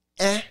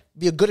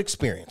 Be a good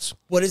experience.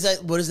 What does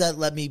that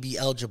let me be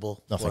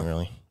eligible Nothing for?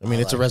 really. I mean,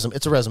 it's a resume.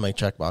 It's a resume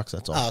checkbox.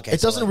 That's all. Oh, okay, It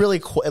so doesn't really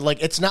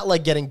like. It's not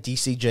like getting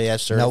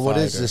DCJS certified. Now, what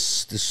is or-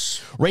 this?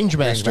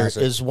 Rangemaster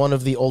is one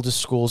of the oldest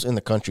schools in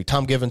the country.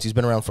 Tom Givens, he's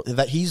been around for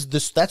that.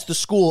 That's the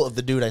school of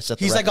the dude I set.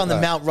 The He's like record on the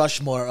by. Mount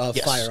Rushmore of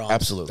Yes, firearms.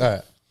 absolutely. All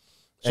right.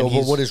 So, And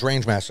he's- what is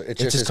Rangemaster?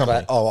 It's his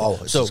company.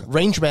 So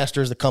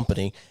Rangemaster is the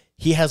company.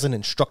 He has an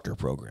instructor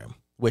program,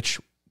 which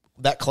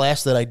that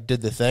class that I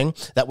did the thing,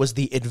 that was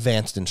the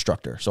advanced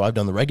instructor. So I've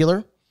done the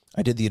regular,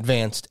 I did the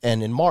advanced,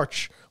 and in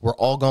March we're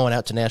all going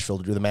out to Nashville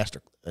to do the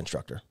master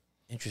instructor.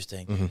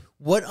 Interesting.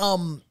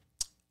 Mm-hmm.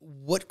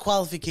 What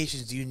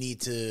qualifications do you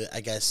need to,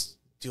 I guess,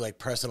 do like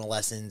personal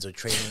lessons or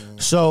training?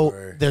 So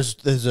or- there's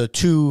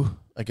two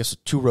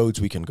roads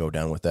we can go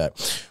down with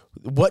that.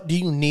 What do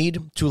you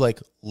need to like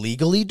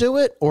legally do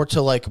it or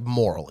to like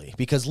morally?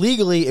 Because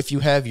legally, if you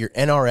have your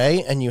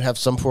NRA and you have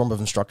some form of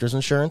instructor's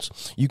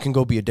insurance, you can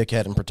go be a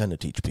dickhead and pretend to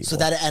teach people. so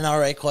that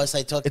NRA course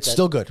I took, it's that-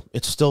 still good.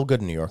 It's still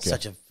good in New York. Yeah.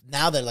 such a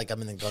now that like I'm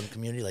in the gun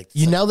community, like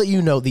Now that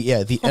you know the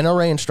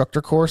NRA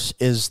instructor course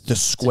is the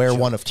square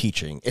one of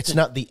teaching. It's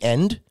not the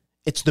end.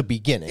 It's the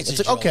beginning. It's It's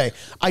a like, okay,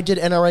 I did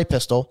NRA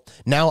pistol.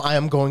 Now I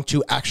am going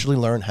to actually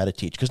learn how to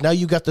teach. Because now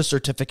you got the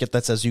certificate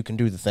that says you can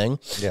do the thing.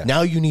 Yeah.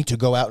 Now you need to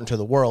go out into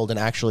the world and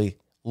actually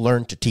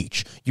learn to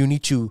teach. You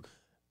need to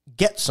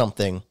get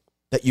something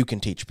that you can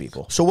teach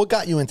people. So, what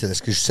got you into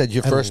this? Because you said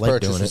your I first like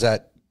purchase doing was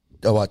it.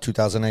 at, what,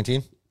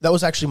 2019? That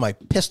was actually my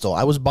pistol.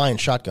 I was buying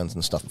shotguns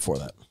and stuff before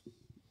that.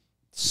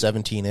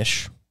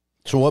 17-ish.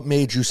 So, what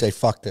made you say,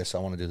 fuck this, I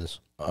want to do this?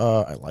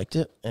 I liked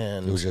it,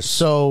 and It was just-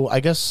 so. I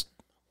guess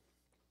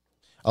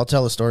I'll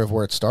tell the story of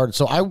where it started.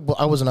 So I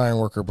was an iron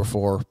worker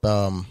before. You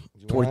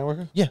were an iron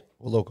worker? Yeah,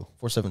 What local?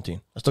 417.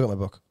 I still got my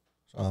book.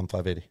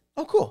 580.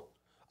 Oh, cool.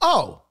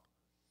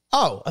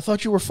 Oh, I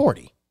thought you were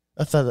 40.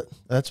 I thought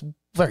that's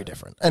very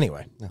different.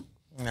 Anyway,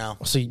 no.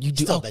 so you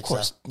do. Still Of bet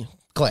course, so.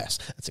 Glass.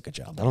 That's a good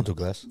job. I don't do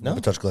glass. Never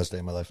touched glass day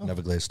in my life.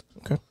 Never glazed.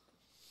 Okay.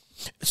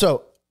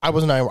 So I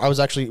was an iron. I was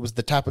actually. It was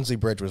the Tappan Zee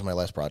Bridge was my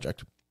last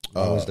project.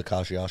 That was the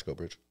Kosciuszko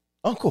Bridge.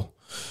 Oh, cool.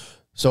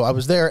 So I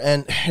was there,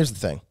 and here's the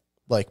thing: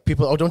 like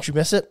people, oh, don't you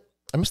miss it?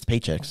 I miss the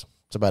paychecks.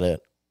 That's about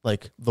it.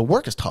 Like the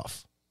work is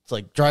tough. It's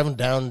like driving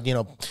down,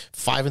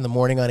 5 a.m.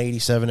 on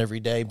 87 every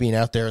day, being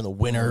out there in the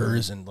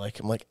winters, and like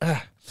I'm like,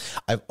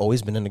 I've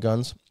always been into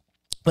guns.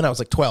 When I was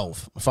like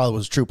 12, my father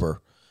was a trooper.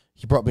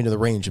 He brought me to the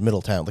range in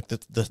Middletown, like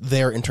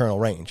their internal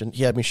range, and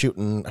he had me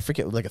shooting. I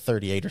forget, like a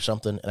 38 or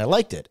something, and I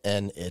liked it,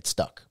 and it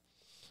stuck.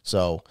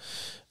 So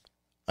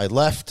I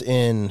left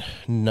in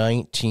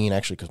 19,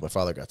 actually, because my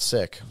father got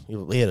sick.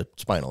 He had a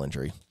spinal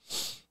injury.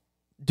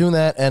 Doing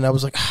that, and I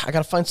was like, I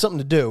got to find something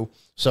to do.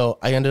 So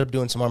I ended up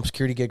doing some armed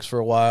security gigs for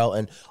a while,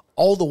 and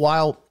all the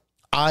while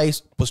I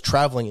was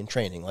traveling and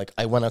training. Like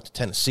I went out to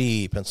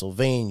Tennessee,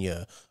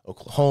 Pennsylvania,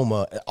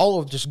 Oklahoma, all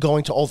of just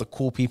going to all the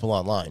cool people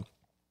online.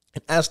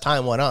 And as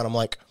time went on, I'm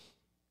like,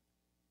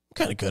 I'm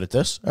kind of good at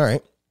this. All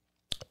right.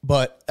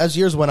 But as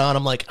years went on,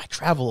 I'm like, I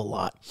travel a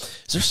lot.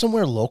 Is there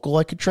somewhere local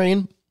I could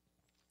train?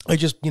 I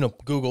just,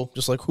 Google,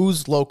 just like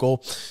who's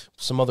local,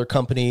 some other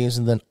companies,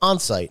 and then on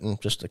site. And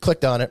just I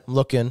clicked on it, I'm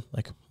looking,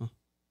 like,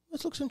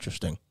 this looks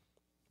interesting.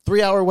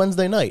 3-hour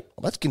Wednesday night.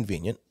 Well, that's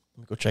convenient.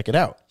 Let me go check it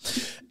out.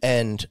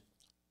 And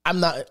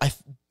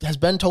has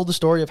Ben told the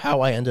story of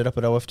how I ended up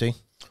at OFT?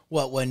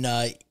 What, when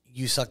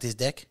you sucked his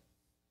dick?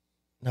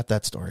 Not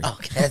that story.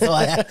 Okay.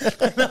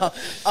 No,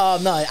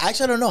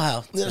 actually, I don't know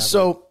how.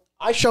 So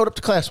I showed up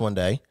to class one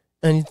day,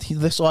 and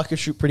they saw I could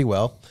shoot pretty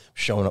well.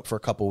 Showing up for a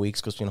couple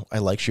weeks because I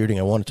like shooting.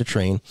 I wanted to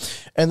train,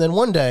 and then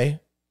one day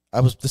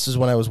this is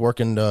when I was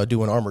working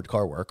doing armored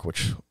car work,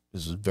 which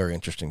is a very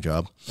interesting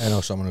job. I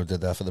know someone who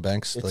did that for the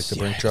banks, like the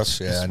brink trucks.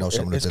 Yeah, I know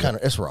someone who It's did kind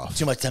it. of it's rough.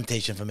 Too much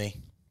temptation for me.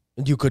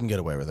 You couldn't get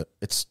away with it.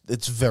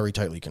 It's very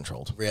tightly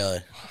controlled. Really?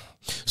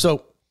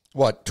 So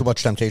What? Too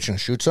much temptation to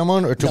shoot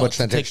someone, or too no, much to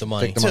temptation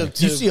take the money.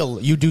 To-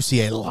 You do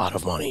see a lot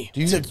of money.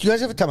 Do you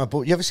guys ever tell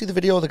me? You ever see the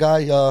video of the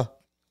guy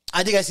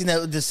I think I seen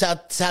that the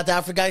South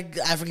African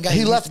guy. He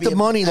used left to be the a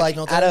money like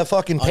national at a teller.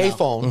 fucking Oh, no.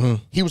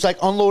 payphone. He was like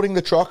unloading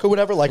the truck or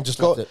whatever, like just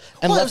go left it.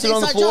 and Well, left it it was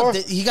on the inside floor.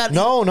 job. He got-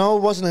 no,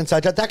 it wasn't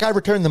inside job. That guy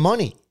returned the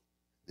money.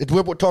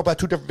 We're talking about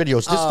two different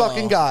videos. This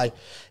fucking guy,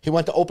 he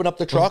went to open up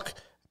the truck,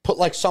 put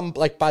like some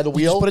like by the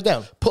wheel, put it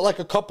down. put like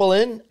a couple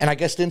in, and I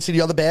guess didn't see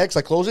the other bags.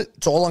 Like close it.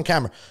 It's all on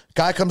camera.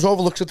 Guy comes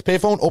over, looks at the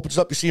payphone, opens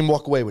it up. You see him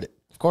walk away with it.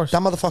 Of course.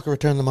 That motherfucker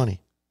returned the money.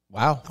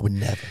 Wow. I would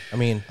never. I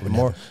mean,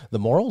 the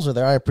morals are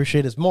there. I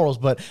appreciate his morals,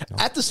 but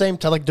at the same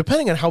time, like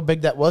depending on how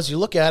big that was, you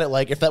look at it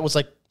like if that was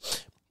like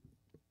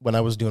when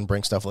I was doing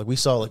Brink stuff, like we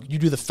saw like you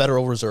do the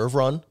Federal Reserve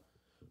run,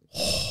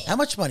 How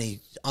much money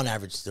on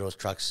average do those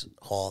trucks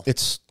haul?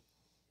 it's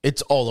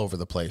all over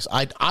the place.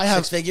 I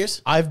have 6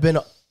 figures. I've been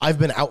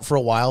out for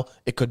a while.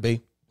 It could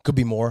be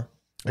more.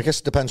 I guess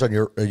it depends on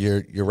your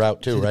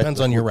route too, right? Depends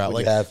on your route.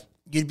 What Like you have.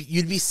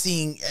 You'd be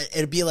seeing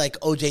it'd be like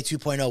OJ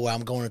 2.0 where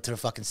I'm going into the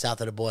fucking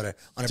south of the border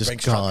on a Just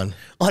Brinks gone. truck.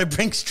 On a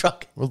Brinks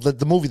truck. Well,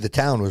 the movie The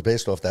Town was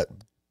based off that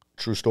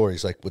true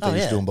stories, like what they Oh,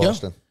 used to do in yeah.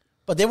 Boston.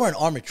 But they weren't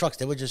armored trucks.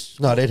 They were just.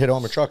 No, they'd hit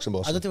armored trucks in I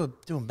Boston. thought they were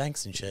doing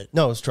banks and shit.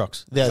 no, it's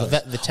trucks. The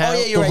town. Oh,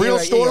 yeah, The you're right, real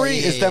yeah, story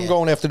yeah, is them yeah.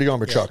 going after the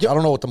armored trucks. I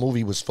don't know what the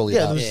movie was fully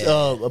Yeah, it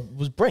about.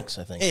 was Brinks,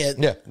 I think. Yeah,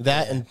 Yeah.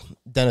 That and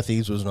Den of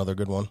Thieves was another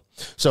good one.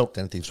 So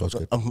Den of Thieves was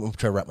good. I'm trying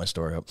to wrap my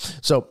story up.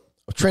 So I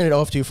was training at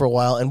OFT for a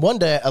while, and one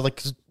day I like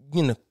 'cause,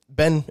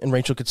 Ben and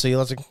Rachel could see I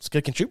was like, this guy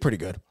can shoot pretty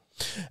good.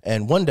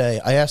 And one day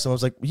I asked them, I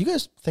was like, "Were you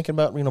guys thinking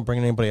about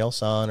bringing anybody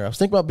else on?" Or I was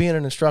thinking about being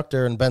an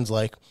instructor, and Ben's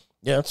like,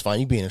 "Yeah, that's fine.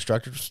 You be an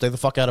instructor. Just stay the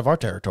fuck out of our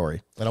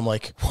territory." And I'm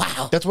like,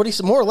 Wow. That's what he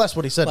said. More or less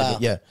what he said to Wow.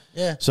 me. Yeah.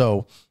 Yeah.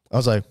 So I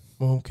was like,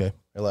 well, okay.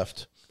 I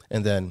left.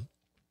 And then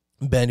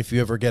Ben, if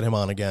you ever get him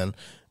on again,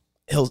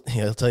 he'll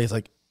tell you, it's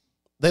like,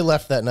 they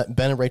left that night.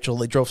 Ben and Rachel,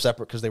 they drove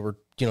separate because they were,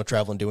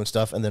 traveling, doing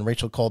stuff. And then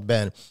Rachel called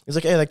Ben. He's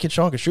like, "Hey, that kid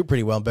Sean can shoot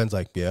pretty well." And Ben's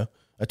like, "Yeah.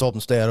 I told him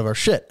to stay out of our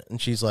shit." And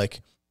she's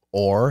like,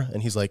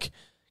 and he's like,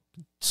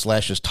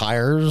 "Slash his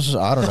tires."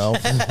 I don't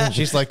know.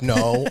 She's like,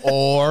 "No."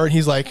 And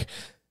he's like,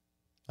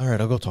 "All right,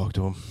 I'll go talk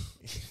to him."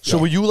 So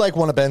were you like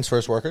one of Ben's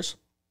first workers?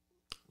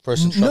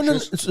 First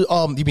instructors?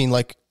 No. You mean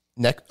like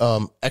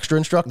extra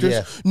instructors?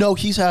 Yeah. No,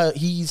 he's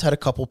had a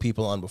couple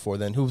people on before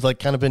then who've like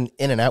kind of been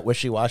in and out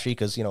wishy-washy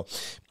because,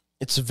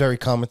 it's a very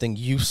common thing.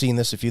 You've seen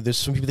this. There's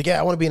some people that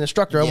I want to be an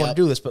instructor. I want to Yep.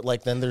 do this. But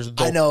like then there's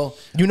I know.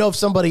 of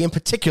somebody in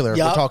particular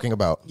Yep. we're talking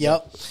about.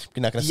 Yep.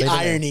 You're not going to The say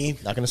their irony. name.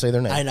 Not going to say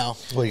their name. I know.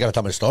 Well, you got to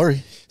tell me the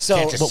story.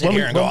 So, Sit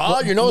here and go, so someone.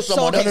 okay, No, no, no, so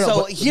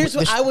but- here's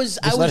what I was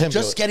let him do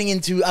just it. getting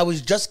into. I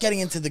was just getting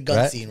into the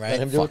gun scene, right?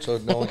 Let him do it so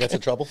no one gets in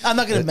trouble. I'm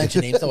not going to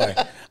mention names. Don't worry.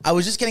 I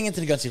was just getting into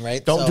the gun scene,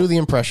 right? Don't do the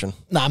impression.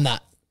 No, I'm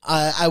not.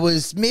 I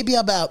was maybe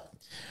about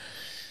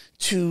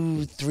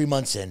 2-3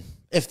 months in,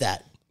 if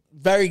that.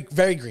 Very,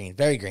 very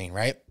green,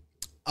 right?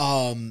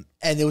 And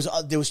there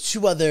was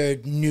 2 other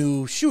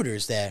new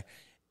shooters there,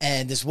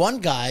 and this one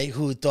guy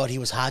who thought he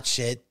was hot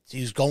shit.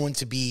 He was going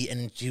to be,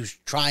 and he was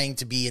trying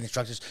to be an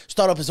instructor,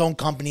 start up his own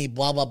company,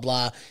 blah blah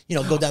blah.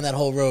 Go down that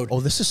whole road.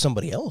 Oh, this is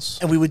somebody else.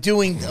 And we were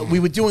doing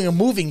a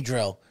moving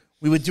drill.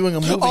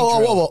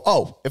 drill.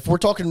 Oh. If we're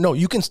talking, no,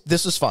 you can.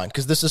 This is fine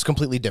because this is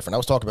completely different. I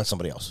was talking about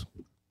somebody else.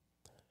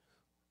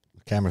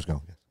 The camera's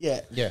going.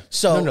 Yeah. Yeah.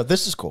 So no,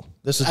 this is cool.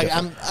 This is.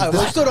 different. we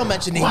still don't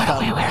mention names.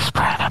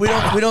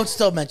 We don't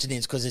still mention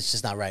names because it's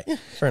just not right.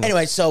 fair enough.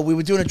 Anyway, so we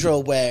were doing a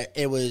drill where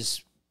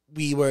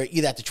we were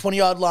either at the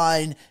 20-yard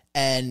line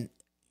and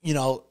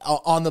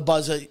on the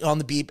buzzer, on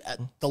the beep,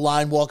 the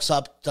line walks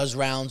up, does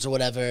rounds or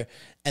whatever,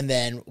 and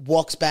then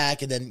walks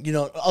back, and then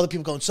other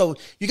people going. So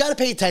you got to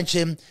pay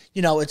attention.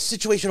 It's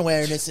situational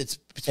awareness. It's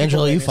people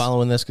Angelo, are you awareness.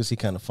 following this because he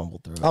kind of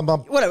fumbled through it?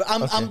 Whatever.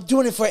 I'm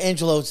doing it for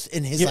Angelo's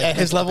in his at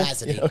his level.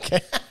 capacity. Yeah, okay.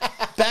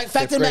 Fact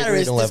of the grade matter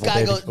is, reading this level, guy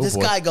baby. goes. Oh, This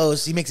boy. guy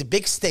goes. He makes a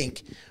big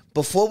stink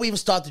before we even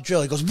start the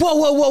drill. He goes, "Whoa,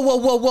 whoa, whoa, whoa,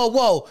 whoa, whoa,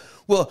 whoa!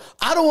 Well,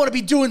 I don't want to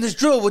be doing this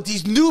drill with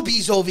these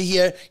newbies over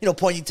here."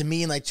 Pointing to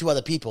me and like 2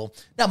 other people.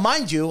 Now,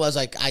 mind you, I was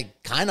like, I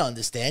kind of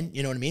understand.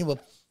 You know what I mean? We're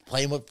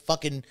playing with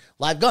fucking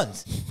live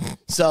guns,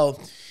 so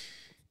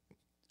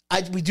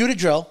we do the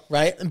drill,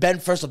 right? And Ben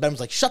was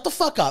like, "Shut the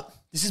fuck up!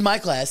 This is my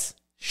class.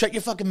 Shut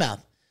your fucking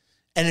mouth."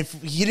 And if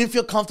he didn't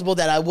feel comfortable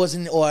that I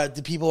wasn't, or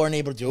the people weren't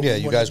able to do it, Yeah, we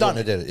you wouldn't guys have done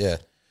wouldn't have did it. Yeah.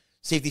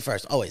 Safety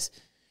first, always.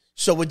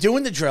 So we're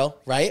doing the drill,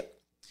 right?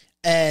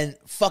 And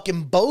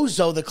fucking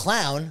Bozo the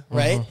clown,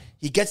 right?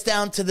 He gets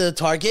down to the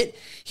target.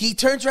 He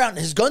turns around.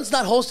 His gun's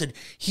not holstered.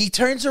 He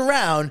turns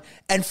around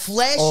and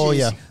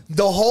flashes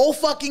the whole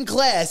fucking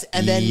class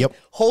and then Yep.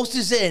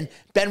 holsters in.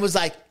 Ben was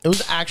like, It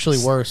was actually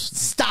worse.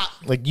 "Stop."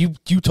 Like you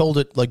told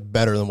it like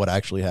better than what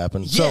actually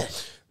happened. Yeah.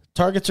 So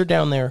targets are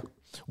down there.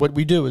 What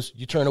we do is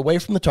you turn away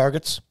from the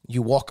targets,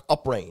 you walk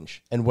uprange,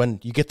 and when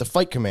you get the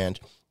fight command,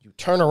 you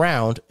turn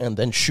around and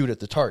then shoot at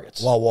the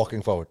targets. While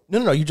walking forward.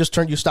 No, you just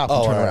you stop and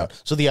Oh, turn all right. around.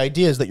 So the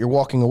idea is that you're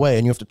walking away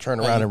and you have to turn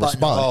around you and button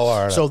respond. up. Oh,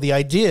 all right. So the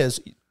idea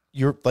is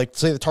you're like,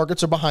 say the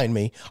targets are behind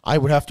me, I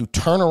would have to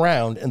turn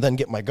around and then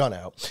get my gun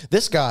out.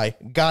 This guy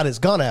got his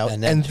gun out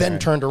and then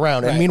turned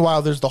around. And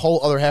meanwhile, there's the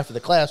whole other half of the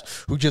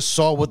class who just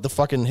saw what the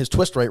fucking his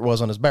twist rate was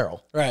on his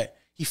barrel. Right.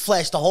 He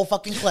flashed the whole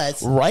fucking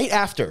class. Right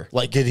after,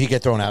 like, Did he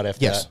get thrown out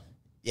after yes, that?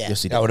 Yeah.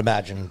 yes, he did. I would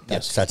imagine.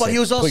 That's But it. he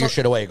was also Put your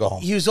shit away. Go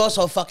home. He was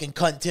also a fucking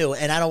cunt too,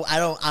 and I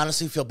don't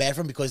honestly feel bad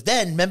for him because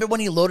then remember when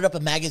he loaded up a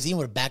magazine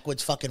with a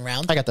backwards fucking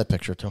round? I got that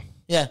picture too.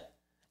 Yeah,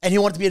 and he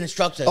wanted to be an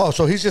instructor. Oh,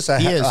 so he's just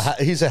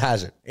he's a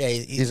hazard. Yeah,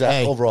 he's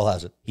an overall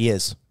hazard. He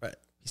is. Right.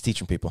 He's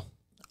teaching people.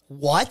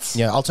 What?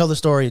 Yeah, I'll tell the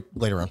story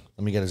later on.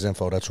 Let me get his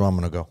info. That's where I'm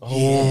gonna go.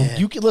 Oh,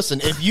 you can listen.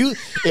 If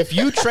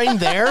you train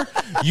there,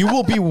 you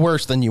will be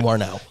worse than you are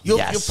now. You'll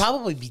Yes.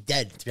 probably be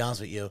dead, to be honest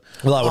with you.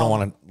 Well, I wouldn't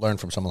want to learn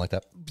from someone like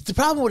that. The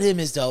problem with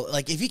him is though,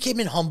 like if he came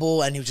in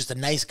humble and he was just a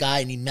nice guy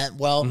and he meant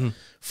well,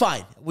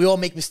 fine. We all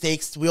make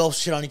mistakes. We all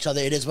shit on each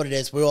other. It is what it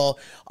is.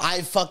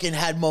 I fucking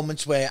had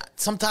moments where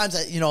sometimes,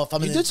 if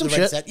I'm in did some the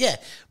right shit. set, yeah.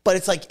 But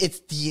it's like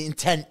it's the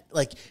intent,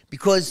 like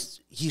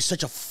because he's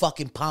such a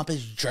fucking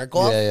pompous jerk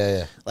off.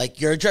 Yeah. Like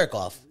you're a jerk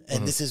off,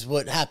 and this is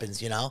what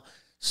happens,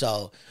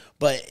 So,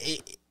 but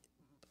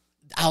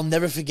I'll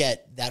never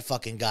forget that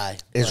fucking guy.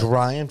 Is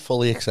Ryan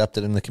fully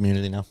accepted in the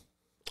community now?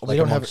 We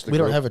don't amongst the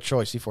have group? a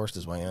choice. He forced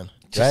his way in.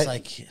 Just Right?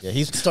 like Yeah,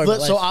 he's story of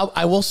my so life.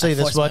 I will say I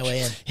this forced my much: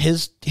 way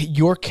in.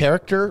 your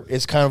character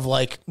is kind of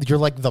like you're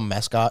like the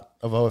mascot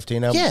of OFT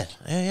now.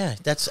 Yeah.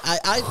 That's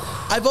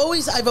I've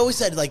always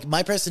said like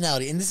my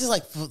personality, and this is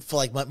like for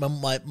like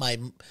my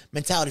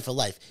mentality for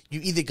life. You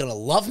either gonna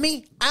love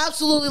me,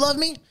 absolutely love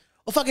me,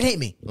 or fucking hate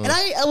me. And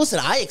I listen.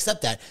 I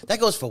accept that.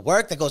 That goes for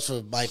work. That goes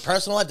for my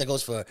personal life. That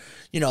goes for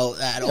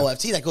at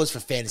OFT. That goes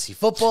for fantasy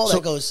football. So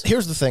that goes.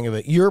 here's the thing of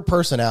it: your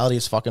personality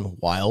is fucking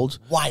wild,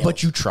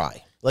 but you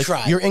try. Like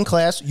Try. you're in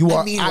class, you I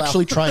are mean well.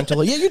 actually trying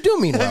to. Yeah, you do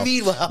mean well. I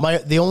mean well.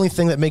 The only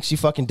thing that makes you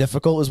fucking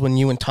difficult is when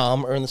you and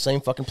Tom are in the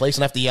same fucking place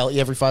and have to yell at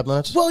you every 5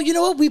 minutes. Well, you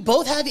know what? We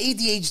both have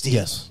ADHD.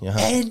 Yes. Yeah.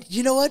 And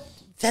you know what?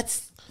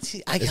 That's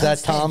Is that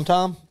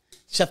Tom?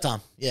 Chef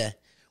Tom. Yeah.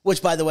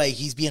 Which, by the way,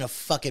 he's being a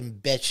fucking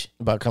bitch.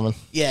 About coming.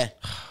 Yeah.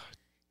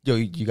 Yo,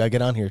 you gotta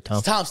get on here,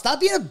 Tom. Tom, stop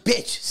being a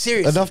bitch.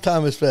 Seriously. Enough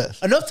time has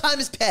passed. Enough time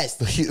has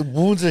passed.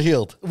 Wounds are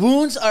healed.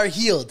 Wounds are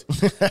healed.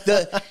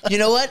 You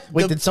know what?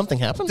 Wait, did something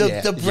happen? The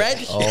bread,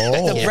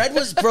 the bread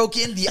was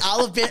broken. The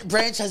olive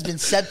branch has been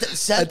sent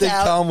I think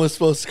out. Tom was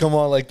supposed to come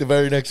on like the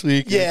very next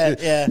week.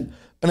 Yeah.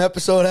 An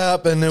episode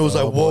happened. It was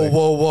like,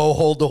 whoa,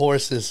 hold the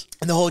horses.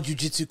 And the whole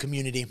jiu-jitsu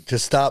community.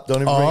 Just stop.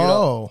 Don't even bring it up.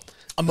 Oh,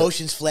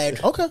 Emotions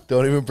flared. okay.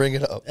 Don't even bring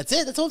it up. That's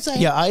it. That's all I'm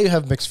saying. Yeah, I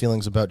have mixed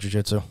feelings about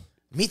jiu-jitsu.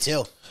 Me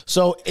too.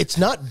 So it's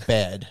not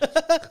bad.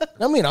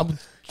 I mean, I'll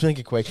make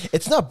it quick.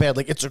 It's not bad.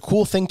 Like, it's a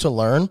cool thing to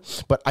learn,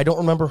 but I don't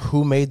remember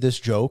who made this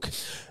joke.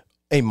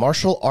 A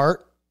martial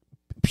art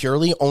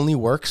purely only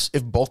works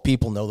if both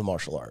people know the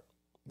martial art.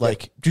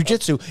 Like,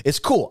 jiu-jitsu is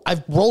cool.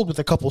 I've rolled with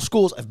a couple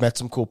schools. I've met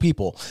some cool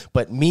people.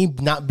 But me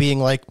not being,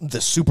 like, the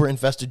super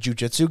invested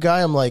jiu-jitsu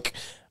guy, I'm like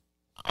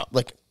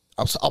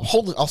I'll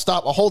hold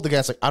the guy.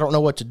 It's like, I don't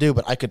know what to do,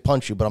 but I could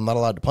punch you, but I'm not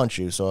allowed to punch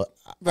you. So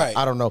Right.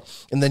 I don't know.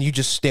 And then you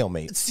just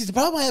stalemate. See, the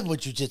problem I have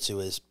with jiu-jitsu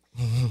is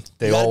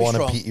They you gotta all be want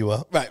to strong. beat you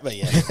up. Right,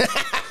 yeah.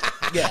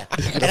 Yeah.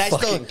 And I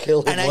Fucking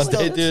kill him one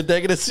day, dude.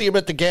 They're gonna see him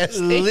at the gas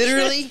station.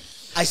 literally,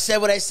 I said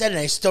what I said, and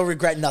I still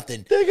regret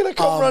nothing. They're gonna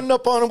come running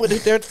up on him with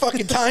it. They're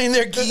fucking tying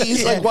their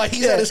geese. Like, why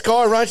he's at his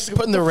car, Ryan's just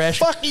putting the rash.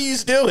 What the fuck are you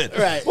doing?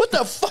 Right. What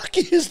the fuck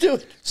are you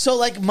doing? So,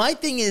 like, my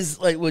thing is,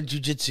 like, with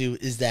jiu-jitsu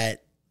is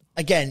that,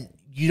 again,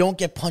 you don't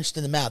get punched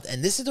in the mouth.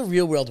 And this is the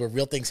real world where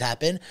real things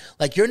happen.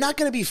 Like, you're not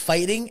going to be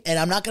fighting, and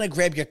I'm not going to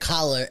grab your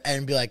collar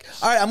and be like,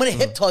 all right, I'm going to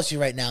hip toss you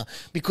right now.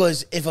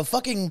 Because if a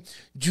fucking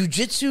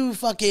jiu-jitsu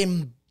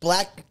fucking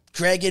black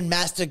dragon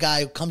master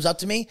guy comes up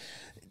to me,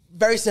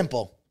 very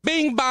simple.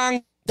 Bing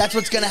bang. That's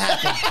what's going to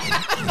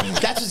happen.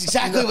 That's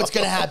exactly what's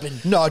going to happen.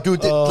 No,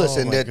 dude.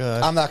 Listen, my dude,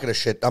 God. I'm not gonna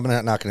shit. I'm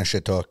not gonna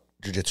shit talk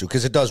jiu-jitsu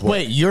because it does work.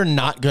 Wait, you're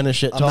not going to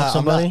shit talk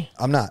somebody?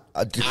 I'm not.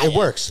 It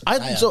works.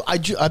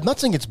 I'm not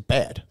saying it's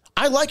bad.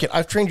 I like it.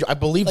 I've trained you. I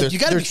believe Like, you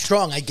got to be there's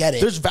strong. I get it.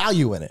 There's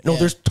value in it. No, Yeah.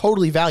 there's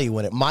totally value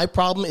in it. My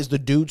problem is the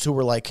dudes who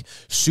were like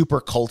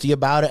super culty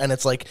about it, and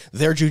it's like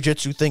their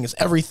jujitsu thing is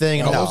everything,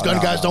 and all those gun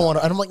guys don't want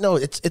to. And I'm like, no,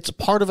 it's a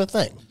part of a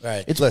thing.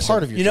 Right. It's Listen,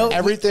 part of your. you know, training.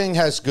 Everything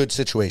has good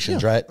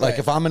situations, right? Like Right.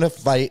 if I'm in a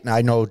fight and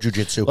I know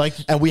jujitsu, Like-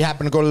 and we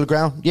happen to go to the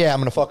ground, yeah, I'm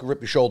gonna fucking rip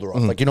your shoulder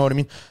off. Like, you know what I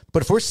mean?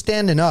 But if we're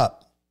standing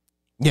up,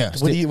 yeah.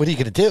 what are you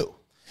gonna do?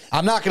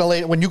 I'm not gonna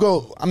lay when you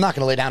go. I'm not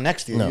gonna lay down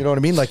next to you. No. You know what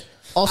I mean? Like,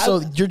 Also,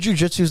 your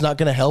jujitsu is not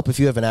going to help if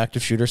you have an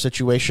active shooter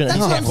situation and That's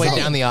he's what I'm halfway saying.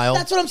 down the aisle.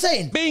 That's what I'm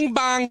saying. Bing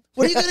bang.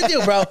 What are you gonna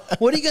do, bro?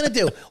 What are you gonna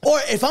do? Or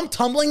if I'm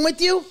tumbling with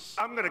you,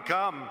 I'm gonna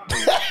come.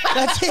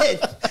 that's it.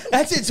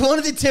 That's it. It's one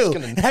of the two.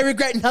 And I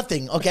regret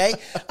nothing. Okay.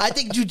 I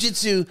think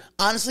jujitsu.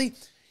 Honestly,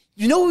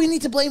 you know what we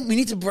need to blame? We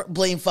need to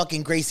blame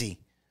fucking Gracie,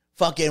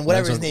 fucking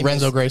whatever his name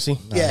Renzo is. Gracie.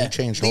 Yeah, he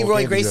changed the whole Leroy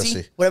game to Gracie,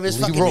 UFC. whatever his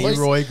fucking name is.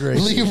 Leroy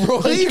Gracie. Leroy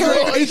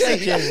Leroy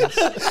Gracie.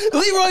 Gracie.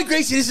 Leroy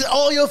Gracie. This is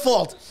all your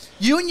fault.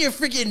 You and your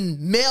freaking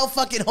male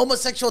fucking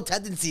homosexual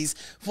tendencies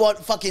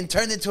fucking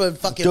turned into a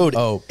fucking... Dude,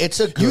 Oh, it's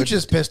a good... You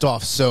just pissed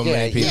off so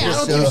many people. Yeah, I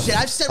don't give a shit.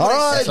 I've said what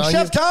I said.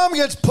 Chef Tom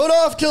gets put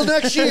off till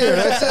next year.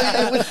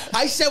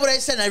 I said what I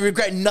said, and I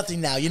regret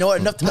nothing now. You know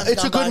what? Enough time.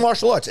 It's a good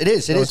martial arts. It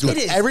is. It is. It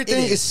is.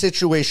 Everything It is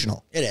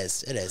situational. It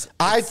is. It is.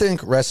 I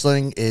think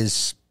wrestling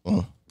is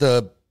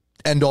the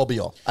end all be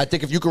all. I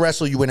think if you can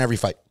wrestle, you win every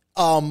fight.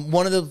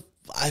 One of the...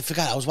 I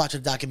forgot. I was watching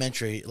a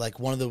documentary. Like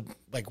one of the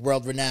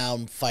world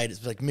renowned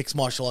fighters, like mixed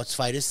martial arts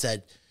fighters,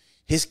 said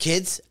his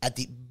kids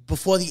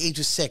before the age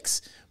of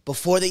 6,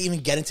 before they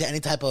even get into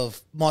any type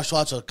of martial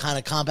arts or kind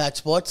of combat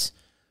sports,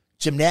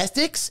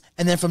 gymnastics,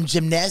 and then from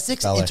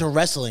gymnastics Ballet. into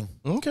wrestling.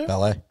 Okay.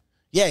 Ballet.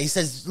 Yeah, he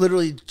says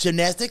literally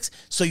gymnastics.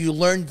 So you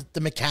learn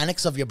the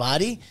mechanics of your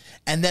body,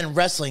 and then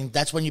wrestling.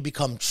 That's when you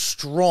become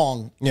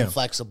strong and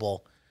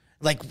flexible.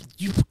 Like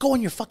you go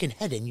in your fucking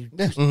head and you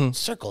do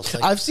circles.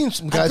 Like, I've seen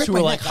some I guys break who my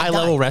are like neck, I high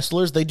level die.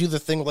 wrestlers. They do the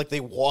thing like they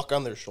walk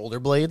on their shoulder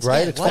blades. Right?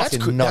 Yeah, It's what? fucking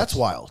That's nuts. That's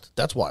wild.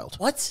 That's wild.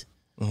 What?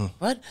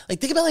 What? Like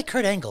think about like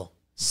Kurt Angle,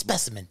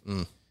 specimen.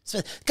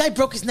 Guy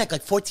broke his neck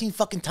like 14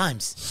 fucking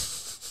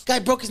times. Guy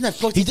broke his neck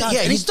 14 times,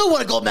 and he still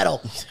won a gold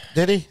medal.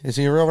 Did he? Is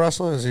he a real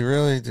wrestler? Is he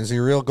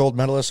a real gold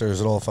medalist, or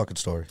is it all a fucking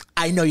story?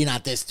 I know you're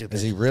not this stupid.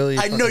 Is he really?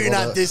 I know fucking you're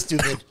gold not this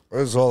stupid. Or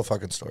is it all a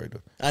fucking story,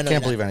 dude? I know Can't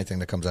you're believe not. anything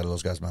that comes out of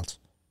those guys' mouths.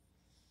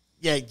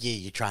 Yeah,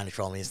 you're trying to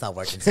troll me. It's not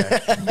working, sir.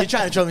 You're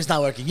trying to troll me. It's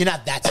not working. You're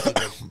not that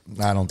stupid.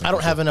 I don't. Think I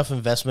don't so. have enough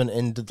investment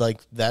into like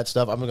that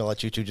stuff. I'm gonna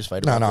let you two just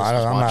fight. No, about no, this. I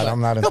Just don't, watch it.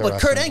 I'm not. No, into but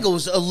Kurt wrestling. Angle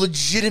was a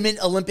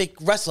legitimate Olympic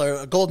wrestler,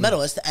 a gold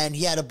medalist, and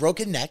he had a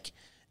broken neck,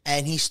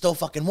 and he still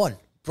fucking won.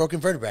 Broken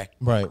vertebrae.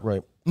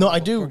 Right. No, I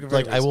do. Broken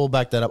Like, I vertebrae. will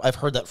back that up. I've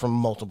heard that from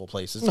multiple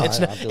places. No, It's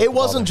I- not, I'm doing it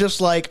wasn't all that. just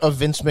like a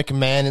Vince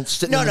McMahon and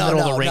sitting in the middle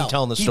of the ring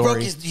telling the He story.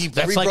 broke his- he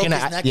that's re-broke like an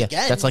his neck yeah.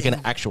 again. That's like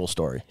an actual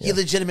story. He Yeah.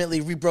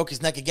 legitimately re-broke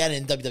his neck again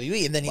in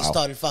WWE, and then he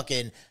started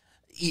fucking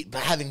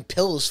having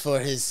pills for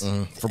his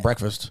For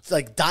breakfast.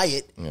 like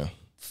diet, Yeah.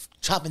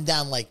 chopping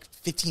down like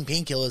 15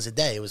 painkillers a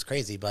day. It was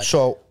crazy, but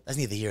So, that's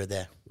neither here or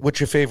there.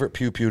 what's your favorite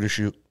pew pew to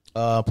shoot?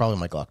 Probably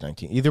my Glock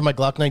 19. Either my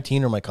Glock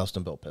 19 or my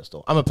custom built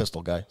pistol. I'm a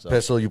pistol guy. So.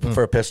 Pistol. You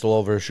prefer pistol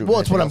over shooting?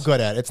 Well, it's what I'm anything else?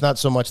 good at. It's not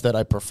so much that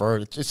I prefer.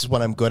 It's just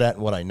what I'm good at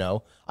and what I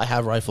know. I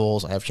have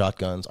rifles. I have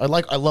shotguns. I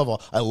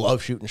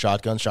love shooting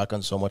shotguns.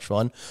 Shotguns so much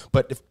fun.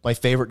 But if my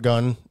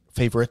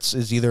favorites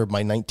is either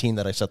my 19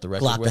 that I set the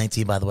record Glock with.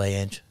 19, by the way,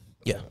 Ange.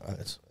 Yeah,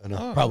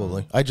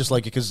 probably. I just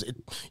like it because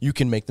you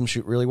can make them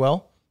shoot really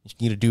well.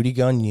 You need a duty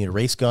gun. You need a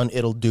race gun.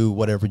 It'll do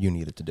whatever you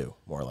need it to do,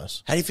 more or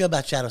less. How do you feel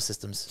about Shadow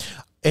Systems?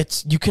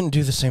 You can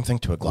do the same thing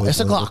to a Glock. It's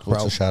a Glock, What's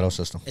bro. the shadow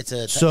system? It's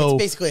So-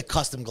 basically a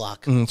custom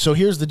Glock. So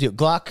here's the deal.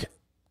 Glock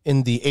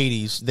in the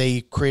 80s,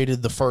 they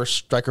created the first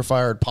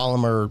striker-fired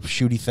polymer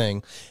shooty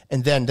thing,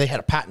 and then they had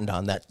a patent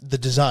on that, the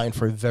design,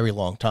 for a very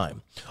long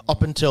time.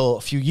 Up until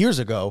a few years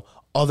ago,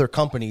 other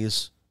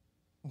companies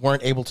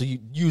weren't able to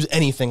use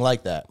anything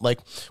like that. Like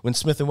when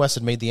Smith &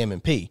 Wesson made the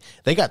M&P,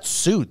 they got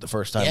sued the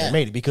first time Yeah, they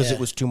made it because yeah. it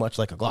was too much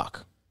like a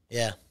Glock.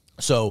 Yeah.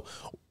 So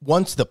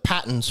once the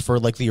patents for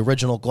like the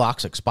original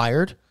Glocks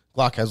expired,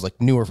 Glock has like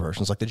newer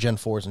versions, like the Gen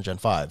 4s and Gen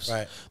 5s.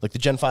 Right. Like the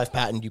Gen 5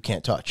 patent you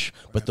can't touch.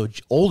 But the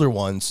older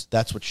ones,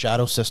 that's what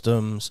Shadow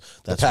Systems,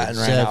 that's Patent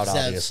what ran Zev- out,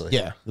 Zev- obviously.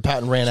 Yeah, the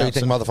patent ran So out. you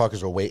think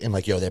motherfuckers were waiting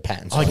like, yo, their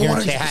patents? I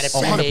guarantee- They had it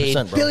 100%, pre-made.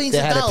 bro. Billions They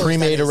of had it dollars,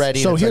 pre-made that is. already.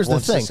 So and it's here's like, the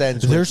once thing. this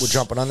ends, There's- we're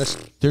jumping on this.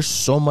 There's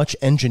so much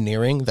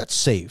engineering that's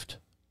saved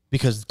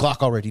because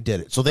Glock already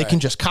did it. So they can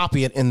just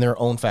copy it in their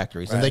own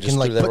factories. And they just can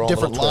like do their put own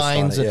different little twist on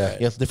lines it,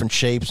 and yeah. different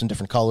shapes and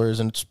different colors,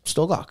 and it's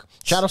still Glock.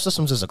 Shadow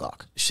Systems is a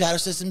Glock. Shadow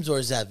Systems or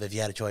Zev, if you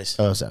had a choice.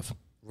 Zev.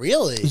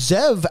 Really?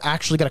 Zev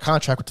actually got a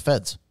contract with the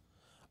feds.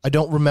 I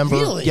don't remember.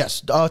 Really?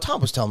 Yes, Tom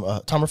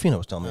Ruffino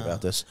was telling me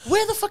about this.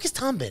 Where the fuck has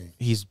Tom been?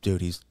 He's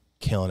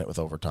killing it with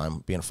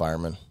overtime, being a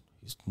fireman.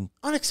 He's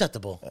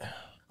Unacceptable.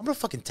 I'm gonna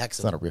fucking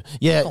text him. not a real.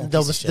 Yeah, Oh,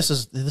 no, piece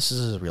of this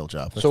is a real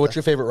job. So what's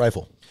your favorite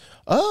rifle?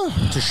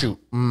 To shoot.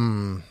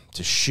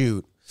 To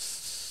shoot.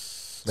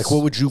 Like,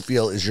 what would you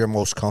feel is your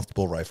most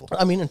comfortable rifle?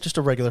 I mean, just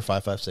a regular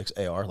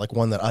 5.56 AR, like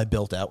one that I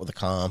built out with a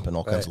comp and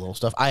all kinds of little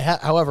stuff.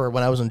 However,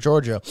 when I was in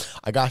Georgia,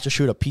 I got to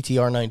shoot a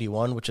PTR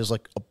 91, which is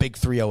like a big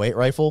 308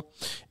 rifle.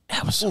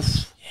 That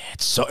was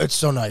it's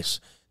so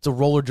nice. It's a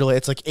roller delay.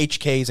 It's like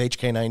HK's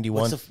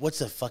HK91. What's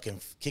the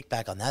fucking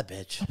kickback on that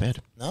bitch?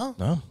 Bad. No,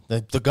 No,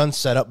 the gun's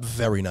set up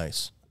very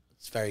nice.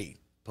 it's very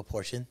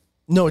proportion.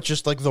 No, it's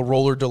just like the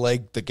roller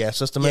delay, the gas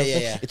system. And Yeah, yeah,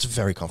 everything. yeah. It's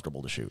very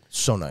comfortable to shoot.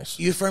 So nice.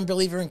 You a firm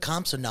believer in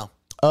comps or no?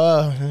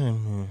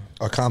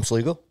 Are comps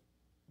legal?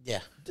 Yeah.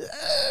 So-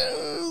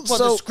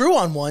 Well, the screw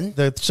on one.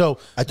 So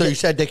I thought you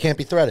said they can't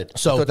be threaded.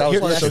 So I thought that was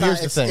here- one of so the-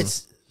 here's the thing.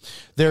 It's,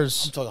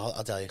 there's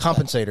I'll tell you.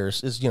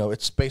 compensators is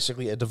it's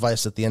basically a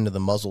device at the end of the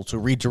muzzle to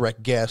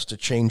redirect gas to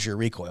change your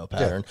recoil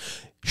pattern.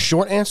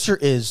 Short answer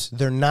is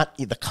they're not.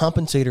 The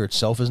compensator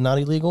itself is not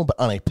illegal, but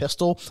on a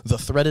pistol, the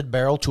threaded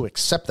barrel to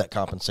accept that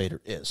compensator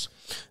is.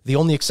 The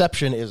only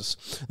exception is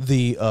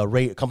the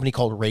company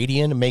called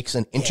Radian makes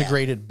an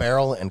integrated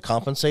barrel and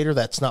compensator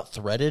that's not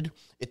threaded.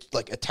 It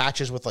like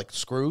attaches with like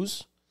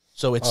screws.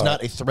 So it's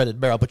not a threaded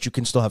barrel, but you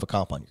can still have a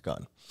comp on your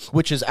gun,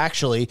 which is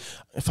actually,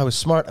 if I was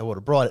smart, I would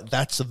have brought it.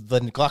 That's the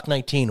Glock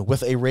 19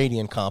 with a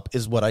Radian comp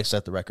is what I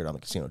set the record on the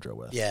casino drill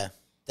with. Yeah.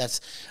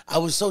 I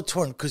was so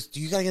torn because do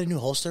you got to get a new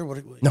holster?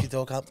 What you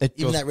throw a comp?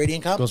 Even that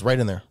Radiant comp? Goes right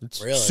in there.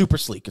 It's Really? super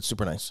sleek. It's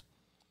super nice.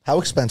 How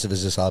expensive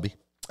is this hobby?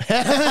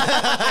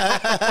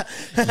 Yes.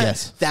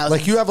 Thousands.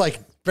 Like you have like,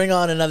 Bring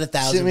on another see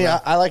 1,000. me, bro.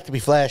 I like to be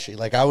flashy.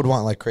 Like I would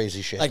want like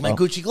crazy shit. Like my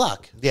Gucci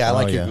Glock. yeah, I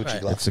like your yeah. Gucci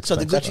Right. Glock. It's So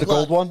the expensive. Gucci That's the Glock,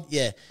 gold one?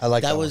 Yeah. I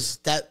like that that was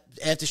that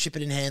after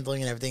shipping and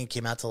handling and everything, it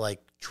came out to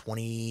like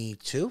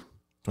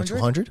 2200.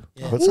 200?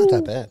 But it's not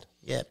that bad.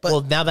 Yeah. But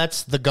Well, now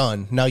that's the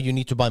gun. Now you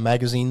need to buy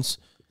magazines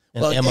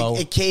and ammo.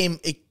 It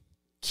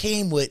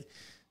came with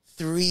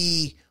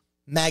 3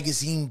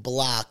 magazine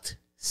blocked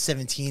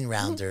 17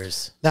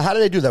 rounders. Now, how do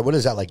they do that? What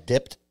is that, like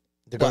dipped?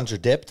 The guns are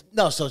dipped?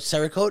 No, so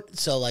Cerakote.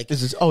 So like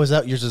Is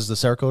that yours? Is the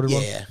Cerakoted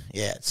one? Yeah.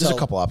 There's a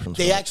couple options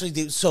They for that. actually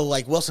do. So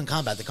like Wilson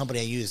Combat, the company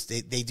I use,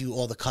 they do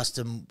all the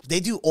custom. They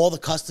do all the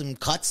custom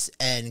cuts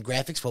and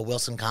graphics for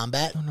Wilson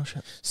Combat. Oh no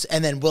shit.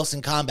 And then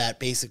Wilson Combat,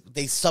 they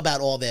sub out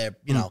all their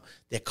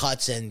their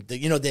cuts and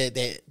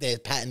their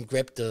patent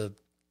grip, the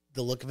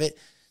look of it.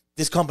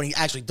 This company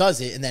actually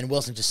does it, and then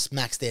Wilson just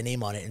smacks their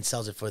name on it and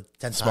sells it for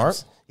 10 Smart.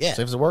 times. Yeah,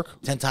 Saves the work.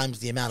 10 times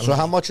the amount. Of So money.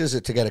 how much is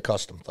it to get it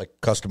custom? Like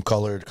custom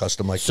colored,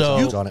 custom like So,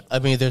 designs on it? I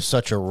mean, there's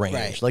such a range.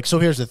 Right. Like, so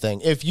here's the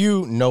thing. If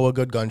you know a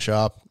good gun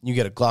shop, you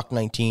get a Glock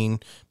 19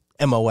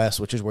 MOS,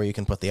 which is where you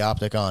can put the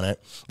optic on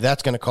it.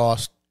 That's going to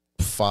cost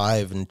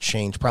 $5 and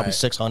change, probably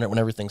 $600 when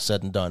everything's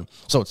said and done.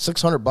 So it's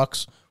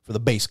 $600 for the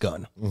base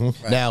gun.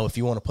 Now, if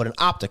you want to put an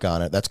optic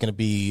on it, that's going to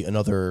be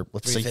another,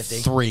 let's say,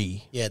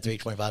 $350. Yeah,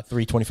 325.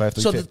 325,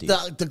 So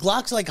 350. the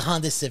Glocks are like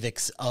Honda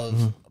Civics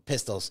of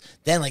pistols.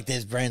 Then like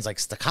there's brands like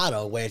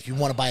Staccato where if you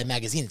want to buy a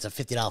magazine, it's a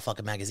 $50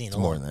 fucking magazine. It's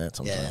more than that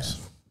sometimes.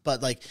 Yeah.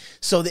 But like,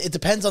 so it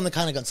depends on the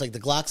kind of guns. Like the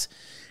Glocks,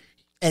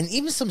 and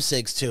even some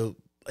SIGs too.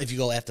 If you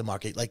go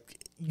aftermarket,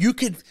 like you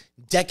could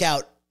deck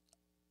out.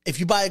 If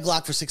you buy a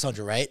Glock for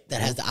 $600, right, that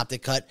has the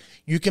optic cut,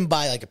 you can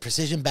buy like a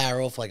precision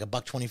barrel for like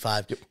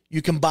 $125. Yep.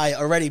 You can buy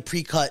already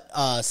pre-cut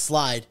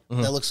slide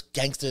that looks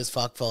gangster as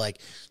fuck for like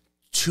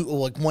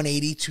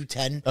 180,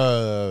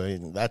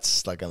 210.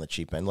 That's like on the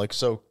cheap end. Like,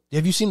 so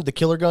have you seen the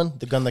killer gun?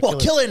 The gun that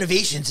Killer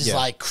Innovations is Yeah.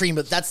 like cream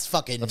of that's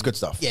fucking That's good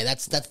stuff. Yeah,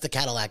 that's the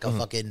Cadillac of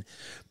fucking.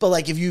 But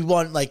like if you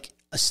want like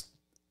a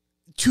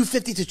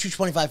 250 to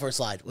 225 for a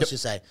slide, let's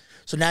just say.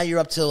 So now you're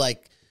up to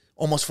like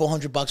almost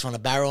 $400 on a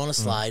barrel on a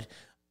slide.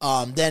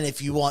 Then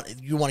if you want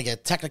to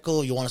get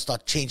technical, you want to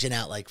start changing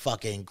out like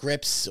fucking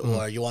grips,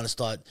 or you want to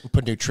start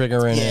put new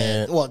trigger in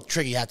it. well,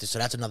 trigger you have to. So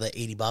that's another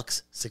 $80,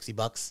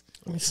 $60.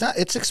 I mean,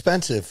 it's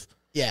expensive.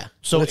 Yeah.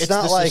 So But it's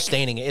not the like-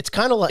 sustaining it. It's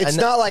kind of like It's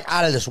not like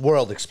out of this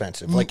world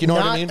expensive. Like, you know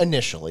what I Not mean?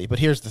 initially, but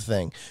here's the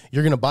thing: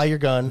 you're going to buy your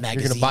gun, you're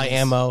going to buy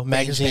Magazines, ammo, range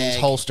magazines, bag.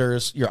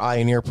 holsters, your Eye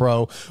and Ear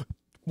Pro.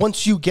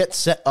 Once you get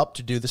set up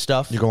to do the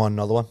stuff, You go on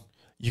another one?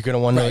 you're going to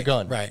want another Right,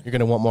 gun. right. You're going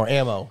to want more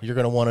ammo. You're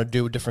going to want to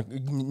do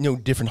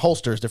different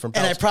holsters, different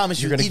belts. And I promise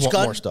you, you're going to each want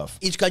gun, more stuff.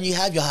 each gun you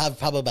have, you'll have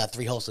probably about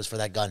 3 holsters for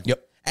that gun.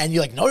 Yep. And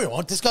you're like, no, you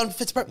won't. This gun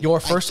fits perfect. Your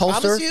first I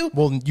holster,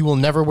 promise you will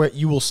never wear.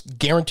 You will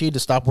guaranteed to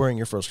stop wearing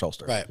your first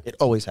holster. Right. It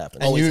always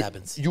happens. Always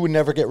happens. You would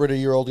never get rid of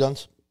your old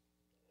guns?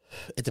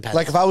 It depends.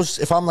 Like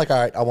if I'm like, all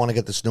right, I want to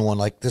get this new one.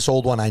 Like this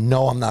old one, I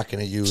know I'm not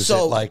going to use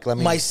so it. Like, let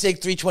me. my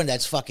SIG 320,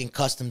 that's fucking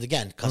customed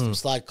again. Custom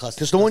slide, custom.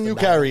 Because the one you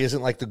custom barrel. carry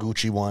isn't like the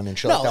Gucci one and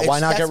shit like that. Why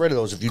it's- not get that's- rid of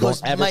those if you don't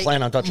 'cause ever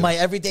plan on touching my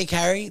them? everyday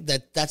carry?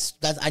 That's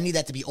I need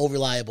that to be all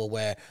reliable.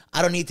 Where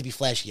I don't need to be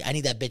flashy. I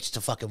need that bitch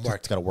to fucking work.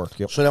 It's got to work.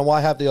 Yep. So then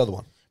why have the other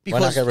one? Why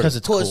not get rid of Because it?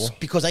 it's cool.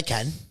 Because I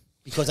can.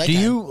 Because I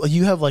Do can.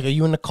 you have like? Are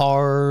you into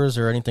cars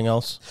or anything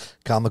else?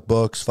 Comic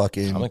books,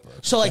 fucking.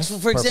 So like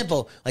for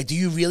example, like do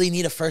you really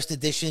need a first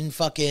edition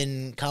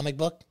fucking comic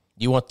book?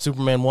 You want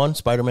Superman 1,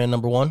 Spider-Man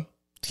number 1?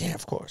 Yeah,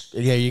 of course.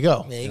 There you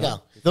go. There you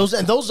go. Those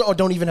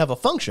don't even have a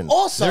function.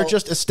 Also- they're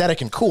just aesthetic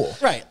and cool.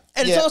 Right.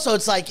 And Yeah.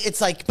 it's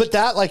like But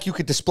that, like, you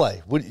could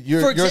display. for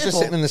Yours is example,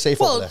 sitting in the safe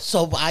well, over there.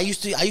 so I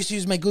used to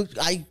use my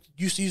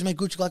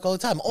Gucci Glock all the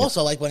time.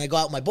 Also, like when I go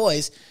out with my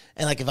boys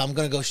and like if I'm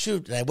gonna go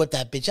shoot and I whip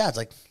that bitch out, it's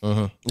like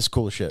It's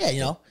cool as shit. yeah, you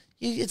know,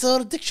 it's a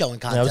little dick showing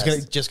contest. I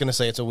was just gonna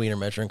say it's a wiener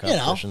measuring You know,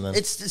 competition. Then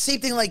it's the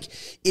same thing. Like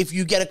if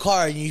you get a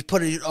car and you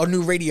put a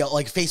new radio,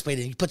 like faceplate,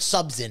 and you put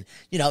subs in.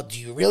 You know, do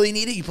you really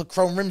need it? You put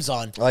chrome rims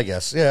on. I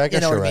guess. Yeah, I guess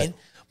You know you're what right. I mean?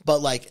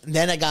 But like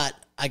then I got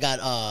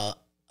a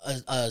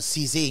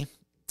CZ,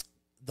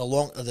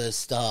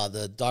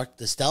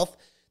 the stealth.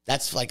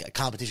 That's like a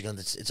competition gun.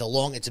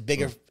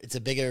 It's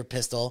a bigger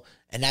pistol,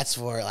 and that's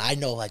for I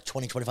know like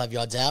 20, 25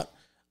 yards out.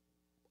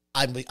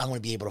 I'm gonna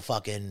be able to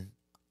fucking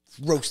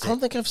roast I don't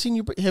it. think I've seen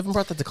you haven't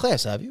brought that to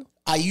class, have you?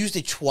 I used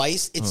it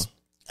twice. It's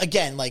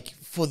again like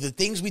for the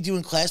things we do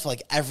in class for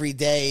like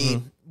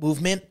everyday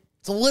movement.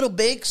 It's a little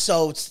big,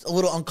 so it's a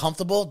little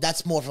uncomfortable.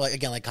 That's more for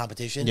like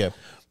competition. Yeah.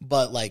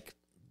 But like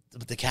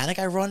the mechanic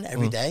I run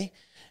every day,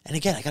 and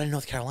again I got in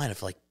North Carolina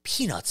for like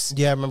peanuts.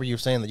 Yeah, I remember you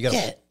saying that. You got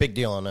Yeah. a big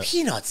deal on that.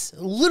 Peanuts,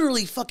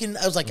 literally fucking.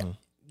 I was like,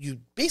 you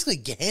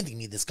basically handing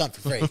me this gun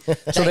for free.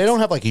 So they don't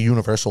have, like, a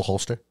universal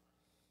holster?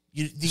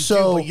 You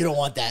So, but you don't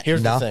want that.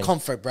 Here's No. the thing.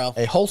 Comfort, bro.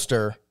 A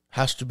holster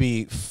has to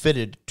be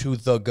fitted to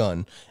the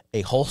gun.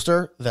 A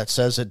holster that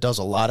says it does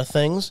a lot of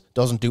things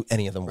doesn't do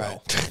any of them well.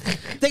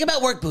 Think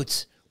about work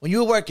boots. When you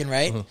were working,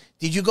 right?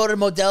 Did you go to the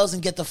Models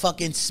and get the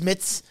fucking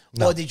Smiths?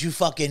 Or did you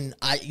fucking,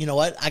 you know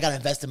what? I got to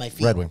invest in my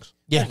feet. Red Wings.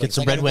 Yeah, get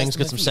some I gotta Red Wings, invest in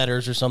get my some feet.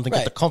 setters or something.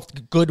 Right. Get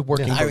the good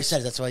working I already boots.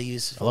 said it. That's what I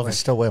use. I love it.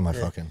 Still wear my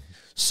fucking.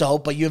 So,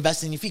 but you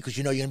invest in your feet because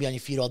you know you're going to be on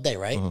your feet all day,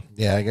 right?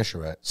 Yeah, I guess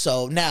you're right.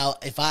 So now,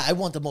 if I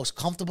want the most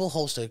comfortable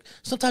holster,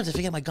 sometimes I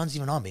forget my gun's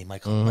even on me. My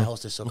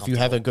holster's so If comfortable. you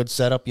have a good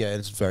setup, yeah,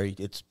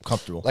 it's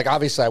comfortable. Like,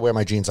 obviously, I wear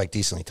my jeans like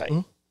decently tight.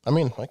 I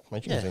mean, like my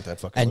jeans ain't that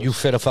fucking. And loose. you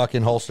fit a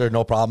fucking holster,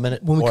 no problem in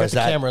it. when we Or cut is the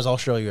that cameras, I'll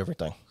show you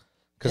everything.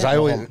 because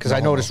I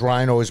noticed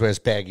Ryan always wears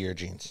baggier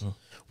jeans.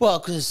 Well,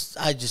 because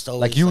I just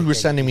always Like you were big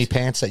sending me jeans.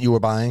 pants that you were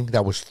buying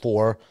that was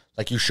for,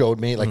 like you showed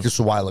me, like this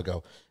was a while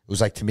ago. It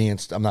was like to me,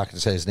 and I'm not going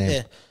to say his name.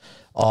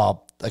 Yeah.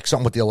 Like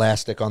something with the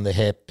elastic on the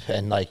hip,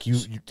 and like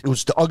it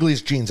was the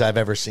ugliest jeans I've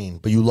ever seen.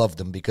 But you loved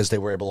them because they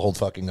were able to hold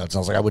fucking nuts. And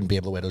I was like, I wouldn't be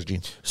able to wear those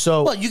jeans.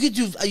 So, Well, you could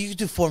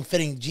do form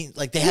fitting jeans.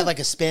 Like they have like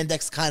a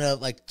spandex kind of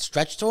like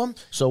stretch to them.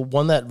 so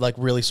one that like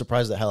really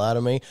surprised the hell out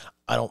of me.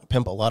 I don't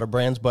pimp a lot of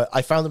brands, but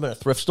I found them in a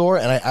thrift store,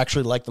 and I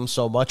actually liked them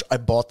so much I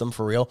bought them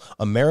for real.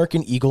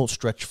 American Eagle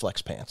Stretch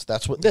Flex Pants.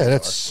 That's what. Yeah,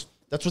 these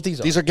that's what these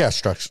are. These are gas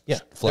structures. Yeah,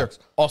 flex.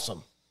 they're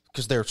awesome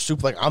because they're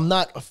super. Like I'm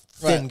not a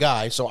thin Right.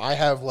 guy, so I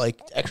have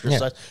like extra Yeah.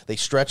 size. They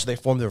stretch, they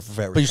form. They're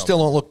very. But you still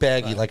don't look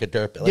baggy like a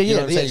dirt. Like, yeah, you know yeah,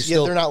 what I'm yeah, saying? You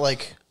still, they're not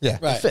like Yeah.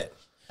 they Right. fit.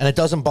 and it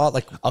doesn't bother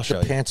like I'll show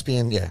the you. pants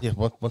being Yeah,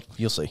 what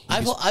you'll see.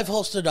 I've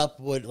holstered up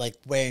with like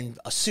wearing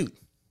a suit.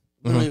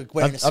 Literally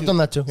wearing a suit. I've done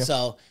that too, yeah.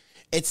 So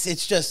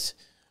it's just.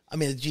 I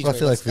mean, the jeans. I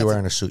feel like if you're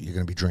wearing a suit, you're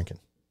going to be drinking.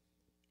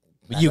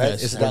 you Right?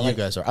 guys, Isn't well, that you like-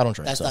 guys are. I don't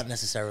drink. That's so. not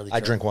necessarily. I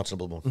true. drink once in a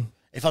blue moon.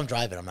 If I'm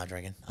driving, I'm not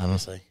drinking,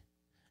 obviously.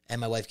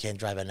 And my wife can't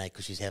drive at night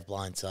because she's half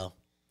blind. So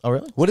Oh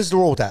really? What is the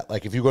rule with that?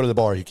 Like, if you go to the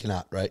bar, you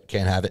cannot, right?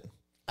 Can't have it.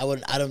 I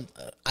wouldn't. I don't.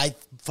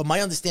 From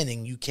my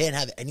understanding, you can't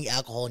have any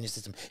alcohol in your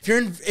system.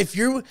 If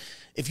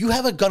you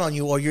have a gun on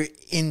you or you're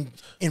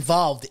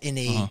involved in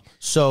a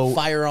So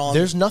firearm.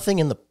 there's nothing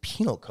in the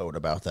penal code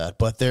about that,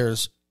 but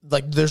there's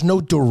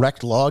no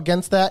direct law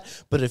against that.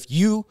 But if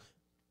you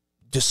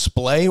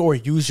display or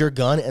use your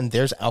gun and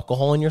there's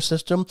alcohol in your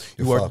system,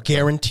 you are fucked,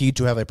 guaranteed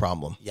to have a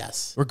problem,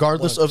 yes,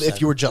 regardless of if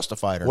 100%. you were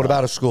justified or What not.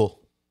 about a school?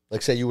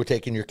 Like, say you were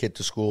taking your kid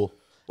to school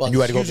Well, and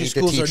you had to go usually meet the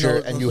schools are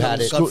teacher no- and you no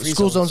had it. gun- School free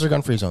zones zones. are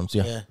gun-free zones,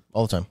 yeah,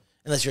 all the time.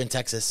 unless you're in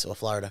Texas or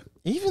Florida.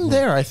 Even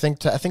there, I think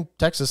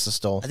Texas is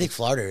still I think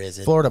Florida is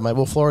it. Florida.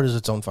 Florida's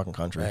its own fucking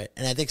country. Right,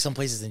 and I think some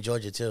places in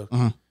Georgia too.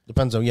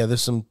 Depends on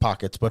there's some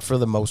pockets, but for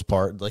the most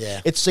part, like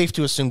Yeah. it's safe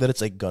to assume that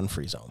it's a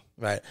gun-free zone.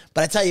 Right,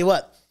 but I tell you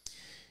what,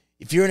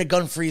 if you're in a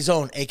gun-free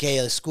zone, aka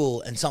a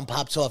school, and something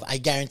pops off, I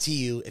guarantee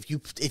you, if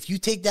you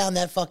take down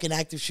that fucking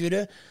active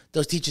shooter,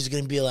 those teachers are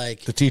gonna be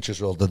like, The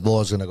teachers will. The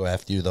law's going to go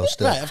after you, though,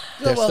 still. Right.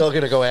 They're Well, still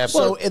going to go after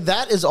So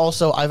that is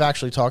also, I've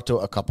actually talked to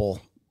a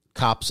couple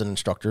cops and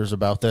instructors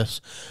about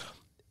this.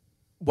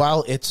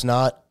 While it's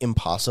not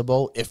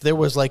impossible, if there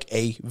was like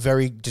a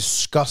very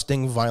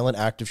disgusting, violent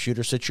active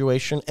shooter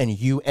situation and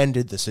you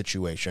ended the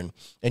situation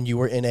and you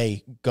were in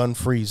a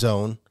gun-free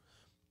zone,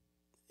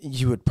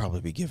 you would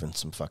probably be given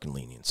some fucking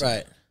leniency.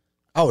 right.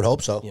 I would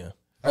hope so. Yeah.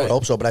 I would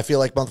hope so. But I feel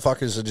like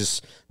motherfuckers are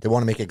just, they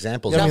want to make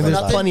examples. I of mean, for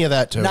there's nothing. plenty of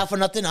that too. Not for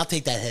nothing, I'll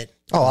take that hit.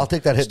 Oh, I'll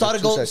take that hit. Start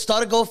a Two seconds.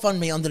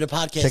 GoFundMe under the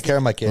podcast. Take care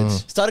of my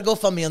kids. Start a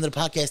GoFundMe under the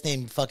podcast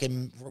name.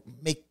 Fucking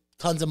make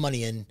tons of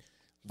money and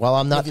While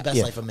I'm not, Live your best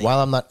life with me.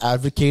 while I'm not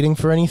advocating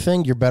for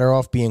anything, you're better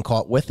off being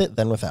caught with it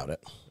than without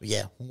it.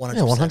 yeah, 100%.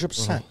 Yeah,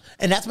 100%.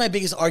 And that's my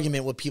biggest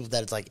argument with people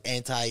that it's like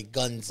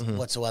anti-guns Mm-hmm.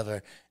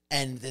 whatsoever.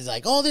 And there's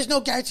like, oh, there's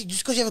no guarantee.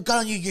 Just because you have a gun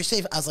on you, you're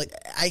safe. I was like,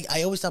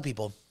 I always tell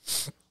people,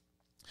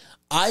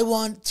 I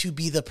want to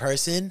be the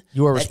person.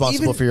 You are that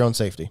responsible for your own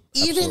safety.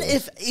 even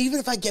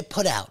if I get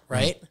put out,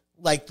 right?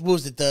 Like, what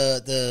was it?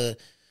 The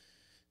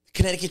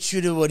Connecticut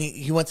shooter when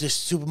he went to the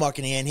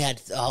supermarket and he had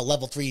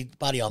level 3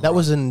 body armor. That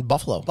was in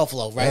Buffalo.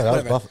 Buffalo, right? Yeah, that was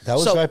Whatever. Buff- that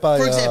was So, right by,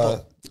 For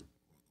example,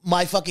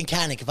 my fucking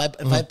canic.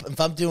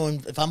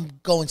 If I'm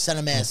going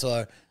center mass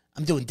or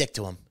I'm doing dick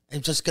to him,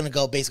 I'm just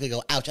gonna basically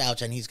go ouch,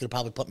 ouch, and he's gonna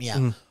probably put me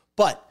out.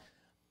 But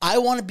I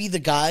want to be the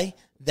guy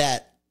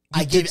that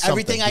I did give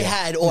everything something, I yeah.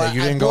 had, or Yeah,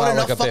 you I didn't go bought out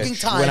enough like a fucking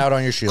bitch. time. You went out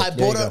on your shield.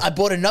 There you go. I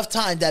bought enough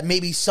time that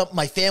maybe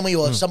my family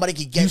or somebody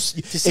could get to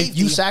If safety.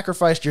 you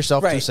sacrificed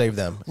yourself to Right. save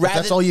them. If Rather-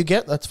 that's all you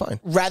get, that's fine.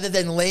 rather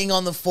than laying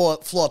on the floor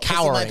cowering my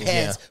Cowering,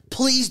 pants.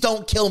 Please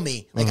don't kill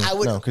me. Like I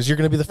would. No, because you're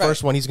going to be the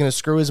first one. He's going to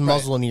screw his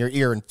muzzle into your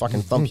ear and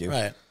fucking thump you.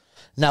 Right.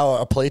 Now,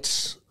 are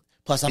plates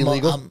Plus, I'm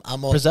illegal?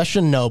 I'm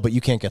Possession, no, but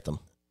you can't get them.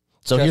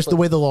 So here's the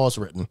way the law is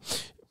written.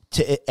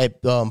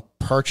 To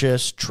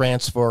purchase,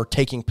 transfer,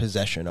 taking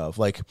possession of.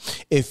 Like,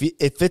 if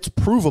it's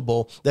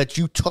provable that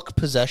you took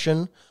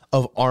possession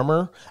of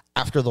armor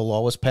after the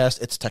law was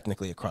passed, it's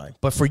technically a crime.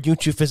 But for you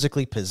to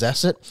physically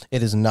possess it,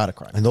 it is not a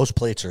crime. And those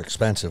plates are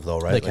expensive, though,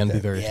 right? They can Like be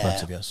that. very Yeah,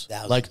 expensive, yes.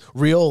 thousands. Like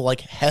real,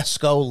 like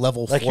HESCO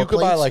level Like 4 you could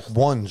buy plates. like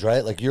ones,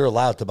 right? Like you're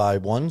allowed to buy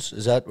ones.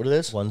 Is that what it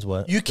is? One's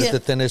what? You Just can't. the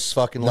thinnest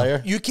fucking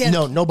layer. You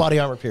can't. No body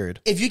armor, period.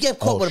 If you get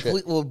caught Oh, with a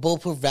shit.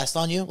 bulletproof vest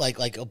on you,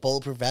 like a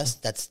bulletproof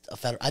vest, that's a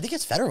federal. I think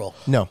it's federal.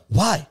 No.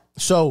 Why?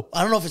 So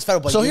I don't know if it's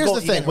federal. But So you here's go-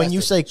 the you thing: get when you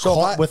arrested. say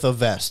caught I- with a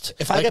vest,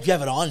 If I Like, get if you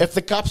have it on, if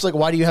the cop's like,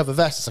 "Why do you have a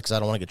vest?" It's like, "Cause I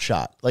don't want to get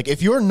shot." Like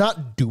if you're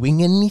not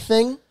doing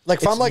anything,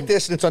 Like if I'm like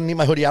this and it's underneath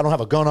my hoodie, I don't have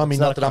a gun on me,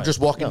 not a nothing. I'm crime. just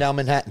walking No. down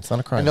Manhattan. It's not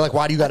a crime. And they're like,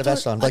 "Why do you got a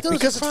vest on?" I Like thought it was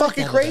because a it's crime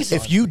fucking to have a vest crazy.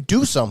 on. if you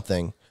do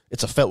something,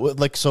 it's a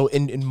like so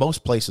in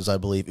most places, I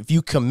believe, if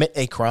you commit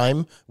a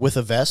crime with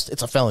a vest,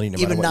 it's a felony. No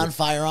matter even what you're-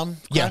 non-firearm.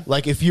 Yeah, crime?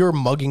 like if you're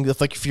mugging,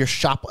 if you're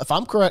if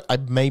I'm correct,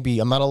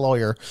 I'm not a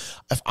lawyer.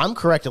 If I'm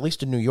correct, at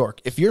least in New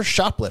York, if you're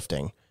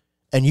shoplifting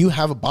and you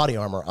have a body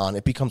armor on,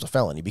 it becomes a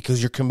felony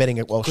because you're committing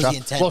it. Well, 'Cause the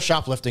intent.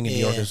 shoplifting in New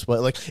York Yeah. is,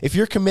 but like if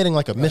you're committing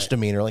like a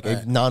misdemeanor, like a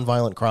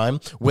nonviolent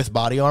crime with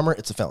body armor,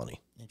 it's a felony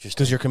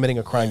because you're committing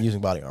a crime using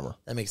body armor.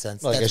 That makes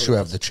sense. Well, I That's guess what you it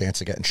have was. the chance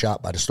of getting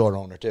shot by the store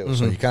owner too.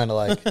 So you kind of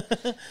like,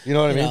 you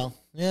know what I mean?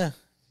 know,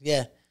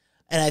 yeah.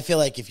 And I feel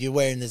like if you're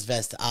wearing this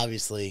vest,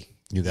 obviously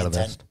You got a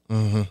intent.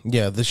 vest.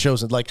 Yeah, this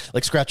shows it like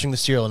scratching the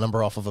serial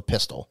number off of a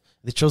pistol.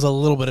 It shows a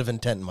little bit of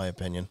intent, in my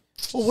opinion.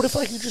 Well, what if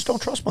like you just don't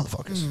trust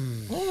motherfuckers?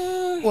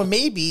 Or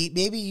maybe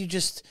you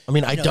just. I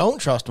mean, I know, don't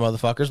trust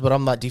motherfuckers, but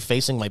I'm not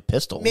defacing my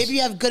pistols. Maybe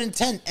you have good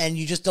intent and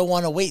you just don't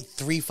want to wait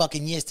 3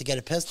 fucking years to get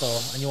a pistol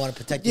and you want to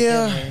protect your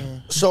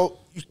family. So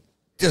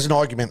there's an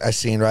argument I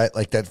seen, right?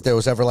 Like that there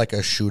was ever like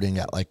a shooting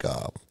at like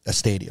a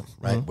stadium,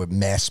 right? With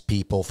mass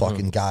people,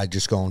 fucking guy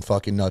just going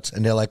fucking nuts.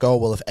 And they're like, oh,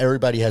 well, if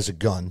everybody has a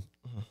gun,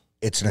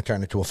 it's going to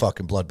turn into a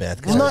fucking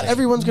bloodbath. Well, not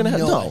everyone's gonna have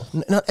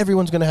not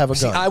everyone's gonna have a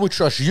See, gun. I would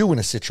trust you in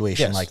a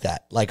situation Yes. like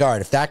that. Like, all right,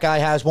 if that guy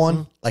has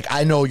one, like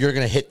I know you're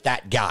gonna hit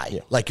that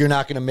guy. Like you're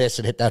not gonna miss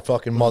and hit that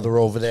fucking mother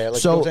over there.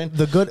 Like, So, you know what I'm saying?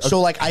 the good- So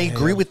like I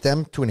agree with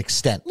them to an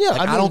extent. Yeah,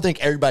 Like, I I mean- don't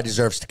think everybody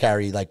deserves to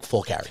carry like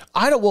full carry.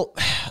 I don't. Well,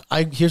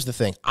 here's the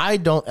thing. I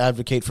don't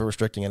advocate for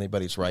restricting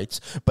anybody's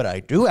rights, but I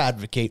do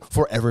advocate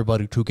for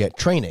everybody to get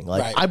training.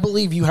 Like Right. I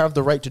believe you have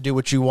the right to do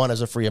what you want as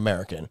a free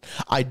American.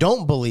 I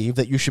don't believe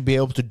that you should be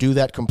able to do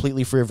that completely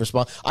free of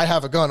response. I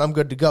have a gun. I'm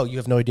good to go. You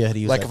have no idea how to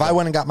use. Like that if gun. I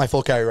went and got my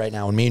full carry right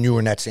now, and me and you were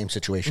in that same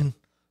situation,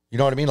 you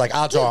know what I mean? Like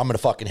odds are I'm gonna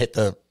fucking hit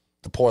the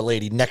poor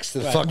lady next to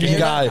the fucking Yeah,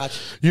 guy. gotcha.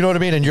 You know what I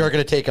mean? And you're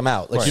gonna take him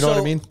out. Like you know what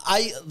I mean?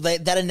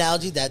 That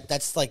analogy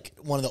that's like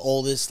one of the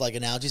oldest like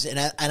analogies, and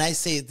I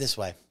say it this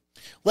way: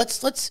 let's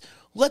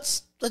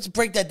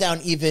break that down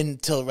even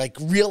to like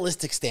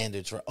realistic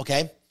standards,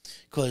 okay?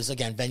 Because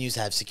again, venues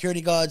have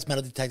security guards,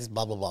 metal detectors,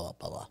 blah blah blah blah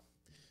blah blah.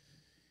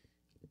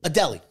 A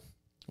deli,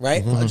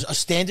 right? A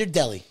standard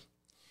deli.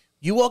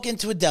 You walk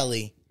into a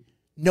deli,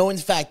 knowing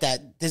the fact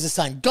that there's a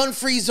sign,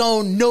 gun-free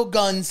zone, no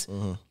guns.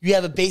 You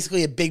have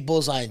basically a big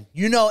bullseye.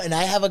 You know, and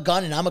I have a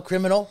gun and I'm a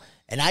criminal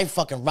and I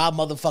fucking rob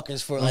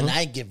motherfuckers for, and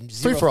I give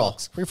zero free for all,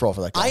 fucks. free for all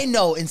for that guy. I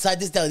know inside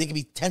this deli, there could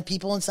be 10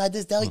 people inside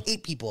this deli,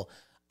 8 people.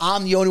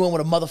 I'm the only one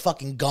with a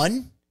motherfucking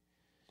gun.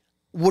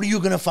 What are you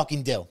going to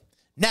fucking do?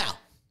 Now,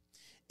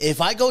 if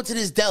I go to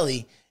this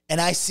deli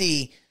and I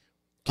see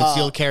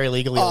Concealed carry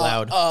legally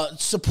allowed.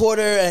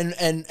 supporter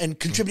and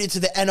contributed to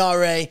the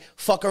NRA,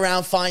 fuck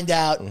around, find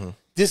out.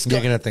 This You're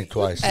guy, gonna think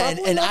twice.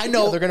 and I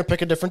know they're going to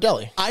pick a different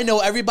deli. I know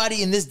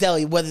everybody in this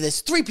deli, whether there's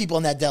 3 people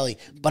in that deli,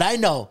 but I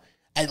know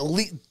at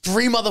least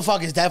 3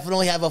 motherfuckers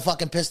definitely have a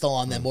fucking pistol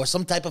on them or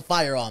some type of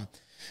firearm.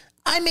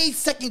 I may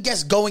second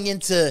guess going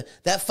into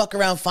that fuck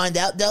around, find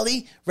out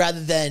deli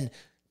rather than,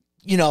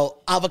 you know,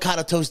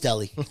 avocado toast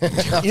deli.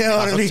 You know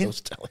what I mean?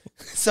 Toast deli.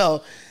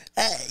 So,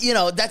 you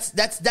know, that's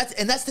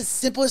the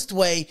simplest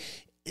way.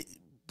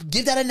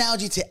 Give that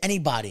analogy to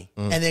anybody,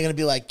 and they're gonna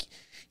be like,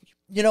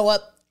 you know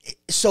what?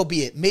 So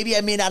be it. Maybe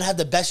I may not have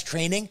the best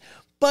training,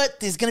 but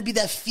there's gonna be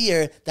that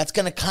fear that's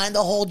gonna kind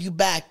of hold you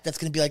back. That's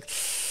gonna be like,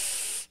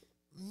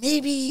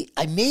 maybe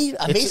I may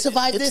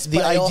survive this. The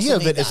but I also idea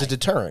of may it is a die.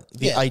 deterrent.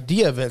 The Yeah.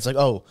 idea of it is like,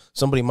 oh,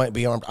 somebody might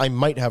be armed. I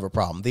might have a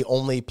problem. The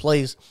only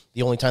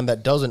time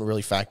that doesn't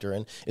really factor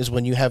in is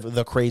when you have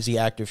the crazy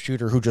active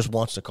shooter who just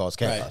wants to cause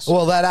chaos.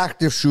 Well, that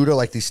active shooter,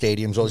 like these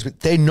stadiums, always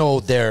they know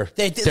their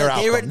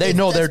outcome. They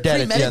know they're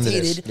dead at the end of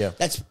this. Yeah.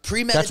 That's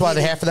premeditated. That's why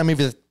half of them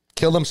either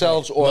kill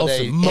themselves or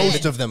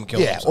Most of them kill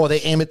themselves. or they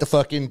aim at the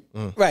fucking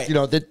Right. You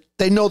know,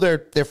 they know their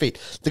fate.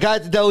 The guy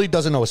at the deli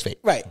doesn't know his fate.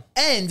 Right.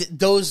 And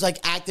those like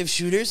active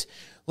shooters,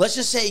 let's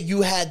just say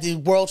you had the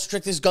world's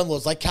strictest gun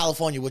laws like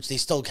California, which they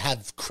still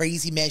have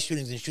crazy mass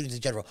shootings and shootings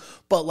in general.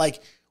 But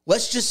like,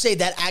 let's just say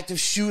that active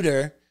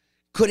shooter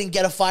couldn't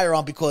get a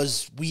firearm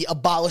because we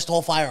abolished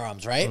all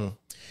firearms, right?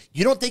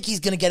 You don't think he's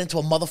going to get into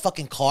a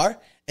motherfucking car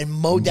and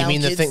mow You down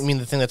mean kids?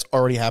 the thing that's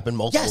already happened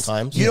multiple Yes.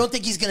 times? You don't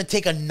think he's going to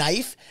take a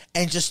knife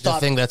and just The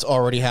start... thing that's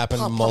already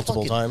happened Pop, pop,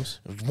 multiple fucking- times.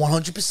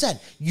 100%.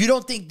 You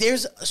don't think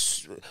there's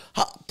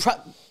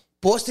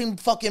Boston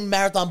fucking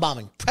marathon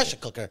bombing, pressure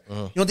cooker.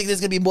 You don't think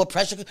there's gonna be more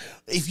pressure?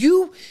 If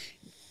you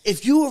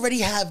already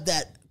have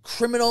that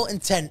criminal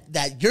intent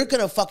that you're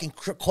gonna fucking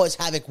cause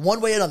havoc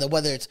one way or another,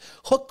 whether it's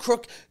hook,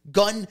 crook,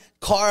 gun,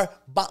 car.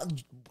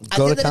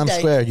 Go to Times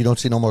Square. You don't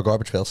see no more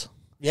garbage pails.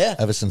 Yeah.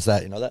 Ever since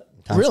that, you know that?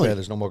 Times Really? Square,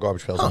 there's no more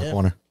garbage pails on the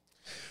corner.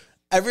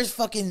 Every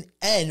fucking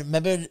end,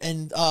 remember,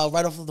 and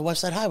right off of the West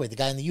Side Highway, the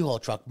guy in the U-Haul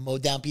truck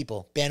mowed down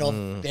people, banned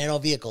all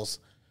vehicles.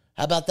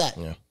 How about that?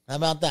 Yeah. How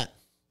about that?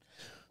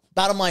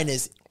 Bottom line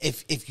is,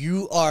 if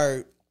you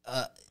are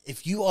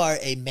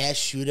a mass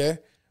shooter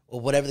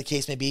or whatever the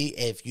case may be,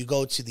 if you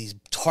go to these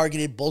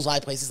targeted bullseye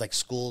places like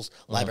schools,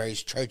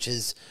 libraries,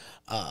 churches,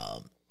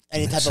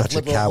 any type Such of a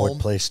liberal coward home,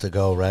 place to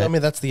go, right? I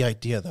mean, that's the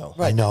idea, though.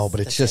 I know, but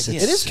that's it's the just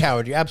idea. It is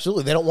cowardly.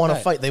 Absolutely. They don't want to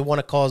fight. They want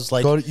to cause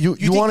like. Go to,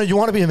 you want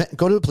to be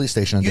go to the police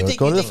station and You do it. think-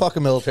 Go you to the think-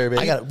 fucking military base.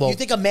 I got. Well, you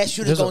think a mass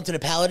shooter there's a- going to the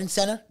Paladin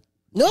Center?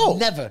 No.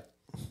 Never.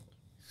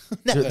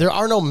 Never. There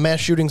are no mass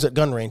shootings at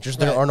gun ranges.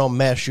 There Right. are no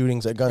mass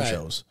shootings at gun Right.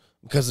 shows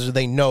because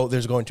they know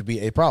there's going to be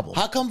a problem.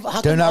 How come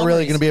They're not really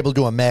armories- going to be able to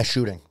do a mass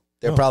shooting.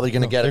 They're probably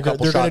going to get a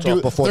couple shots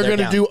off before they're they're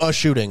going to down do a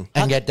shooting.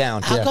 and get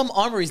down. How yeah. come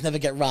armories never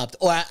get robbed,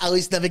 or at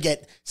least never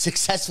get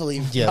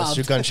successfully Yes, robbed?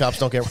 your gun shops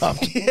don't get robbed.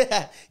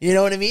 Yeah, you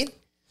know what I mean?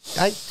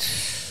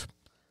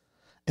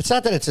 It's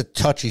not that it's a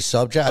touchy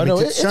subject. I Oh, mean,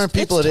 no, to certain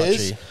people it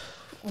is. touchy.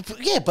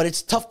 Yeah, but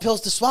it's tough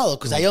pills to swallow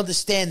because I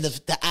understand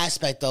the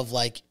aspect of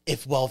like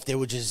if there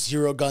were just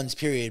zero guns,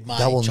 period. My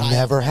That will child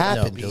never would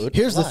happen, be dude.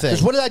 Here's the alive. thing.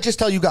 Because what did I just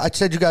tell you guys? I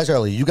said you guys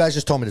earlier. You guys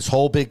just told me this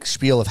whole big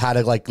spiel of how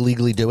to like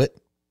legally do it.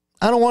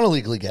 I don't want to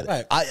legally get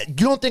it. Right. You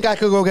don't think I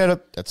could go get a?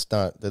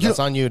 That's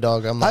on you,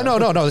 dog. I'm not. I know,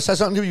 no. This has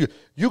something to do with you.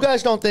 You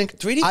guys don't think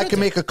 3D I printer. can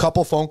make a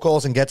couple phone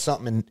calls and get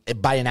something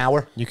by an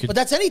hour? You could. But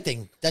that's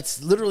anything.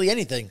 That's literally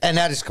anything. And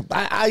that is,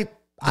 I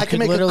you can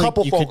make a literally-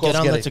 couple You phone could calls. get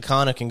on and the get it.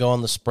 Taconic and go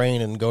on the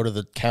Sprain and go to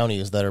the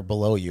counties that are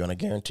below you, and I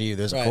guarantee you,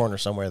 there's a Right. corner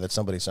somewhere that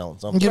somebody's selling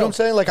something. You know what I'm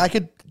saying? Like I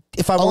could,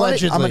 if I want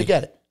it, I'm going to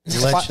get it.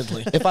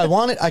 Allegedly. If I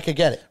want it, I could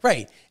get it.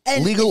 Right.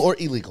 And Legal if, or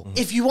illegal.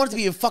 if you wanted to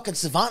be a fucking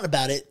savant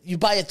about it, you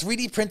buy a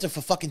 3D printer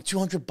for fucking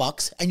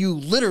 $200 and you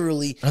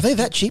literally Are they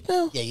that cheap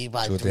now? you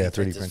buy Yeah, 3D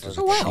 3D printers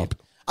for- are cheap.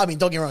 I mean,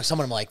 don't get me wrong,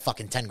 some of them are like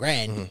fucking 10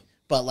 grand,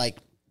 but like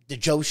the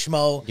Joe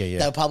Schmo, Yeah.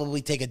 that would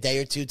probably take a day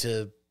or two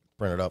to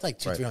Print it up.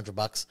 like Right.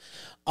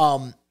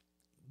 $200-300.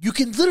 You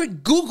can literally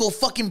Google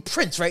fucking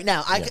prints right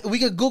now. We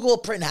could Google a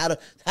print how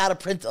to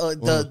print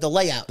the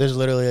layout. There's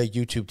literally a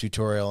YouTube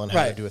tutorial on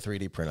how to Right. do a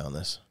 3D print on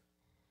this.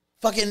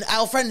 Fucking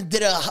Al Friend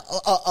did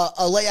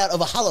a layout of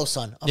a Hollow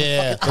Sun. Of a Yeah.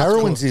 fucking obstacle.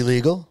 Heroin's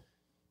illegal.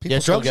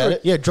 People still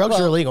get it. drugs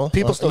are illegal.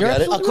 people still You're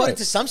get it. absolutely According right.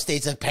 to some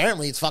states,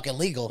 apparently it's fucking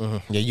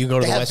legal. Yeah, you go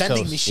to They the have West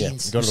vending Coast.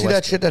 machines. Yeah, go to See the that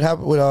West shit that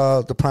happened with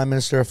the Prime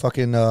Minister of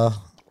fucking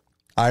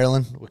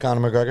Ireland with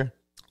Conor McGregor?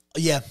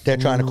 Yeah. They're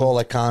trying to call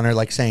like Conor,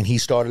 like saying he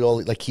started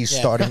he's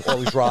starting all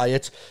these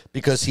riots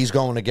because he's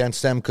going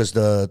against them because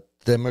the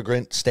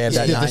immigrant stabbed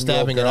that the 9-year-old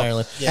stabbing in girl.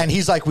 Ireland. And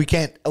he's like, we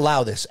can't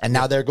allow this. And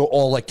now they're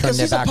all like turning Because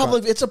their he's a back on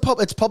public,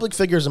 it's public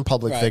figures and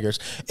public Right. figures.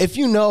 If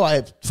you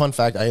know, fun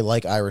fact, I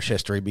like Irish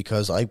history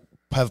because I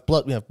have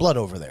blood. We have blood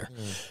over there.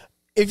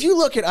 If you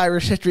look at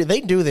Irish history,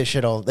 they do this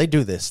shit all. They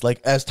do this like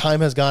as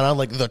time has gone on,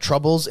 like the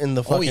troubles in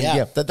the fucking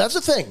yeah. that's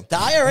the thing. The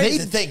IRA is They-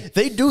 the thing.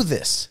 They do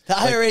this. The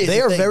IRA is They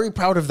the are thing. very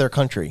proud of their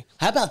country.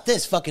 How about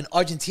this? Fucking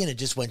Argentina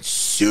just went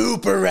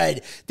super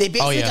red. They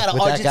basically yeah. got an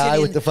With that Argentinian. guy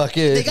with the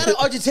fucking- They got an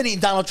Argentinian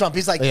Donald Trump.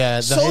 He's like, Yeah,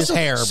 his social,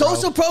 hair, bro.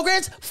 social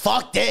programs.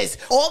 Fuck this.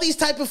 All these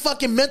type of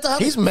fucking mental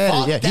health. He's mad,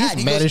 Fuck yeah, that. he's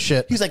He mad goes- as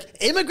shit. He's like,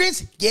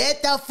 immigrants,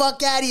 get the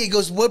fuck out of here. He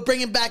goes, we're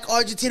bringing back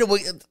Argentina.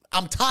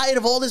 I'm tired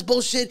of all this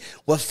bullshit.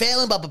 We're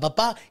failing. Blah blah blah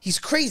blah. He's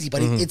crazy,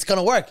 but it's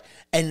gonna work.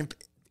 And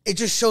it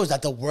just shows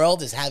that the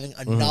world is having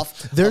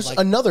enough. of, There's like,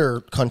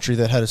 another country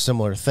that had a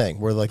similar thing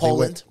where like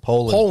Poland.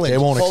 Poland. They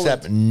won't Poland.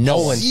 accept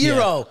no one.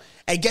 Zero.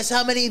 And guess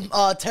how many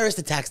terrorist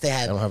attacks they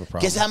had? don't have a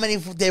problem. Guess how many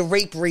their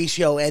rape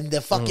ratio and the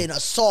fucking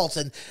assaults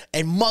and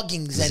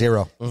muggings and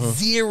Zero.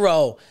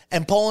 Zero.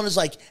 And Poland is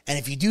like, and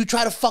if you do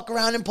try to fuck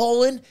around in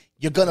Poland,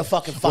 you're gonna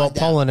fucking find Well, out.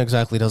 Poland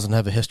exactly doesn't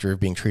have a history of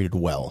being treated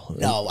well.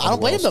 No, on I don't the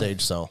blame world them.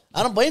 Stage, so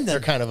I don't blame them. they're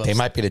kind of They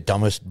might be the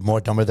dumbest, more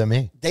dumber than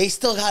me. They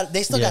still got a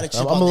chip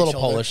I'm on a their little shoulder.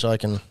 Polish, so I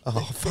can. Oh,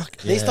 fuck.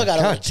 They still got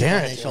a God little chip on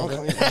damn their it. shoulder.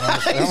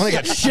 I only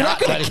got shot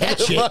by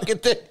the fucking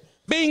thing.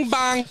 Bing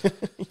bang.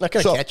 not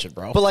gonna So, catch it,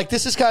 bro. But like,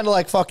 this is kind of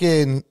like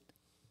fucking.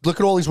 Look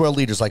at all these world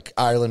leaders, like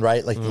Ireland,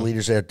 right? Like the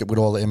leaders there with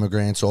all the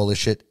immigrants, all this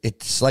shit.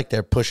 It's like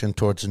they're pushing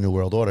towards a new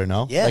world order,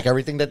 no? Yeah. Like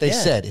everything that they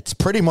Yeah. said, it's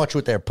pretty much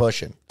what they're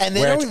pushing. And they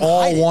where don't it's even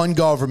all hide it. one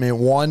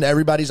government,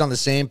 everybody's on the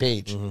same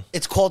page.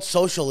 It's called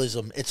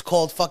socialism. It's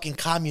called fucking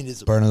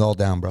communism. Burn it all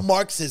down, bro.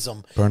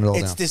 Marxism. Burn it all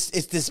it's down.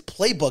 It's this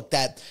playbook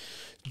that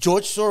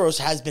George Soros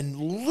has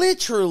been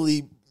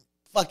literally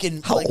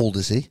fucking. How like, old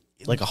is he?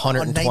 like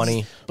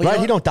 120. But Right, you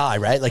he know- don't die,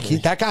 right? Like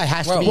that guy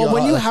has to Bro, be. Well,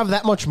 when you have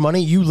that much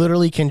money, you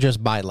literally can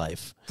just buy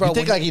life. Bro, you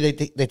think when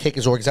like they take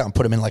his organs out and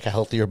put him in like a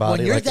healthier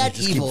body? you're like, that they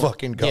just evil- keep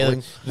fucking Yeah,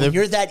 going. when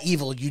you're that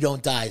evil, you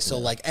don't die. So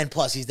like, and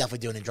plus, he's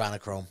definitely doing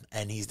adrenochrome,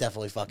 and he's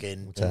definitely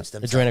fucking doing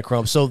stem cells.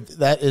 Adrenochrome. So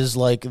that is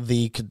like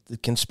the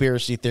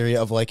conspiracy theory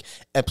of like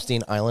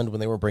Epstein Island when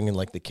they were bringing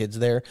like the kids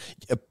there.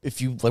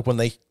 If you like when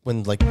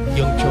like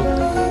young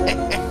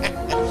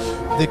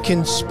children. the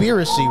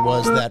conspiracy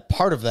was that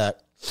part of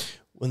that,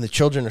 when the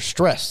children are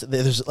stressed,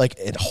 there's like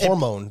a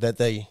hormone that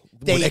they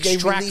would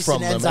extract release from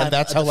an them, enzyme, and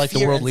that's how like the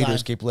fear world enzyme.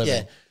 leaders keep living.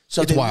 Yeah.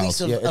 So it's they wild.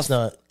 release Yeah, it's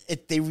not.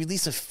 They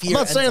release a fear. I'm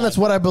not saying enzyme. that's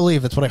what I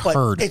believe. That's what I But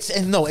heard. it's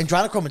and no,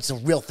 adrenochrome. It's a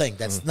real thing.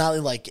 That's not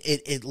like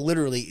it. It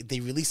literally they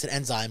release an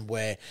enzyme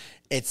where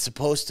it's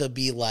supposed to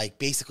be like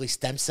basically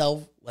stem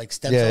cell, like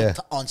stem cell yeah.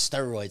 on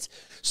steroids.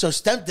 So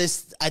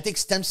I think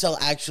stem cell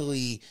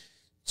actually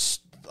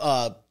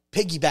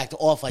piggybacked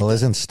off like. Well,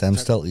 isn't stem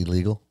cell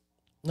illegal?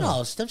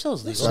 No, stem cell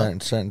is legal.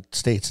 Certain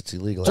states, it's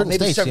illegal. Certain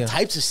Maybe states, certain yeah.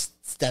 types of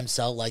stem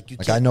cell, like you.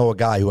 Like can't, I know a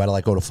guy who had to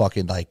like go to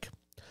fucking like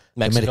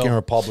Mexico. Dominican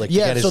Republic. to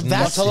Yeah, get his so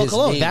that's knee- his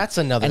Cologne. knee, That's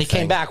another and he thing.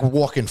 came back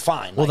walking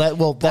fine. Well, Like,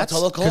 that's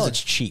Bartolo because Colon.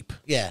 it's cheap.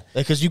 Yeah.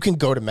 Because you can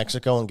go to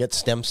Mexico and get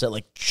stem cell,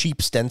 like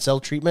cheap stem cell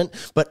treatment,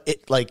 but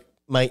it like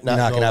might not. you're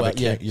not go gonna have a away.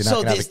 kid. Yeah. You're So not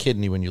gonna have a there's-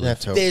 kidney when you Yeah, live.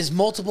 totally. There's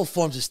multiple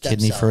forms of stem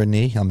Kidney cell. for a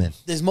knee, I'm in.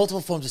 There's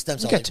multiple forms of stem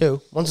cell. You get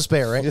two. One's a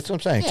spare, right? That's what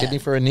I'm saying. Yeah. Kidney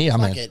for a knee, I'm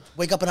Fuck in. it.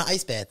 Wake up in an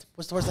ice bath.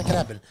 What's the worst that could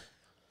happen?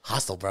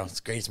 Hostel, bro. It's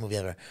the greatest movie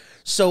ever.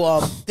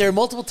 So there are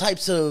multiple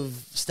types of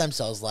stem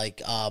cells,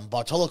 like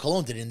Bartolo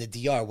Colon did in the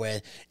DR,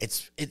 where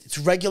it's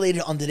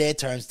regulated under their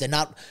terms. They're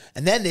not,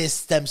 and then there's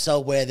stem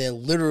cell where they're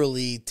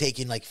literally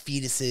taking like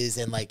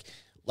fetuses and like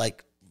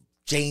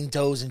Jane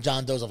Does and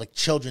John Does of like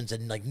children's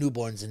and like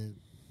newborns and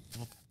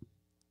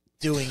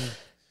doing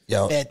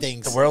Yo, bad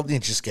things. The world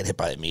needs to just get hit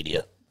by the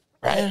media.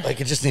 Right? Like,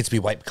 it just needs to be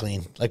wiped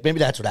clean. Like, maybe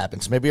that's what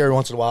happens. Maybe every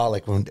once in a while,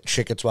 like, when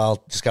shit gets wild,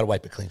 just got to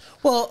wipe it clean.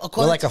 Well, We're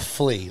according like to, a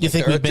flea. You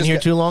think we've been here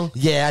too long?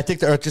 Yeah, I think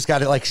the earth just got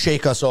to, like,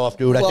 shake us off,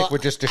 dude. I Well, think we're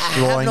just I have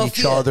destroying no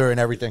each fear. other and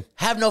everything.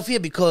 have no fear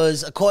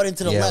because according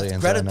to the The left,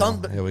 aliens, Greta I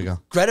know. Here we go.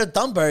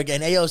 Thunberg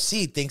and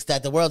AOC thinks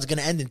that the world's going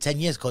to end in 10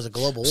 years because of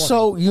global warming.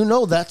 So you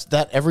know that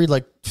every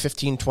like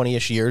 15,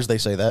 20-ish years they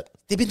say that.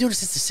 They've been doing it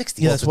since the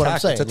 60s. Yeah, that's what I'm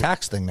saying. It's a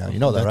tax thing now. You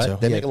know that, That's right? so.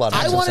 They Yeah. make a lot of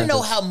I tax want to know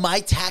incentives. how my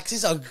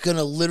taxes are going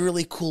to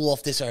literally cool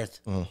off this earth.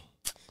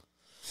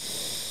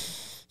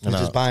 You're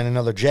just buying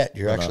another jet.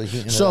 You're actually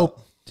heating it So up.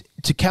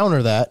 to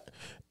counter that,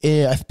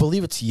 I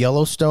believe it's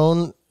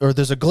Yellowstone, or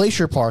there's a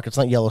glacier park. It's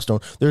not Yellowstone.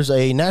 There's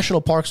a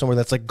national park somewhere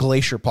that's like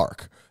Glacier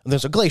Park. And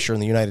there's a glacier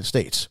in the United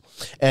States.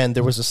 And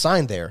there was a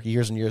sign there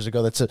years and years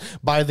ago that said,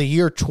 by the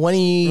year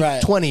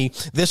 2020,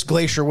 this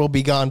glacier will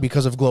be gone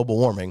because of global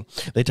warming.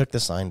 They took the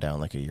sign down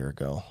like a year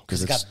ago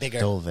because it it's got bigger.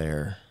 still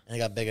there. And it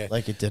got bigger.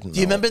 Like it didn't.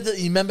 Do you melt.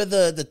 remember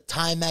the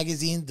Time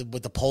magazine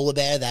with the polar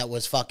bear that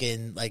was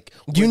fucking like?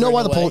 Do you know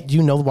why withering away? Do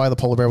you know why the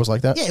polar bear was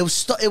like that? Yeah, it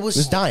was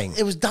dying.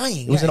 It was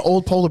dying. It was an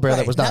old polar bear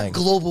that was dying.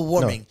 Not global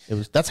warming. No, it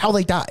was. That's how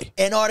they die.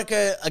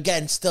 Antarctica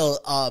again. Still,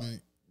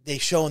 they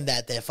shown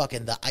that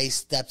the ice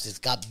steps has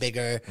got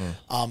bigger.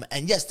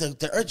 And yes,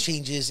 the Earth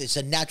changes. It's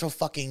a natural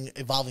fucking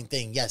evolving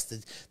thing. Yes,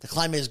 the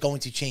climate is going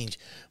to change,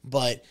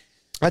 but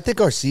I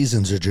think our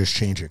seasons are just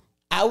changing.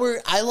 I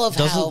love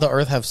how Doesn't the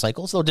Earth have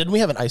cycles though? Didn't we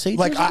have an ice age?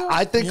 Like, years ago?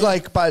 I think,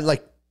 like, by,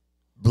 like,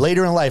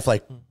 later in life,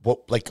 like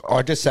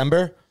our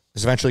December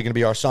is eventually going to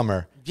be our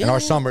summer. And our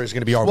summer is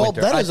going to be our well,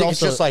 winter. that I is think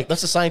also it's just like,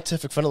 that's a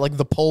scientific phenomenon, like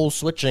the pole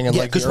switching and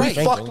yeah, like the because we Earth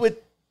changing. fucked with,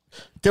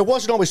 there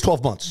wasn't always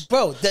 12 months.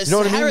 Bro, the You know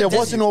what I mean? Sahara There Desert-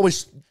 wasn't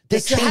always, they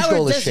the changed Sahara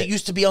all this Desert shit.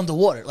 used to be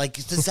underwater. Like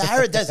the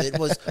Sahara Desert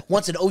was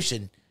once an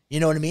ocean. You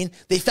know what I mean?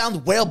 They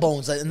found whale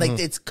bones, and like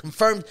it's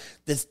confirmed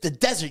that the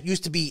desert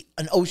used to be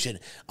an ocean.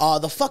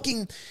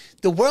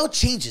 The world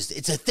changes.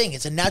 It's a thing.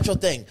 It's a natural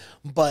thing.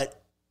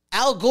 But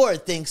Al Gore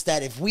thinks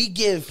that if we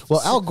give Well,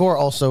 Al Gore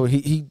also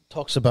he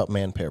talks about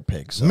man bear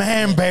pigs. So.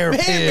 Man, bear, Man,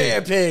 pig.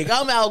 bear pig.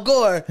 I'm Al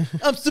Gore.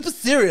 I'm super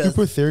serious.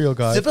 Super serial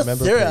guy. Super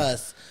Remember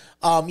serious.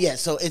 Yeah.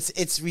 So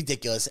it's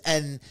ridiculous,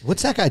 and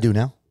What's that guy do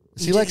now?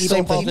 Is he like he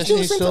same don't- he politician? do the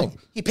He's same still. thing.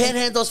 He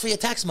panhandles for your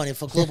tax money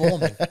for global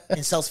warming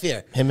and sells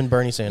fear. Him and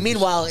Bernie Sanders.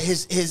 Meanwhile,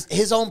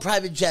 his own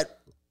private jet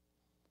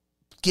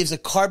gives a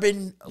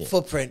carbon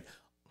footprint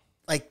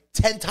like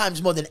 10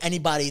 times more than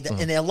anybody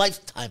in their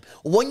lifetime.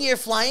 1 year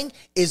flying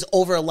is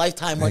over a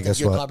lifetime worth of guess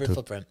your what, carbon dude?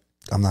 footprint.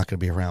 I'm not going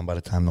to be around by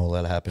the time all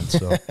that happens.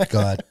 So go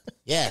ahead.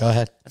 Yeah. Go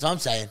ahead. That's what I'm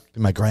saying.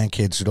 My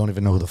grandkids who don't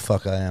even know who the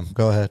fuck I am.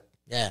 Go ahead.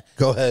 Yeah.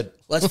 Go ahead.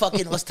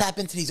 Let's tap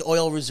into these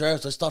oil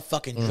reserves. Let's start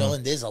fucking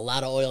drilling. There's a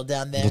lot of oil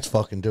down there. Let's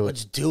fucking do it.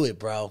 Let's do it,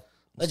 bro.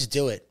 Let's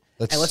do it.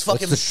 Let's, and let's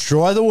fucking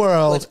destroy the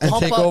world let's and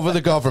pump take up- over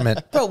the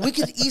government. Bro, we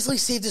could easily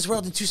save this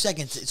world in 2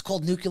 seconds. It's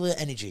called nuclear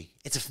energy.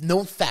 It's a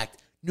known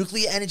fact.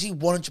 Nuclear energy,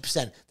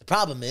 100%. The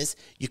problem is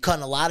you're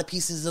cutting a lot of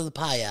pieces of the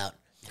pie out.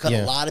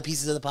 Yeah. A lot of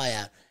pieces of the pie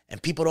out.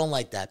 And people don't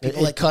like that. It,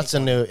 People like to cuts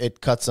make money.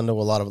 into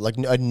a lot of like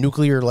a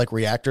nuclear like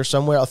reactor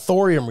somewhere, a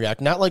thorium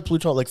reactor, not like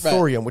plutonium, like Right.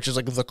 thorium, which is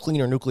like the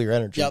cleaner nuclear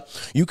energy. Yep.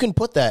 You can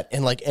put that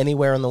in like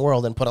anywhere in the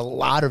world and put a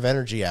lot of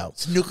energy out.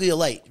 It's nuclear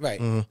light,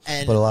 right? And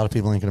But a lot of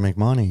people ain't going to make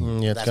money.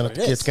 Yeah, That's what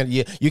it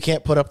is. you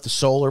can't put up the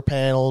solar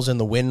panels and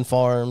the wind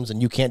farms,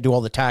 and you can't do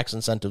all the tax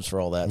incentives for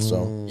all that.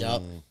 So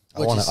yep.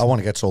 I want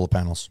to get solar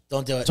panels.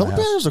 Don't do it. Solar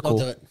panels are Don't cool.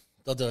 do it.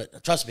 Don't do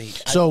it. Trust me.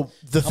 So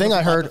the thing I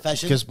from my heard,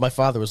 profession. because my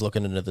father was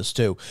looking into this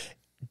too,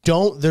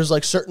 there's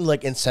like certain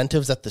like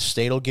incentives that the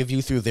state will give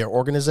you through their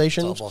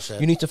organizations. It's all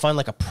bullshit. You need to find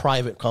like a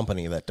private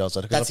company that does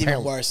it. 'cause That's even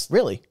apparently- worse.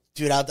 Really?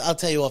 Dude, I'll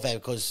tell you off air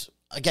because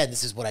again,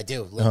 this is what I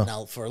do living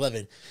out for a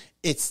living.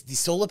 It's the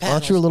solar panels.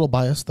 Aren't you a little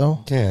biased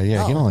though? Yeah, you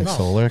don't like no.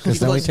 solar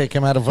because then we Because- take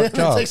him out of a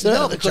job.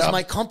 No, because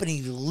my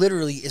company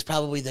literally is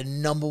probably the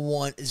number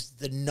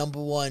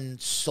one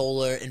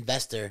solar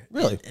investor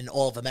Really? in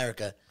all of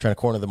America. Trying to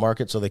corner the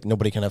market so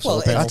nobody can have solar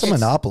Well, panels. That's a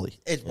monopoly.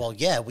 Well,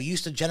 yeah, we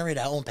used to generate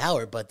our own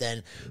power, but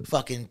then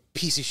fucking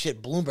piece of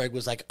shit Bloomberg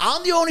was like,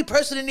 I'm the only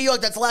person in New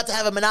York that's allowed to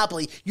have a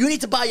monopoly. You need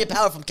to buy your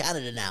power from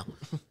Canada now.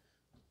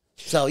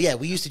 So, yeah,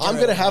 we used to I'm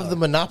generate going to our have power. the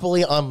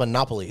monopoly on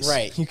monopolies.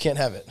 Right. You can't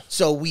have it.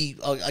 So we,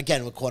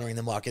 again, we're cornering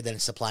the market, then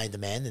supply and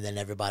demand, and then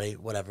everybody,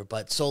 whatever.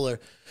 But solar,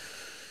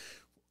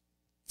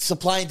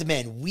 supply and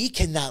demand, we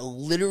cannot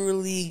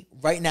literally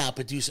right now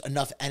produce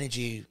enough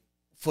energy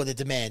for the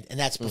demand, and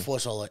that's before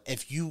solar.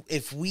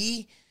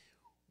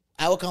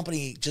 Our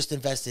company just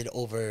invested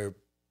over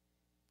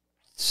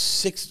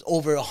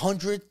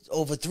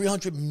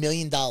 $300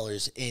 million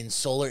in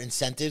solar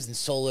incentives and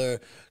solar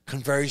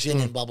conversion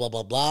and blah, blah,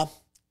 blah, blah.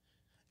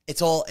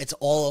 It's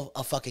all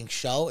a fucking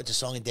show. It's a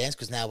song and dance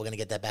because now we're going to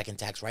get that back in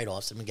tax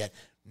write-offs and we get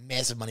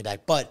massive money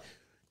back. But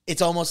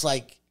it's almost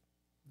like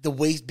the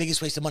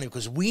biggest waste of money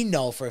because we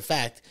know for a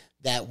fact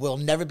that we'll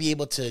never be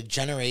able to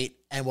generate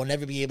and we'll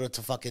never be able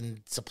to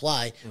fucking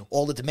supply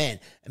all the demand.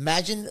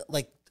 Imagine,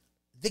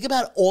 think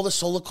about all the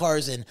solar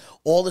cars and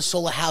all the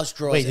solar house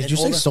drawers. Wait, did and you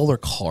all say the- solar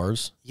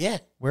cars? Yeah.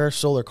 Where are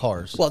solar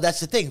cars? Well, that's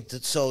the thing.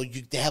 So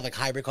they have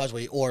hybrid cars or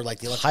the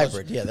electric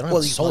Hybrid, cars. yeah, they don't have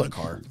a you solar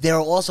call them- car. There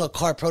are also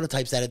car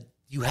prototypes that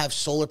you have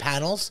solar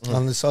panels.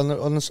 on the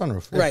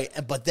sunroof. Yeah.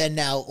 Right, but then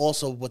now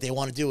also what they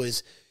want to do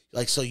is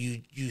so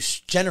you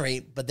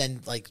generate, but then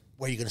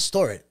where are you going to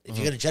store it? If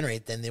you're going to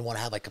generate, then they want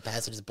to have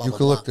capacities. Blah You blah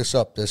can blah. look this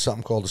up. There's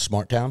something called a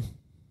smart town.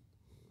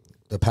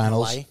 The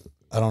panels. Hawaii?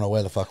 I don't know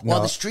where the fuck.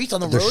 Well, the streets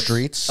on the the roads?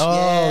 streets. Oh,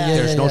 yeah,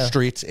 There's yeah, no yeah.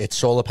 streets. It's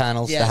solar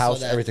panels. Yeah, the I saw house,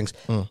 that. everything's.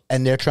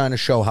 And they're trying to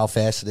show how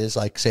fast it is.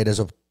 Like, say there's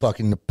a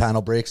fucking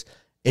panel breaks.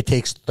 It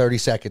takes 30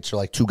 seconds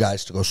for two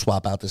guys to go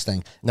swap out this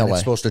thing. No And way.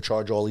 It's supposed to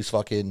charge all these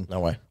fucking. No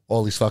way.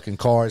 All these fucking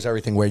cars,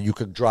 everything where you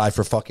could drive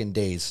for fucking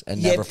days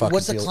and Yeah, never fucking.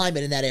 what's the feel it.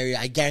 climate in that area?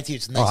 I guarantee you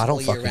it's nice Oh, I all don't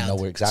year fucking round. know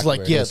where It's exactly. like,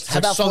 where it yeah, is. it's How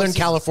like about Southern Four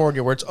Seasons?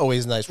 California where it's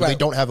always nice, where Right. they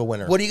don't have a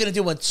winter. What are you going to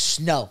do when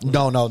snow?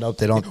 No,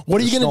 they don't. What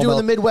are you The gonna snow do in melt-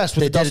 the Midwest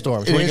with They the dust did-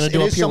 storms? It What are you is- gonna do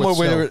it up is here with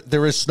somewhere where snow?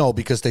 there is snow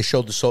because they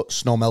showed the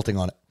snow melting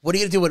on it. What are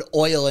you going to do when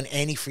oil and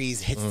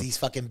antifreeze hits these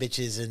fucking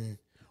bitches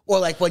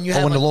or when you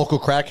have When the local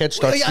crackheads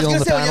start Yeah, I was stealing gonna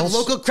the say when you have panels.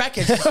 local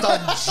crackheads that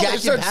start They jacking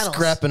start panels.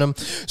 scrapping them.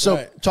 So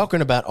Right.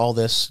 talking about all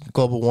this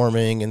global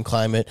warming and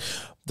climate,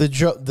 the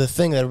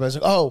thing that everybody's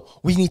like, oh,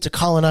 we need to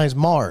colonize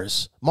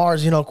Mars.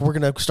 Mars, we're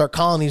going to start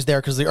colonies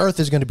there because the Earth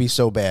is going to be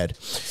so bad.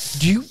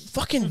 Do you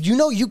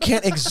you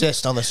can't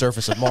exist on the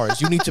surface of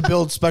Mars. You need to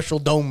build special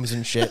domes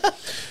and shit.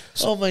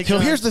 Oh my So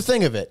god! here's the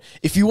thing of it.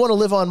 If you want to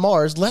live on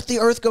Mars, let the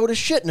Earth go to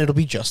shit and it'll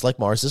be just like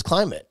Mars's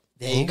climate.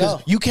 There you Because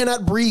go. You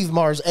cannot breathe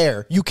Mars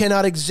air. You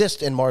cannot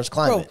exist in Mars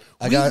climate.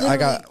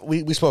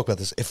 We spoke about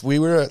this. If we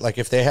were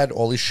if they had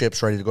all these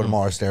ships ready to go to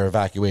Mars, they're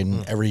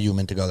evacuating every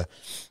human to go there.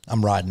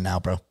 I'm riding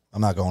out, bro.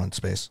 I'm not going into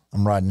space.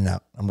 I'm riding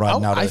out. I'm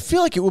riding out. I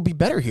feel like it would be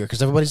better here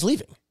because everybody's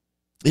leaving.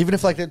 Even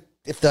if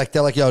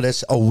they're like, yo,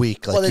 this a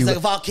week. Well, there's a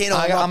volcano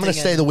I'm erupting gonna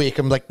stay and- the week.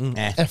 I'm like,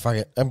 eh. Fuck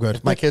it. I'm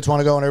good. My kids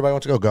want to go and everybody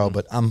wants to go,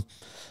 but I'm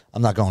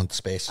not going to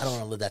space. I don't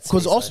want to live that.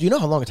 Because space also, life. you know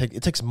how long it takes?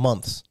 It takes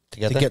months to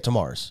get get there? to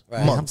Mars.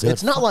 Right. Months. I'm good.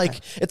 It's not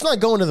it's not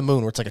going to the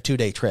moon where it's like a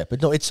 2-day trip.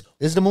 No, it's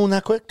Is the moon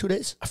that quick? 2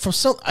 days? for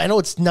some. I know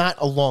it's not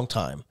a long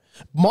time.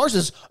 Mars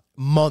is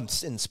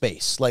months in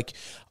space.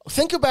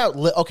 Think about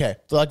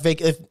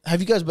have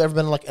you guys ever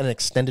been on an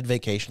extended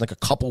vacation, like a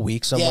couple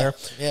weeks somewhere?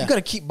 yeah. You got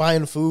to keep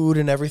buying food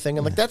and everything,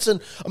 and that's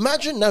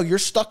imagine now you're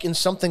stuck in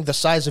something the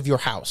size of your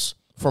house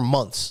for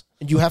months,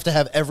 and you have to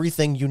have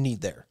everything you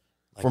need there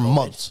for COVID,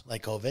 months.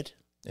 like COVID.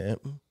 Yeah.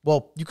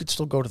 Well, you could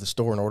still go to the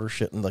store and order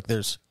shit, and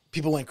there's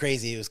People went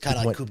crazy. It was kind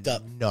of went cooped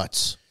up.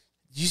 nuts.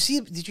 Did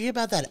you hear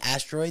about that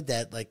asteroid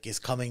that is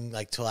coming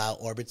to our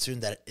orbit soon?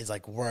 That is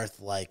worth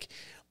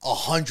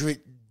 $100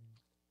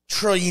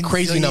 trillion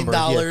Crazy number,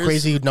 dollars.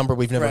 crazy number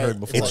we've never Right. heard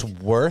before. It's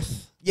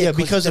worth. Yeah,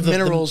 because of the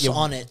minerals you know,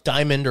 on it.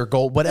 diamond or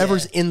gold,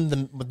 whatever's Yeah. in the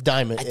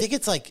diamond. I think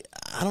it's I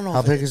don't know. How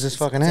if big it- is this it's-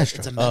 fucking it's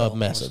asteroid? a metal.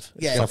 Massive.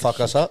 Yeah, It's gonna fuck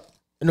us up.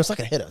 No, it's not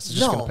gonna hit us. It's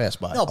just gonna pass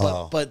by. No,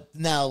 Oh. but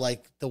now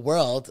the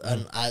world,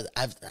 and I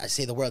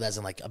say the world as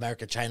in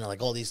America, China,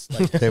 all these.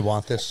 They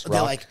want this.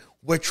 They're Rock.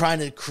 we're trying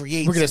to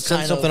create. We're gonna some send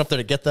kind something of, up there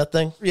to get that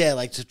thing. Yeah,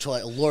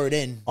 to lure it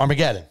in.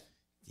 Armageddon.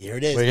 Here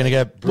it is. We're gonna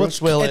get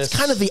Bruce Willis. It's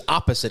kind of the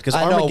opposite because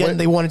I know, Armageddon we're-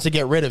 they wanted to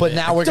get rid of But it.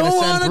 now we're gonna Don't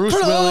send wanna Bruce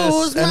close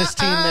Willis and my his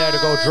team there to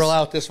go drill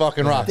out this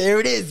fucking rock. There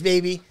it is,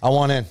 baby. I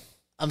want in.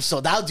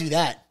 I'll do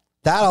that.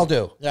 That I'll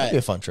do. That'd be a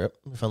Right. fun trip,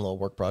 a fun little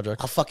work project.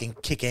 I'll fucking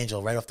kick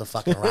Angel right off the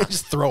fucking rock.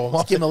 Just throw him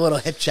off. Give him a little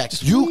hip check.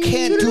 You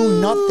can't do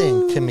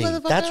nothing to me.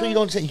 That's what you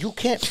don't say. You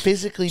can't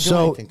physically do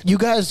So anything to me. you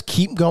guys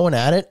keep going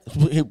at it.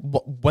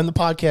 When the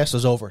podcast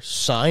is over,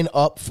 sign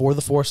up for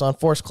the Force on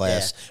Force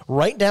class.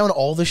 Write down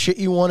all the shit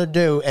you want to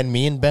do, and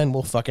me and Ben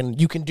will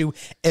you can do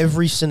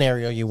every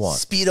scenario you want.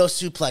 Speedo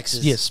suplexes.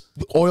 Yes,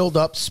 oiled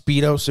up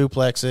Speedo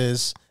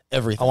suplexes,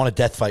 Everything. I want a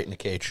death fight in a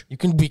cage.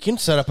 We can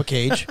set up a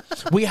cage.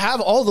 We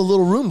have all the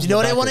little rooms. You know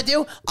what I want to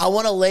do? I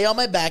want to lay on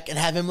my back and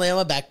have him lay on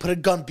my back, put a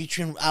gun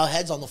between our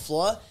heads on the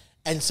floor,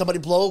 and somebody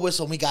blow a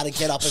whistle, and we got to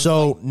get up. And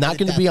So not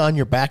going to be on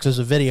your backs. There's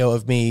a video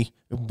of me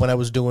when I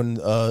was doing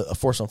a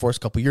force on force a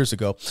couple years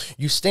ago.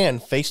 You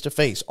stand face to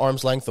face,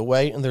 arm's length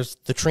away, and there's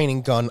the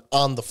training gun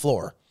on the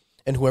floor,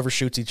 and whoever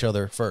shoots each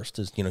other first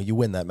is you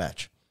win that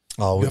match.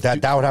 Oh,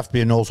 that would have to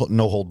be a no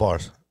hold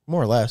bars.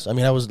 More or less. I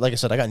mean, like I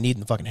said, I got kneed in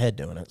the fucking head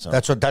doing it. So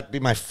That'd be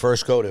my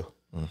first go to.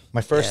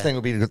 My first thing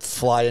would be to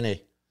fly a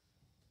knee.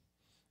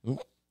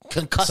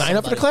 Concuss sign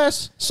up for the somebody.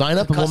 class. Sign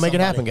up, and we'll make it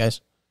happen,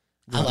 guys.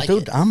 I like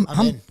Dude, it. I'm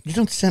in. you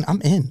don't understand.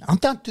 I'm in. I'm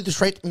down to do this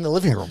right in the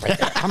living room right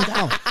there. I'm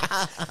down.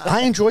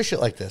 I enjoy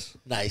shit like this.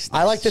 Nice.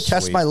 I like to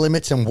test my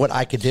limits and what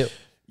I could do.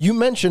 You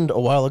mentioned a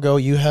while ago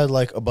you had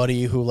like a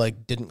buddy who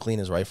like didn't clean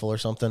his rifle or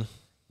something.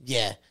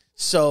 Yeah.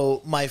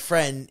 So my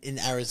friend in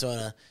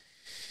Arizona,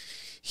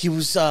 he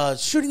was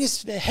shooting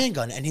his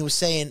handgun, and he was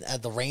saying,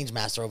 the range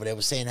master over there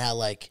was saying how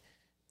like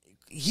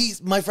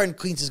my friend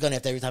cleans his gun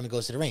after every time he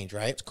goes to the range,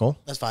 right? It's cool.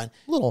 That's fine.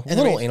 Little And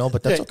the anal,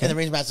 but that's okay. And the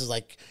range master's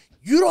like,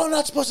 you're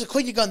not supposed to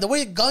clean your gun. The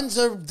way guns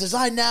are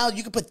designed now,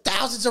 you can put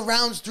thousands of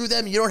rounds through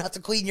them. You don't have to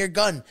clean your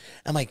gun.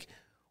 I'm like,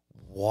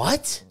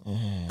 what?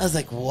 I was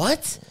like,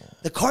 what?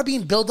 The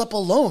carbine buildup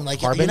alone,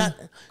 like Carbine? you're not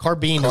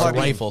Carbine is a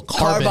rifle.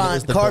 Carbon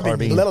is the carbon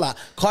carbine.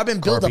 Carbon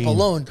buildup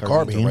alone.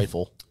 Carbine's a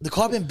rifle. The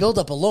carbon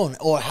buildup alone,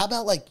 or how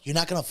about like you're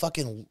not gonna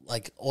fucking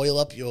like oil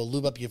up your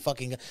lube up your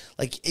fucking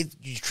like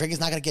your trigger's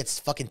not gonna get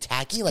fucking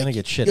tacky. Like Gonna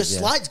get shitty, your yeah.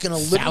 slide's gonna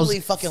literally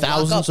fucking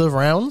thousands lock up. of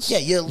rounds. Yeah,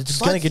 your it's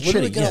slide's gonna get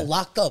literally shitty. gonna Yeah.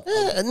 locked up.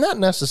 Not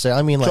necessarily.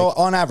 I mean, like, So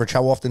on average,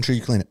 how often should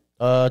you clean it?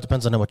 it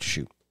depends on how much you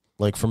shoot.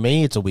 Like for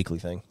me, it's a weekly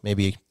thing,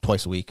 maybe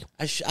twice a week.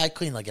 I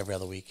clean like every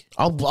other week.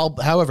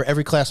 However,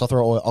 every class I'll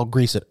throw oil. I'll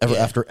grease it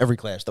after every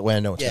class. That way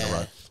I know it's Yeah. gonna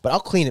run. But I'll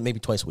clean it maybe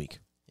twice a week,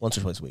 once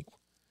or twice a week.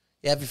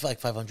 Yeah, every like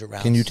 500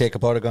 rounds. Can you take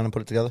apart a gun and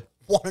put it together?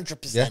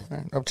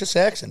 100%. I'm just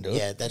asking, dude.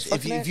 Yeah, that's Just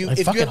if you I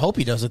fucking hope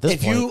he does at this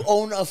if point. you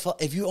own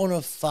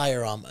a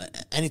firearm,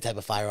 any type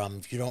of firearm,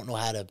 if you don't know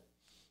how to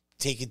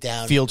take it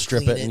down, Field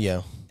strip clean it, and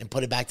yeah. and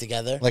put it back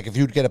together. Like if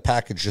you'd get a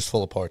package just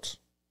full of parts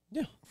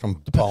Yeah.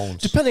 from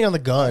bones. Depending on the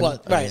gun.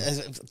 Well, I right.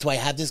 mean, Do I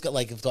have this gun?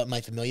 Like, am I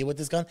familiar with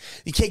this gun?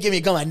 You can't give me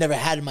a gun I never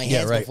had in my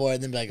hands right. before,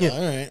 and then be like, Yeah. oh,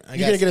 all right, I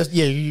you're gonna guess.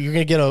 get you're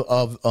gonna get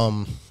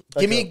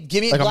Give me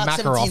a like a Glock Makarov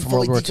 17 from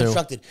fully World War II.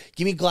 deconstructed.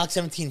 Give me Glock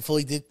 17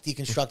 fully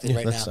deconstructed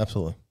right that's now,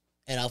 absolutely.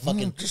 and I'll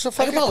fucking Just a I could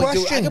fucking probably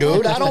do- question, I could probably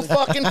dude. I don't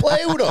fucking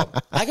play with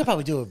them. I could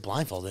probably do it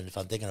blindfolded if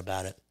I'm thinking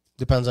about it.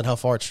 Depends on how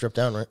far it's stripped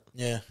down, right?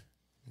 Yeah,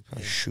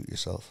 Probably shoot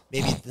yourself.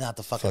 maybe not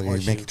the fucking Fucking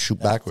horseshoe. make it shoot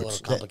That's backwards. A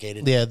little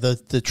complicated. Yeah,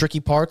 the tricky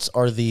parts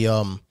are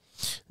the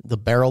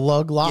barrel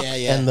lug lock Yeah,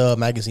 yeah. and the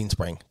magazine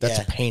spring. That's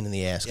Yeah. a pain in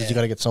the ass because Yeah. you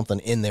got to get something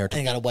in there.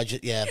 And you gotta wedge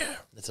it. Yeah,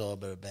 that's a little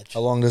bit of a bitch.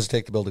 How long does it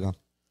take to build a gun?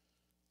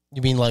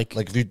 You mean like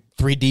Like if you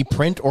 3D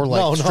print or like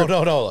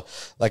no.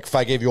 Like if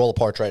I gave you all the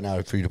parts right now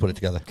for you to put it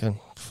together.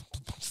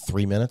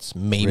 3 minutes,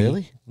 maybe.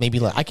 Really? Maybe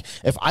like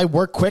if I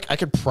work quick, I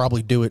could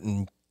probably do it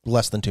in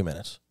less than 2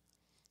 minutes.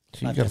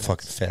 You got a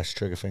fucking fast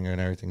trigger finger and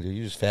everything, dude.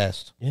 You just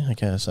fast. Yeah, I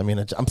guess. I mean,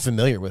 I'm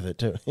familiar with it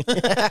too.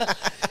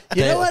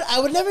 You know what? I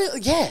would never.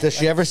 Yeah. Does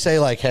she ever say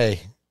like,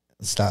 "Hey,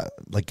 stop!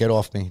 Like, get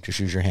off me. Just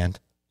use your hand.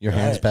 Your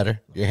hand's better.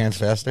 Your hand's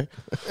faster."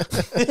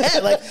 Yeah,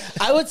 like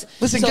I would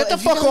Listen, so get the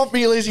if you fuck don't- off me,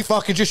 you lazy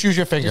fuck, and just use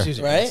your finger.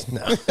 Right?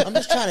 I'm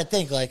just trying to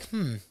think. Like,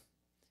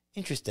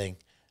 interesting.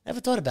 Never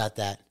thought about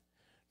that.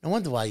 No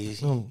wonder why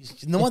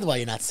No wonder why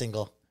you're not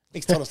single.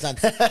 Makes total sense.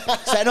 So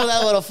I know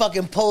that little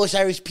fucking Polish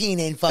Irish peen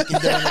ain't fucking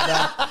doing it,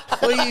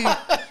 bro.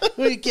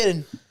 Who are you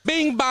kidding?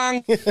 Bing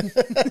bong.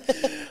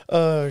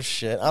 Oh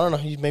shit! I don't know.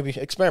 You maybe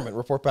experiment,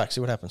 report back,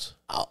 see what happens.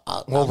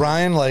 Well,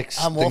 Ryan likes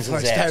I'm all things for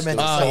in his ass,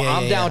 experimental dude. stuff. So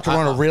I'm down to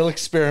run a real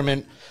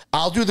experiment.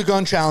 I'll do the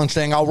gun challenge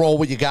thing. I'll roll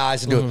with you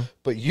guys and do it.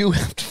 But you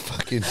have to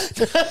fucking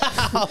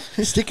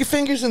stick your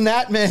fingers in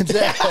that man's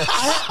ass.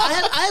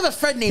 I have a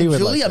friend named would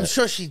Julie. like I'm that.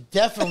 sure she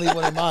definitely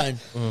wouldn't mind.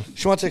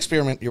 She wants to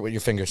experiment with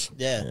your fingers.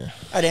 Yeah. All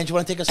right, Andrew,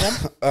 want to take us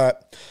home?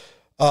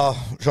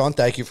 Sean,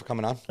 thank you for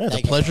coming on. Yeah, it's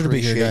Thank a you. pleasure to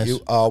be here,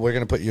 Appreciate guys. you. We're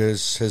gonna put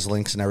his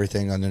links and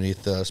everything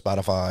underneath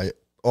Spotify,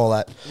 all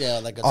that. Yeah,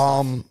 like good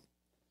stuff.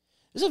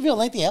 This is a real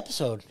lengthy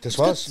episode. This It's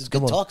was. good, it's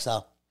good one. talk,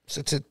 Sal.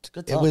 It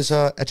talk. was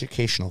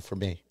educational for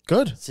me.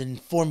 Good. It's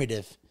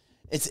informative.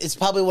 It's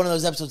probably one of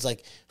those episodes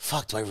like,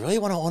 fuck, do I really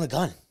want to own a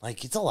gun?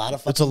 Like, it's a lot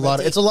of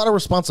fucking It's a lot of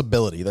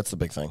responsibility. That's the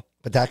big thing.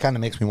 But that kind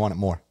of makes me want it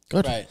more.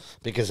 Good. Right.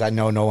 Because I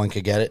know no one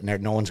could get it,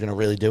 and no one's going to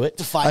really do it.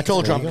 Define I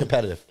told it. you I'm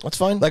competitive. That's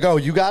fine. Like, oh,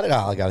 you got it? Oh,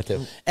 I got it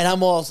too. And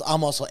I'm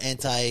also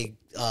anti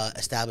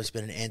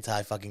establishment and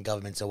anti fucking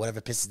government. So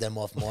whatever pisses them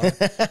off more,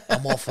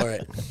 I'm all for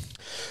it.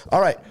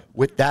 All right.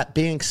 With that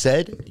being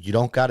said, you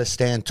don't got to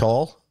stand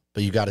tall,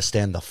 but you got to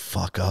stand the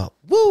fuck up.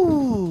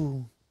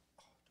 Woo!